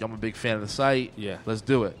 He was like, I'm a big fan of the site. Yeah. Let's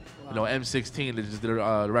do it. Wow. M16, they just did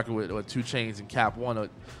a record with 2 Chainz and Cap One.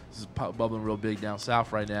 This is bubbling real big down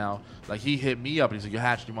south right now. He hit me up, and he's like, yo,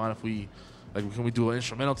 Hatch, do you mind if we, can we do an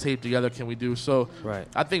instrumental tape together? Can we do? So right.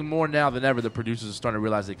 I think more now than ever, the producers are starting to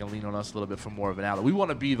realize they can lean on us a little bit for more of an outlet. We want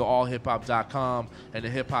to be the allhiphop.com and the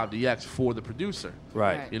Hip Hop DX for the producer.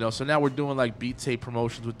 Right. So now we're doing beat tape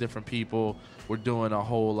promotions with different people. We're doing a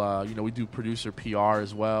whole, we do producer PR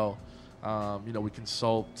as well. We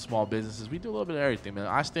consult small businesses. We do a little bit of everything, man.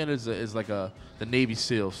 iStandard is like the Navy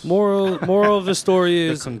SEALs. Moral of the story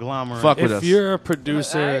is conglomerate. Fuck with us. If you're a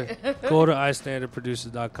producer, go to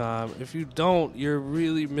iStandardProducer.com. If you don't, you're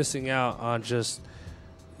really missing out on just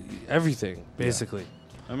everything, basically.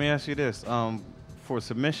 Let me ask you this. For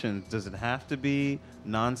submissions, does it have to be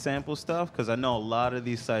non-sample stuff? Because I know a lot of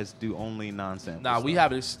these sites do only non-sample stuff. We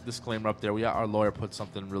have this disclaimer up there. Our lawyer put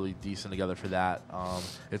something really decent together for that.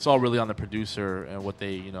 It's all really on the producer and what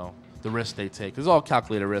they, the risk they take. It's all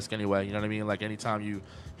calculated risk anyway. You know what I mean? Anytime you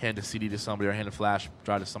hand a CD to somebody or hand a flash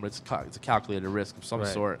drive to somebody, it's a calculated risk of some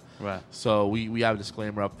sort. Right. So we have a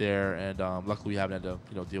disclaimer up there, and luckily we haven't had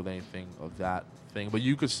to deal with anything of that thing. But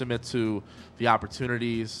you could submit to the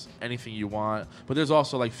opportunities, anything you want. But there's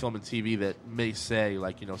also film and TV that may say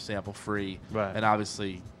sample free. Right. And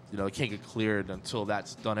obviously, it can't get cleared until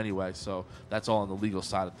that's done anyway. So that's all on the legal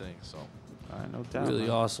side of things. So no doubt. Really man.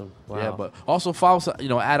 awesome. Wow. Yeah, but also follow us, at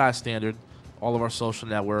iStandard. All of our social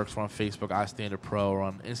networks. We're on Facebook, iStandard Pro, or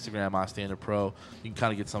on Instagram, iStandard Pro. You can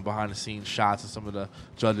kind of get some behind-the-scenes shots of some of the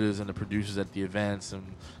judges and the producers at the events, and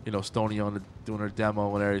Stoney doing her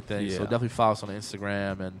demo and everything. Yeah. So definitely follow us on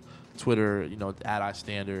Instagram and Twitter. At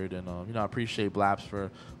iStandard, and I appreciate Blaps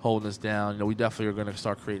for holding us down. We definitely are going to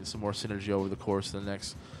start creating some more synergy over the course of the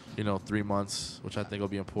next 3 months, which I think will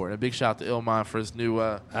be important. A big shout out to Illmind for his new.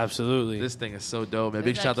 Absolutely. This thing is so dope, man.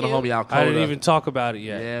 Big shout out to the homie Alcoda. I didn't even talk about it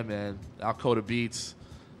yet. Yeah, man. Alcoda Beats,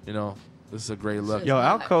 This is a great look. Yo,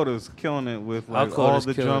 Alcoda's killing it with like all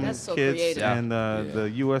the drum kits and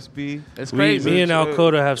the USB. It's crazy. Me and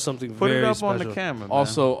Alcoda have something Put very it up special. on the camera, man.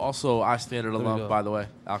 Also, I Standard There we alum, go. by the way.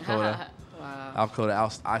 Alcoda.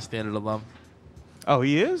 Alcoda, I Standard alum. Oh,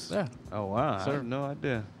 he is? Yeah. Oh, wow. I Sir. have no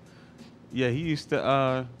idea. Yeah, he used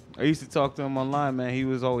to. I used to talk to him online, man. He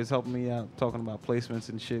was always helping me out, talking about placements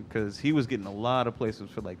and shit, because he was getting a lot of placements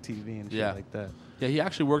for like TV and shit like that. Yeah, he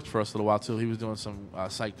actually worked for us a little while too. He was doing some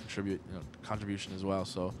site contribution as well.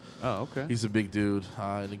 So, okay. He's a big dude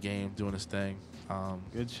in the game, doing his thing.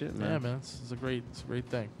 Good shit, man. Yeah, man, it's a great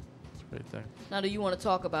thing. It's a great thing. Now, do you want to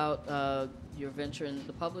talk about your venture in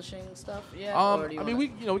the publishing stuff yet? I mean, we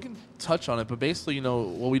can touch on it, but basically,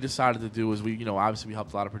 what we decided to do is we obviously we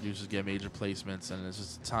helped a lot of producers get major placements, and it's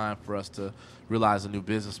just time for us to realize a new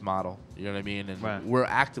business model. You know what I mean? And we're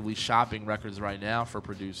actively shopping records right now for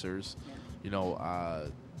producers.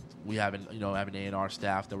 We have an A&R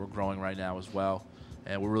staff that we're growing right now as well,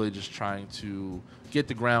 and we're really just trying to get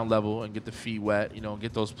the ground level and get the feet wet, and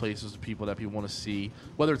get those places to people that people want to see,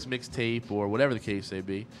 whether it's mixtape or whatever the case may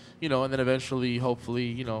be, and then eventually,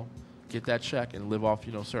 hopefully, get that check and live off,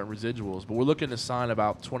 certain residuals. But we're looking to sign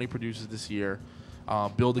about 20 producers this year,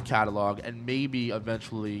 build a catalog, and maybe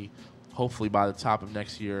eventually, hopefully by the top of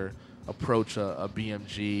next year, approach a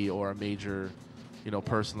BMG or a major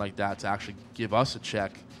person like that to actually give us a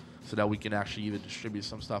check so that we can actually either distribute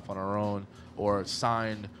some stuff on our own or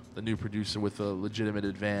sign the new producer with a legitimate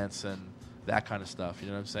advance and that kind of stuff. You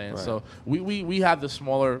know what I'm saying? Right. So we have the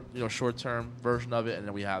smaller, short-term version of it, and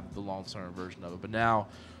then we have the long-term version of it. But now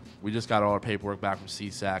we just got all our paperwork back from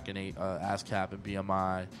CSAC and ASCAP and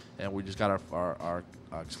BMI, and we just got our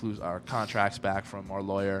contracts back from our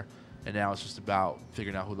lawyer, and now it's just about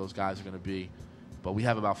figuring out who those guys are going to be. But we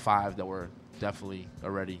have about 5 that we're definitely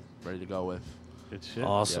already ready to go with. Good shit.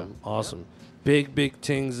 Awesome. Big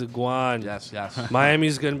things of Guan. Yes.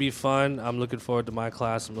 Miami's going to be fun. I'm looking forward to my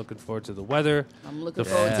class. I'm looking forward to the weather. I'm looking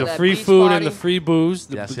forward to the that free beach food party. and the free booze.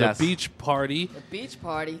 The Yes. beach party. The beach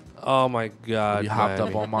party. Oh, my God. We hopped man.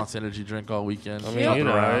 up on Monster Energy drink all weekend. I mean, Jumping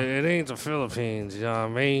around. it ain't the Philippines, you know what I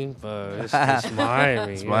mean? But it's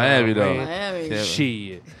Miami. It's you know Miami, what I though. mean? Miami. Yeah.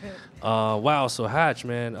 Shit. Wow, so Hatch,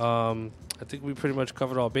 man. I think we pretty much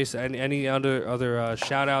covered all bases. Any other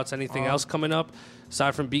shout-outs, anything else coming up?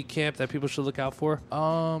 Aside from Beat Camp that people should look out for?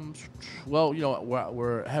 Well,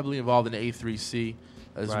 we're heavily involved in the A3C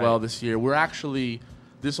as Right. well this year. We're actually,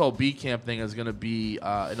 this whole Beat Camp thing is going to be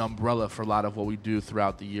an umbrella for a lot of what we do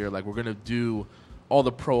throughout the year. Like, we're going to do all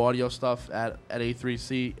the pro audio stuff at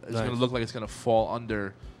A3C. It's going to look like it's going to fall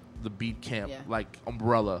under the Beat Camp, like,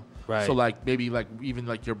 umbrella. Right. So, like, maybe, like, even,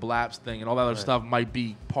 like, your Blaps thing and all that other stuff might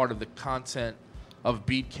be part of the content of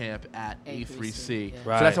Beat Camp at A3C.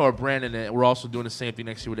 Right. So that's how we're branding it. We're also doing the same thing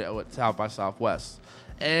next year with South by Southwest.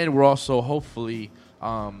 And we're also hopefully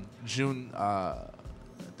June, I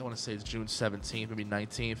don't want to say it's June 17th, maybe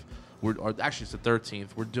 19th. Or actually it's the 13th.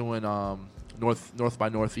 We're doing North by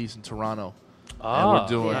Northeast in Toronto. And we're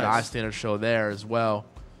doing the iStandard show there as well.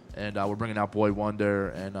 And we're bringing out Boy Wonder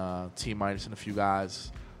and T-Minus and a few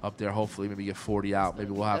guys up there. Hopefully maybe get 40 out.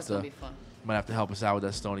 Maybe we'll have That's to... gonna be fun. Might have to help us out with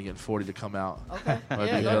that Stoney getting 40 to come out. Okay. Might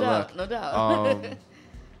Yeah, be no good doubt. luck. No doubt.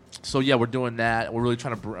 So, yeah, we're doing that. We're really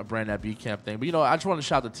trying to brand that Beat Camp thing. But, I just want to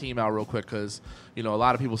shout the team out real quick because, a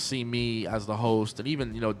lot of people see me as the host. And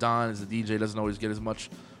even, Don as the DJ doesn't always get as much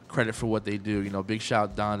credit for what they do. Big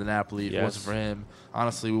shout Don DiNapoli. If it wasn't for him,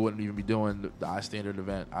 honestly, we wouldn't even be doing the iStandard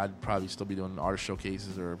event. I'd probably still be doing artist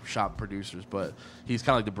showcases or shop producers. But he's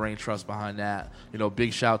kind of like the brain trust behind that.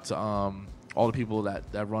 Big shout to all the people that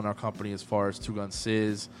run our company as far as Two Gun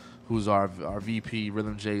Sizz, who's our VP,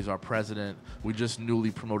 Rhythm J is our president. We just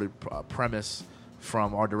newly promoted Premise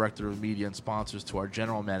from our director of media and sponsors to our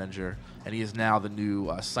general manager, and he is now the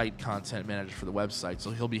new site content manager for the website.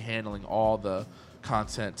 So he'll be handling all the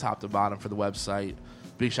content top to bottom for the website.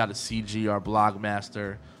 Big shout to CG, our blog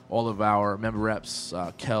master, all of our member reps,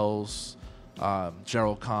 Kells,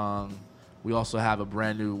 Gerald Kong. We also have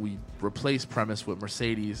we replaced Premise with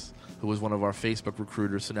Mercedes, who was one of our Facebook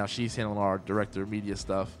recruiters. So now she's handling our director of media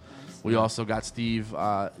stuff. We also got Steve,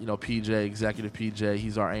 PJ, executive PJ.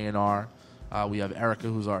 He's our A&R. We have Erica,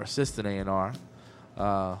 who's our assistant A&R.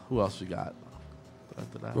 Who else we got?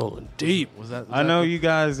 Rolling deep. Was that I know you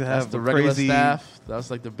guys have the a regular crazy staff. That's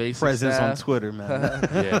like the basic presence staff. on Twitter, man.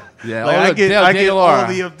 Yeah. Like, I get all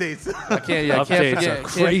the updates. I can't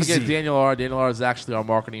forget Daniel R. Daniel R. is actually our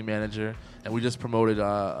marketing manager, and we just promoted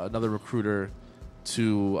another recruiter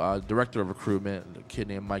to director of recruitment, a kid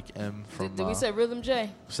named Mike M. from. Did we say Rhythm J?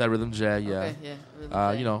 Said Rhythm J, yeah. Okay, yeah.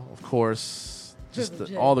 Rhythm J. Of course, just Rhythm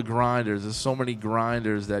J. all the grinders. There's so many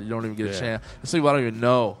grinders that you don't even get a Yeah. chance. There's some people I don't even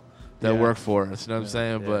know that work for us. You know what I'm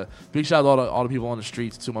saying? But big shout out to all the people on the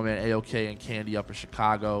streets too. My man AOK and Candy up in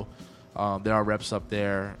Chicago. There are reps up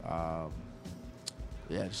there.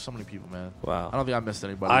 Yeah, just so many people, man. Wow. I don't think I missed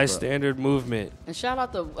anybody. I Standard Movement. And shout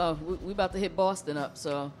out to we about to hit Boston up,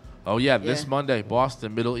 so. Oh yeah, this Monday,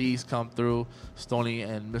 Boston, Middle East come through. Stoney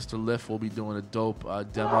and Mr. Lift will be doing a dope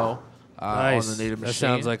demo Nice. on the Native That Machine.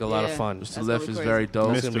 sounds like a lot of fun. Mr. Lift is very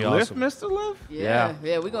dope. It's gonna be awesome. Mr. Lift? Yeah,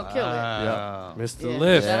 we're gonna kill it. Yeah. Mr.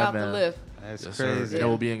 Lift. Shout out man. to Lift. That's Yes, crazy. sir. And then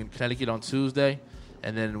we'll be in Connecticut on Tuesday,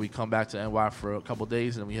 and then we come back to NY for a couple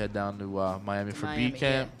days, and then we head down to Miami for Miami, beat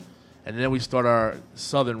camp, and then we start our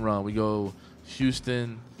southern run. We go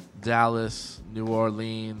Houston, Dallas, New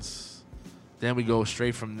Orleans. Then we go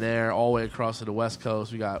straight from there all the way across to the West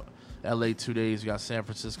Coast. We got LA 2 days. We got San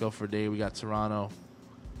Francisco for a day. We got Toronto.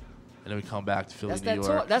 And then we come back to Philly, That's New that York.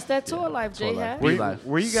 tour. That's that tour life, Jay had. Where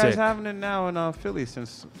you guys Sick. having it now in Philly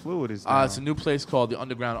since Fluid is down? It's a new place called the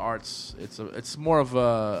Underground Arts. It's more of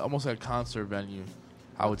a almost like a concert venue,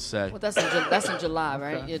 I would say. Well, that's in July,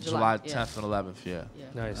 right? Yeah, July yeah. 10th and 11th. Yeah.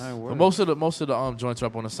 Nice. But most of the joints are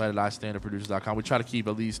up on the site at iStandardProducers.com. We try to keep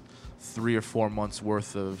at least 3 or 4 months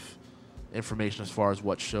worth of information as far as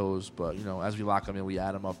what shows. But as we lock them in, we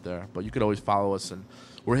add them up there. But you could always follow us, and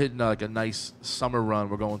we're hitting like a nice summer run.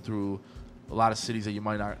 We're going through a lot of cities that you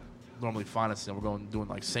might not normally find us in. We're doing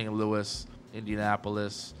like St. Louis,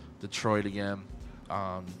 Indianapolis, Detroit again,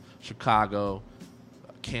 Chicago,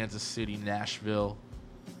 Kansas City, Nashville.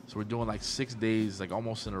 So we're doing like 6 days, like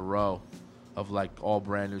almost in a row, of like all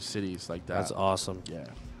brand new cities like that. That's awesome. Yeah.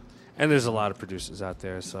 And there's a lot of producers out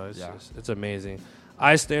there, so it's amazing.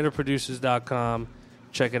 iStandardProducers.com.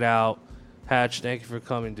 Check it out. Hatch, thank you for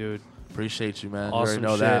coming, dude. Appreciate you, man. Awesome you already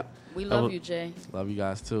know shit. that. We love you, Jay. Love you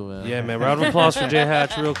guys too, man. Yeah, man. Round of applause for Jay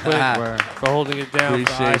Hatch real quick for holding it down.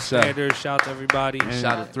 For Appreciate iStandard. Shout out to everybody.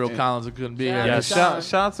 Shout out to Thrill Collins who couldn't be here. Yes.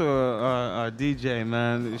 Shout out to our DJ,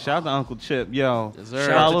 man. Shout out to Uncle Chip. Yo, Yes,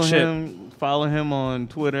 sir. follow Shout out to him. Follow him on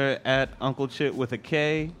Twitter at Uncle Chip with a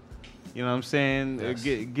K. You know what I'm saying? Yes.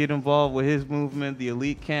 Get involved with his movement,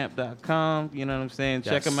 theelitecamp.com. You know what I'm saying?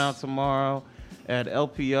 Check Yes. him out tomorrow at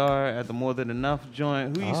LPR at the More Than Enough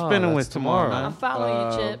joint. Who you Oh, spinning that's with tomorrow, tomorrow. I'm man?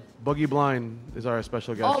 following you, Chip. Boogie Blind is our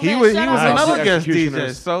special guest. Oh, He man, was shout out another to guest DJ,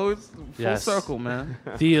 Executioners. so it's full Yes. circle, man.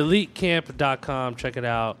 TheEliteCamp.com. Check it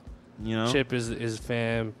out. You know? Chip is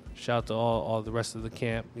fam. Shout out to all the rest of the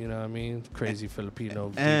camp. You know what I mean? Crazy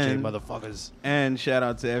Filipino And- DJ motherfuckers. And shout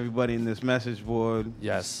out to everybody in this message board.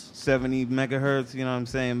 Yes. 70 megahertz, you know what I'm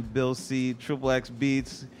saying? Bill C, Triple X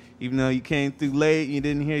Beats. Even though you came through late, you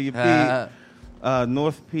didn't hear your beat.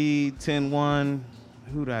 North P, 10-1.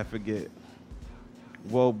 Who did I forget?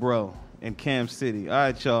 Whoa, bro. In Cam City. All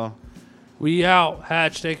right, y'all. We out.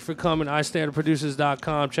 Hatch, thank you for coming.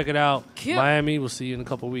 iStandardProducers.com. Check it out. Cute. Miami, we'll see you in a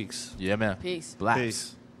couple weeks. Yeah, man. Peace. Blacks.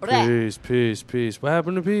 Peace. Blah. Peace, peace, peace. What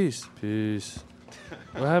happened to peace? Peace.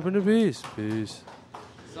 What happened to peace? Peace.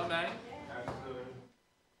 What's up, man?